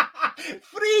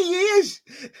 3 years.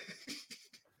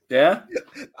 Yeah,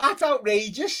 that's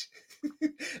outrageous.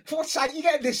 What site are you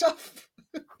getting this off?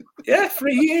 Yeah,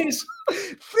 3 years.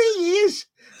 3 years.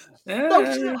 Yeah.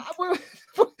 No,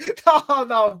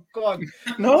 go on.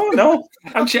 No.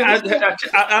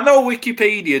 I know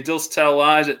Wikipedia does tell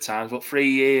lies at times, but 3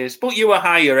 years. But you were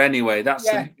higher anyway. That's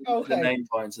the main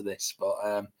point of this.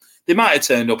 But they might have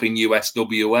turned up in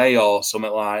USWA or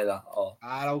something like that.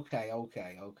 Okay.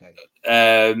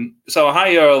 So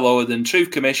higher or lower than Truth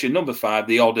Commission. Number 5,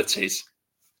 the Oddities.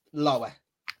 Lower.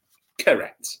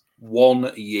 Correct.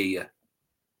 1 year.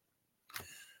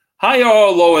 Higher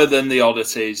or lower than the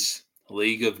Oddities?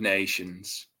 League of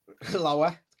Nations.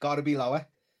 Lower. Got to be lower.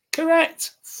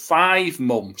 Correct. 5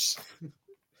 months.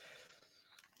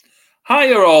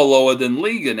 Higher or lower than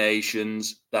League of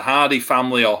Nations? The Hardy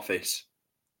Family Office.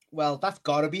 Well, that's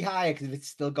got to be higher because it's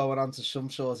still going on to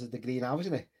some sort of degree now,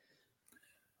 isn't it?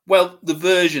 Well, the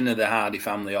version of the Hardy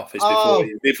Family Office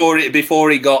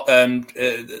before he got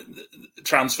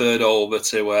transferred over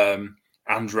to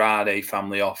Andrade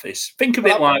Family Office. Think of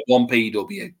it like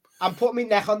 1PW. I'm putting my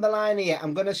neck on the line here.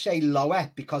 I'm going to say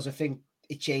lower because I think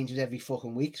it changes every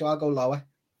fucking week. So I'll go lower.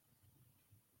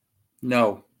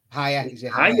 No. Higher. Is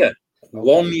it higher? Okay.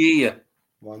 1 year.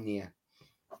 1 year.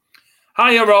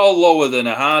 Higher or lower than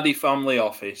a Hardy Family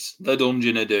Office? The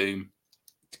Dungeon of Doom.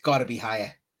 It's got to be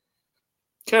higher.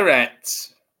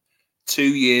 Correct. 2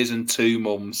 years and 2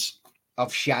 months.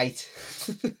 Of shite.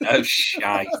 Of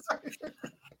shite.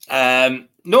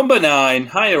 Number 9,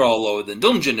 higher or lower than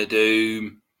Dungeon of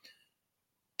Doom?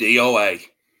 DOA.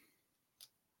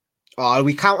 Oh, are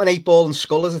we counting 8 Ball and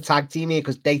Skull as a tag team here?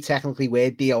 Because they technically were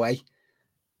DOA.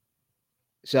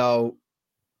 So,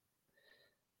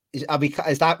 is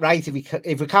that right?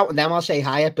 If we're counting them, I'll say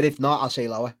higher. But if not, I'll say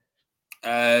lower.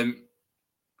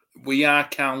 We are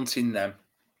counting them.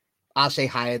 I'll say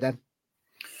higher then.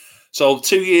 So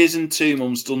 2 years and 2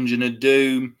 months, Dungeon of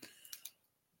Doom.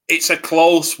 It's a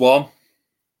close one.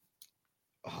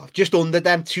 Oh, just under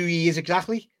them 2 years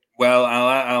exactly. Well,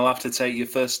 I'll have to take your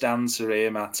first answer here,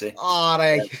 Matty. All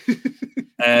right.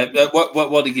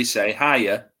 What did you say?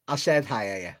 Higher? I said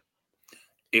higher, yeah.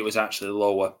 It was actually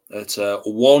lower at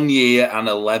 1 year and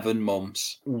 11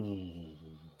 months. Ooh.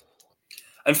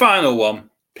 And final one,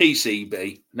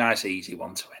 PCB. Nice, easy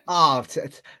one to win. Oh,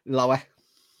 lower.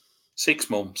 6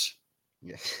 months.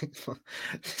 Yes.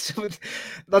 So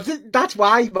that's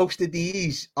why most of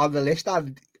these on the list are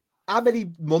how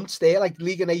many months there? Like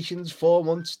League of Nations, 4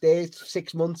 months there,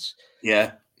 6 months.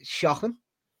 Yeah. Shocking.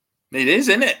 It is,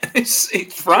 isn't it? It's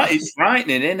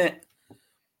frightening, isn't it?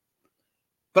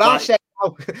 But I'll say,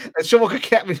 and someone could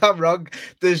get me that wrong,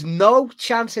 there's no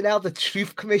chance in hell the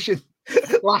Truth Commission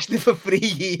lasted for 3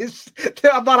 years.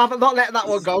 I'm not letting that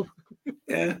one go.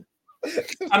 Yeah.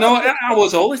 I know. I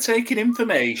was only taking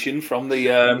information from the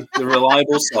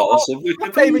reliable source of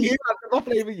Wikipedia. I'm not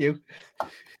blaming you.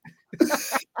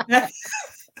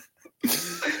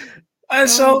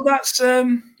 So that's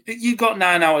you got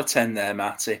 9 out of 10 there,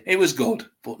 Matty. It was good,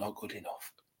 but not good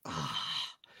enough.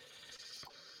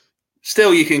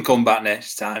 Still, you can come back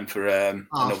next time for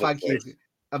another thank quiz. you.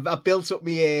 I've built up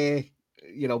my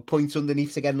points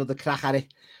underneath to get another crack at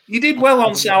it. You did well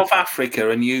on South Africa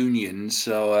and Union,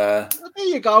 so there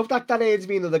you go. That earns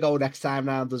me another go next time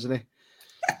round, doesn't it?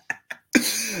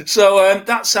 So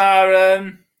that's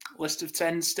our list of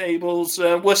 10 stables.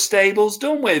 We're stables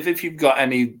done with. If you've got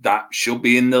any that should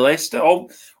be in the list, or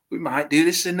we might do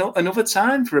this another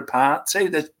time for a part 2.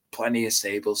 There's plenty of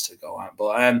stables to go at.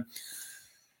 But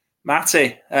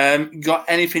Matty, got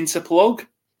anything to plug?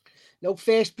 No,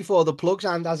 first before the plugs,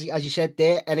 and as you said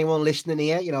there, anyone listening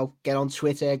here, get on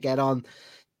Twitter,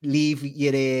 leave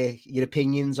your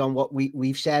opinions on what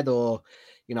we've said, or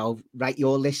write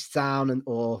your lists down,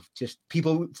 or just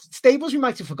stables we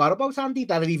might have forgot about, Andy,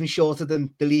 that are even shorter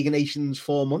than the League of Nations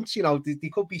 4 months. There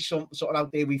could be some sort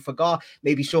out there we forgot.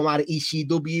 Maybe some out of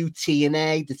ECW,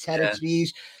 TNA, the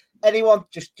territories. Yeah. Anyone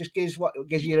just gives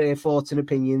your thoughts and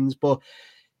opinions.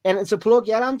 And it's a plug,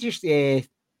 yeah, and just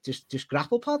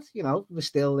GrapplePod. We're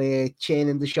still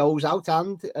churning the shows out,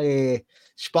 and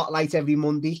Spotlight every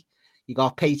Monday. You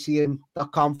got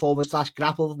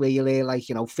patreon.com/grapple, where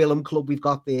you'll Film Club. We've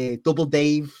got the Double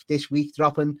Dave this week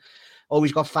dropping.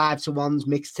 Always got 5-to-1s,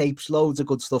 mixtapes, loads of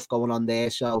good stuff going on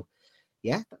there. So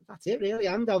yeah, that's it really.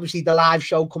 And obviously the live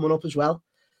show coming up as well,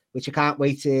 which I can't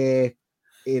wait to.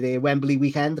 Wembley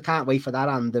weekend. I can't wait for that.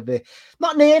 And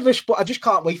not nervous, but I just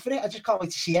can't wait for it. I just can't wait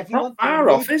to see everyone. Not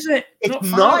far off, is it?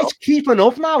 It's keeping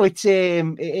up now. It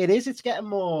is. It's getting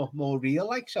more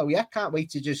real. So yeah, can't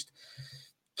wait to just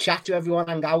chat to everyone,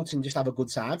 hang out, and just have a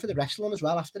good time for the wrestling as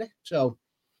well after it. So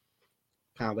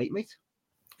can't wait, mate.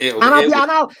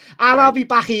 I'll be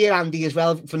back here, Andy, as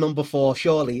well for number 4,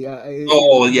 surely. There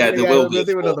will be. We'll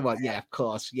do another one. Yeah, of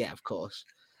course.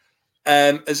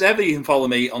 As ever, you can follow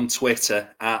me on Twitter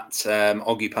at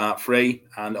Oggy Part 3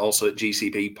 and also at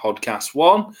GCP Podcast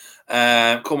 1.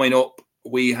 Coming up,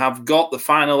 we have got the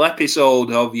final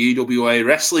episode of UWA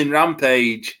Wrestling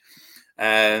Rampage,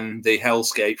 the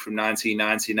Hellscape from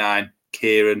 1999.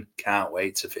 Kieran can't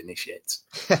wait to finish it.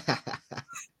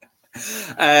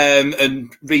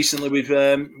 And recently we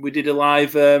did a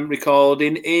live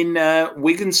recording in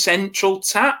Wigan Central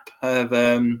Tap of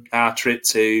our trip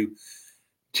to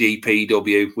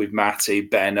GPW with Matty,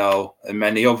 Benno, and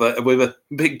many other, with a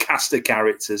big cast of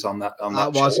characters on that.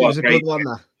 It was a good one.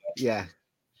 Yeah,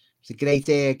 it's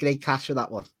a great cast for that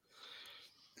one.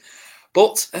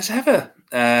 But as ever,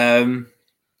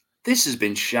 this has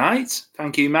been shite.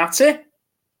 Thank you, Matty.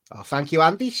 Oh, thank you,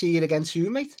 Andy. See you again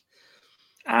soon, mate.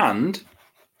 And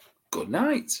good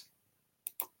night.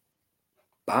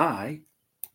 Bye.